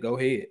like that, go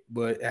ahead.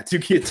 But after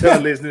you get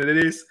done listening to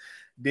this,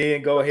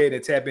 then go ahead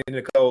and tap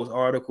into Nicole's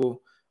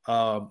article.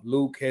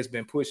 Luke has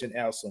been pushing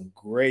out some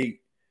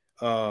great,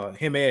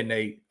 him and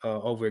Nate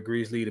over at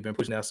Grizzly have been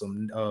pushing out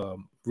some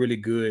really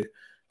good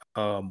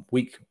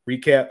week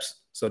recaps.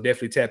 So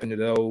definitely tap into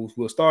those.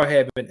 We'll start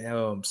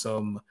having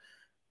some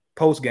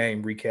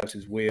post-game recaps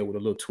as well with a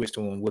little twist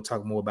to them. We'll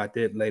talk more about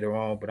that later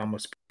on, but I'm going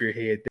to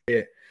spearhead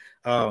that.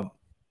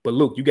 But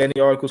Luke, you got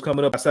any articles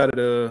coming up outside of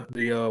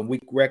the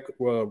week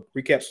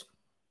recaps?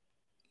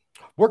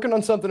 Working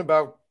on something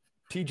about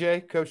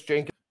TJ, Coach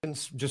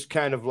Jenkins, just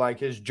kind of like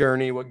his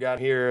journey, what got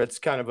here. It's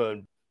kind of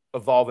a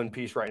evolving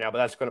piece right now, but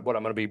that's what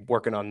I'm going to be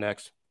working on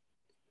next.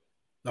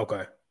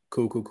 Okay,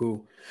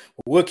 cool.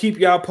 We'll keep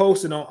y'all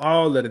posted on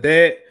all of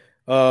that.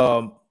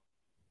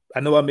 I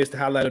know I missed the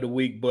highlight of the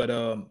week, but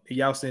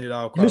y'all send it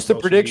all across. You missed the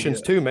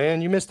predictions too,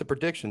 man. You missed the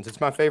predictions.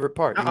 It's my favorite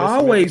part. I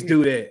always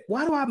do that.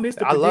 Why do I miss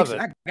the predictions? I love it.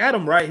 I got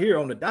them right here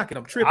on the docket.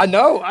 I'm tripping. I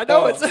know.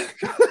 It's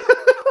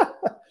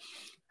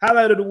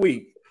highlight of the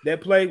week. That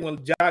play when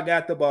Ja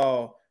got the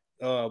ball.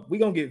 We're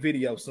going to get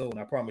video soon.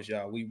 I promise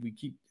y'all. We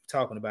keep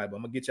talking about it, but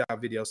I'm going to get y'all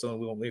video soon.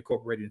 We're going to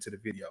incorporate it into the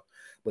video.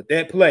 But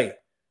that play,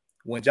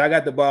 when Ja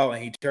got the ball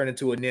and he turned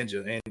into a ninja,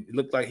 and it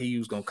looked like he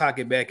was going to cock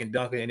it back and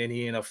dunk it, and then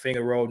he ended up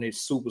finger rolling it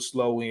super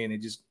slow in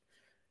and just,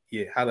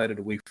 highlight of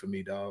the week for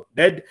me, dog.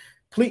 That,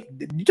 please,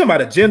 you talking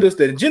about agendas,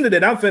 the agenda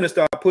that I'm finna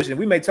start pushing.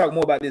 We may talk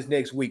more about this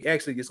next week.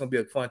 Actually, it's going to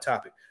be a fun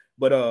topic.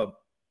 But, I'll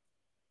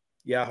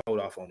hold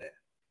off on that.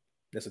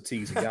 That's a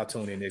teaser. Y'all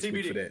tune in next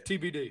week for that.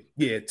 TBD.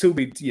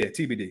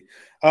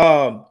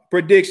 TBD.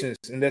 Predictions,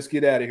 and let's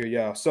get out of here,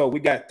 y'all. So we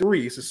got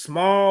 3. It's a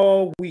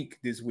small week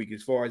this week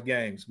as far as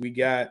games. We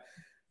got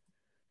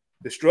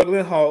the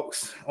struggling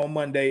Hawks on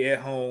Monday at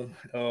home.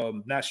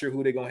 Not sure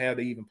who they're going to have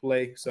to even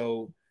play.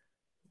 So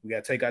we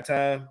got to take our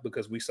time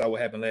because we saw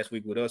what happened last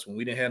week with us when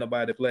we didn't have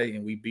nobody to play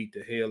and we beat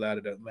the hell out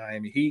of the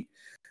Miami Heat.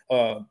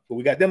 But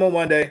we got them on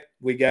Monday.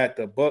 We got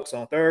the Bucks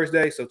on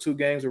Thursday. So 2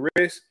 games of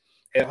rest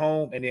at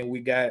home. And then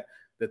we got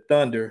the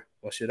Thunder,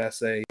 or should I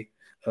say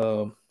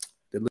the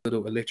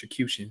little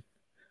electrocution,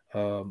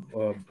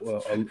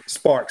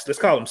 Sparks. Let's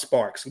call them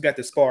Sparks. We got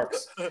the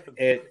Sparks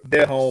at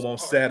their home on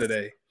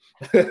Saturday.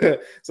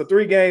 So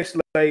 3 games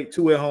slate,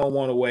 2 at home,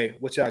 1 away.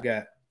 What y'all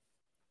got?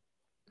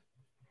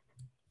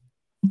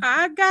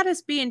 I got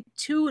us being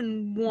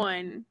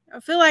 2-1. I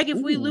feel like if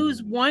we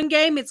lose 1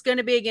 game, it's going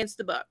to be against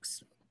the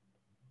Bucks.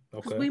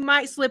 Okay. We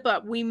might slip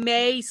up. We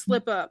may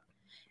slip up.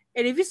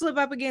 And if you slip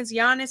up against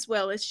Giannis,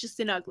 well, it's just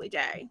an ugly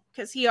day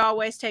because he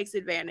always takes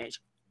advantage.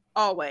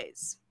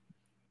 Always.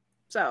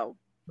 So,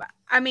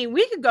 I mean,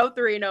 we could go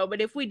 3-0,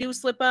 but if we do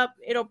slip up,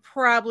 it'll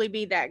probably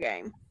be that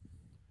game.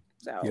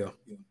 So, yeah.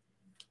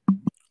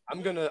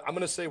 I'm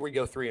gonna say we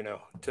go 3-0.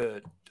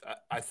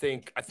 I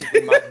think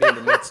we might be in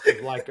the midst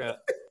of like a.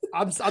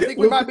 I think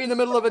we might be in the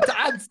middle of a.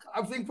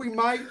 I think we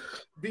might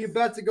be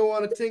about to go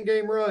on a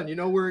 10-game run.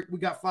 We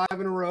got 5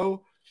 in a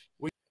row.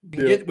 We're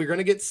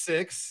gonna get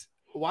 6.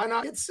 Why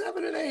not get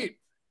 7 and 8?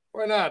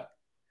 Why not?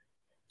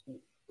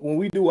 When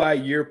we do our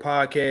year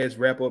podcast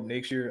wrap up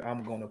next year,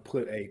 I'm gonna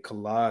put a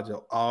collage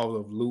of all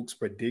of Luke's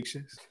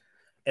predictions,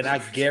 and I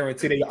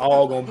guarantee they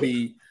all gonna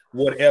be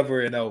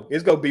whatever.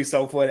 It's gonna be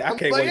so funny. I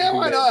can't wait. Yeah,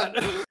 why not?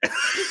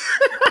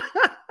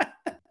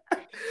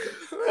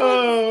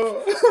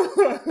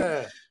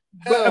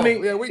 But I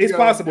mean, it's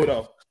possible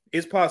though.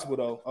 It's possible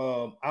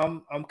though.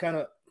 I'm kind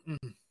of. I'm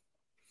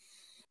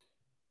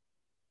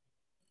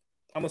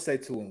gonna say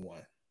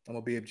 2-1. I'm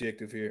gonna be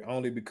objective here,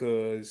 only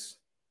because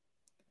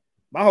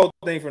my whole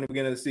thing from the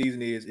beginning of the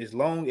season is as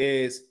long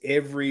as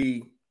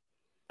every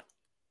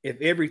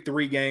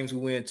 3 games we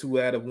win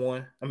 2 out of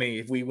 1. I mean,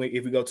 if we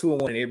go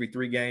 2-1 in every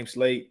 3 game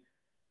slate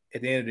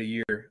at the end of the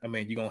year, I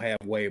mean, you're gonna have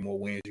way more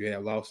wins. You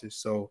have losses,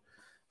 so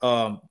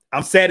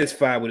I'm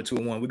satisfied with a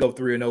 2-1. We go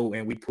 3-0,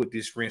 and we put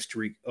this win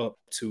streak up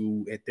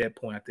to at that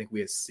point. I think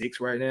we're at 6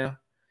 right now.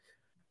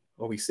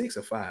 Are we 6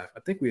 or 5? I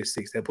think we're at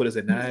 6. That put us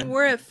at 9.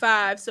 We're at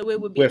 5, so it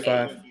would be. We're at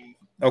 5.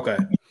 Okay,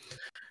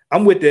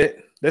 I'm with that.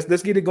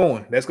 Let's get it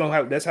going. That's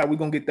how we're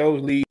gonna get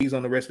those leads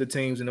on the rest of the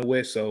teams in the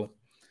West. So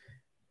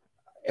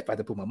If I had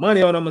to put my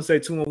money on, I'm gonna say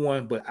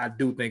 2-1. But I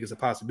do think it's a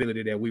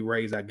possibility that we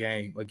raise our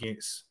game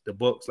against the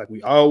Bucks like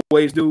we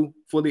always do,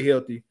 fully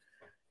healthy,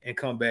 and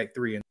come back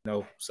 3-0.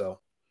 So,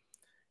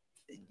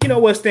 you know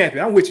what,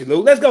 Stampy? I'm with you,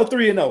 Luke. Let's go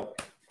 3-0.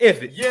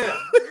 F it. Yeah.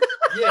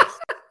 Yes.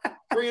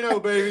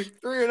 3-0, baby.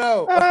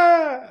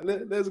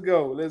 3-0. Let's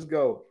go. Let's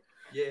go.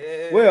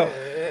 Yeah.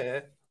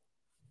 Well,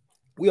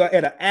 we are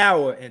at 1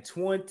 hour and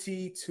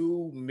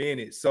 22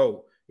 minutes.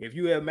 So if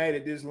you have made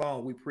it this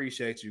long, we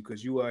appreciate you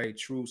because you are a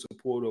true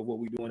supporter of what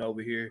we're doing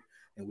over here.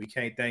 And we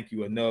can't thank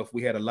you enough.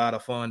 We had a lot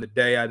of fun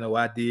today. I know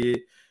I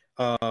did.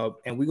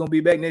 And we're going to be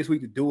back next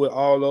week to do it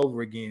all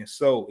over again.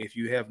 So if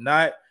you have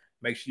not,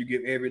 make sure you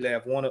give every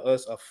last one of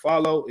us a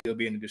follow. It'll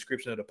be in the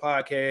description of the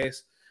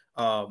podcast.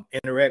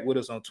 Interact with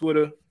us on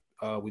Twitter.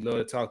 We love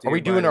to talk to you.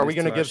 Are we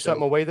going to give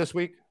something away this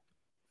week?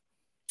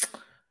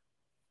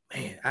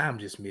 Man, I'm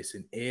just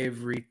missing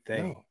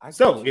everything.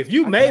 So if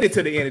you made it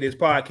to the end of this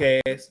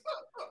podcast,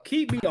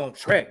 keep me on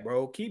track,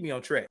 bro. Keep me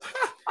on track.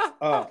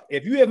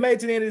 If you have made it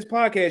to the end of this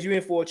podcast, you're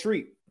in for a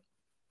treat.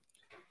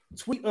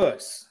 Tweet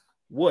us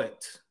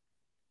what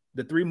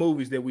the 3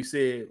 movies that we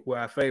said were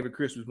our favorite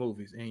Christmas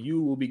movies, and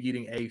you will be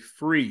getting a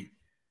free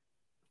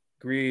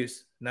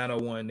Grizz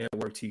 901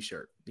 Network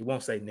t-shirt. It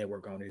won't say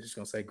network on it. It's just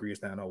going to say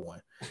Grizz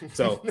 901.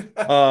 So,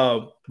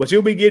 but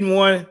you'll be getting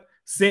one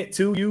sent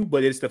to you,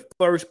 but it's the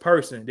first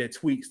person that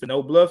tweets the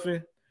No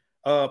Bluffing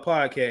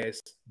podcast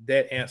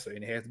that answer,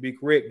 and it has to be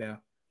correct now.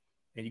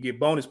 And you get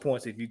bonus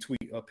points if you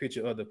tweet a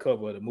picture of the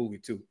cover of the movie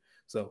too.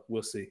 So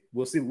we'll see.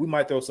 We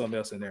might throw something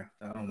else in there.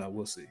 I don't know.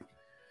 We'll see.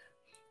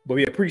 But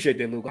we appreciate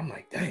that, Luke. I'm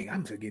like, dang,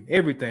 I'm just getting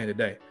everything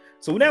today.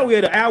 So now we're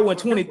at 1 hour and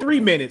 23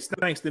 minutes,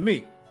 thanks to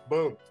me.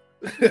 Boom.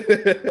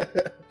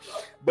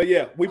 But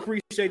yeah, we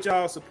appreciate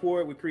y'all's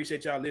support. We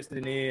appreciate y'all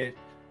listening in.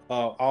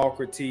 All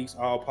critiques,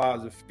 all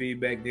positive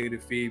feedback,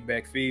 negative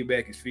feedback.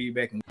 Feedback is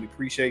feedback, and we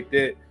appreciate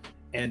that.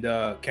 And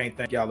can't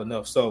thank y'all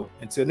enough. So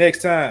until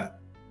next time,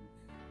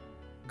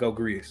 go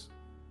Grizz.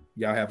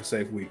 Y'all have a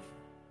safe week.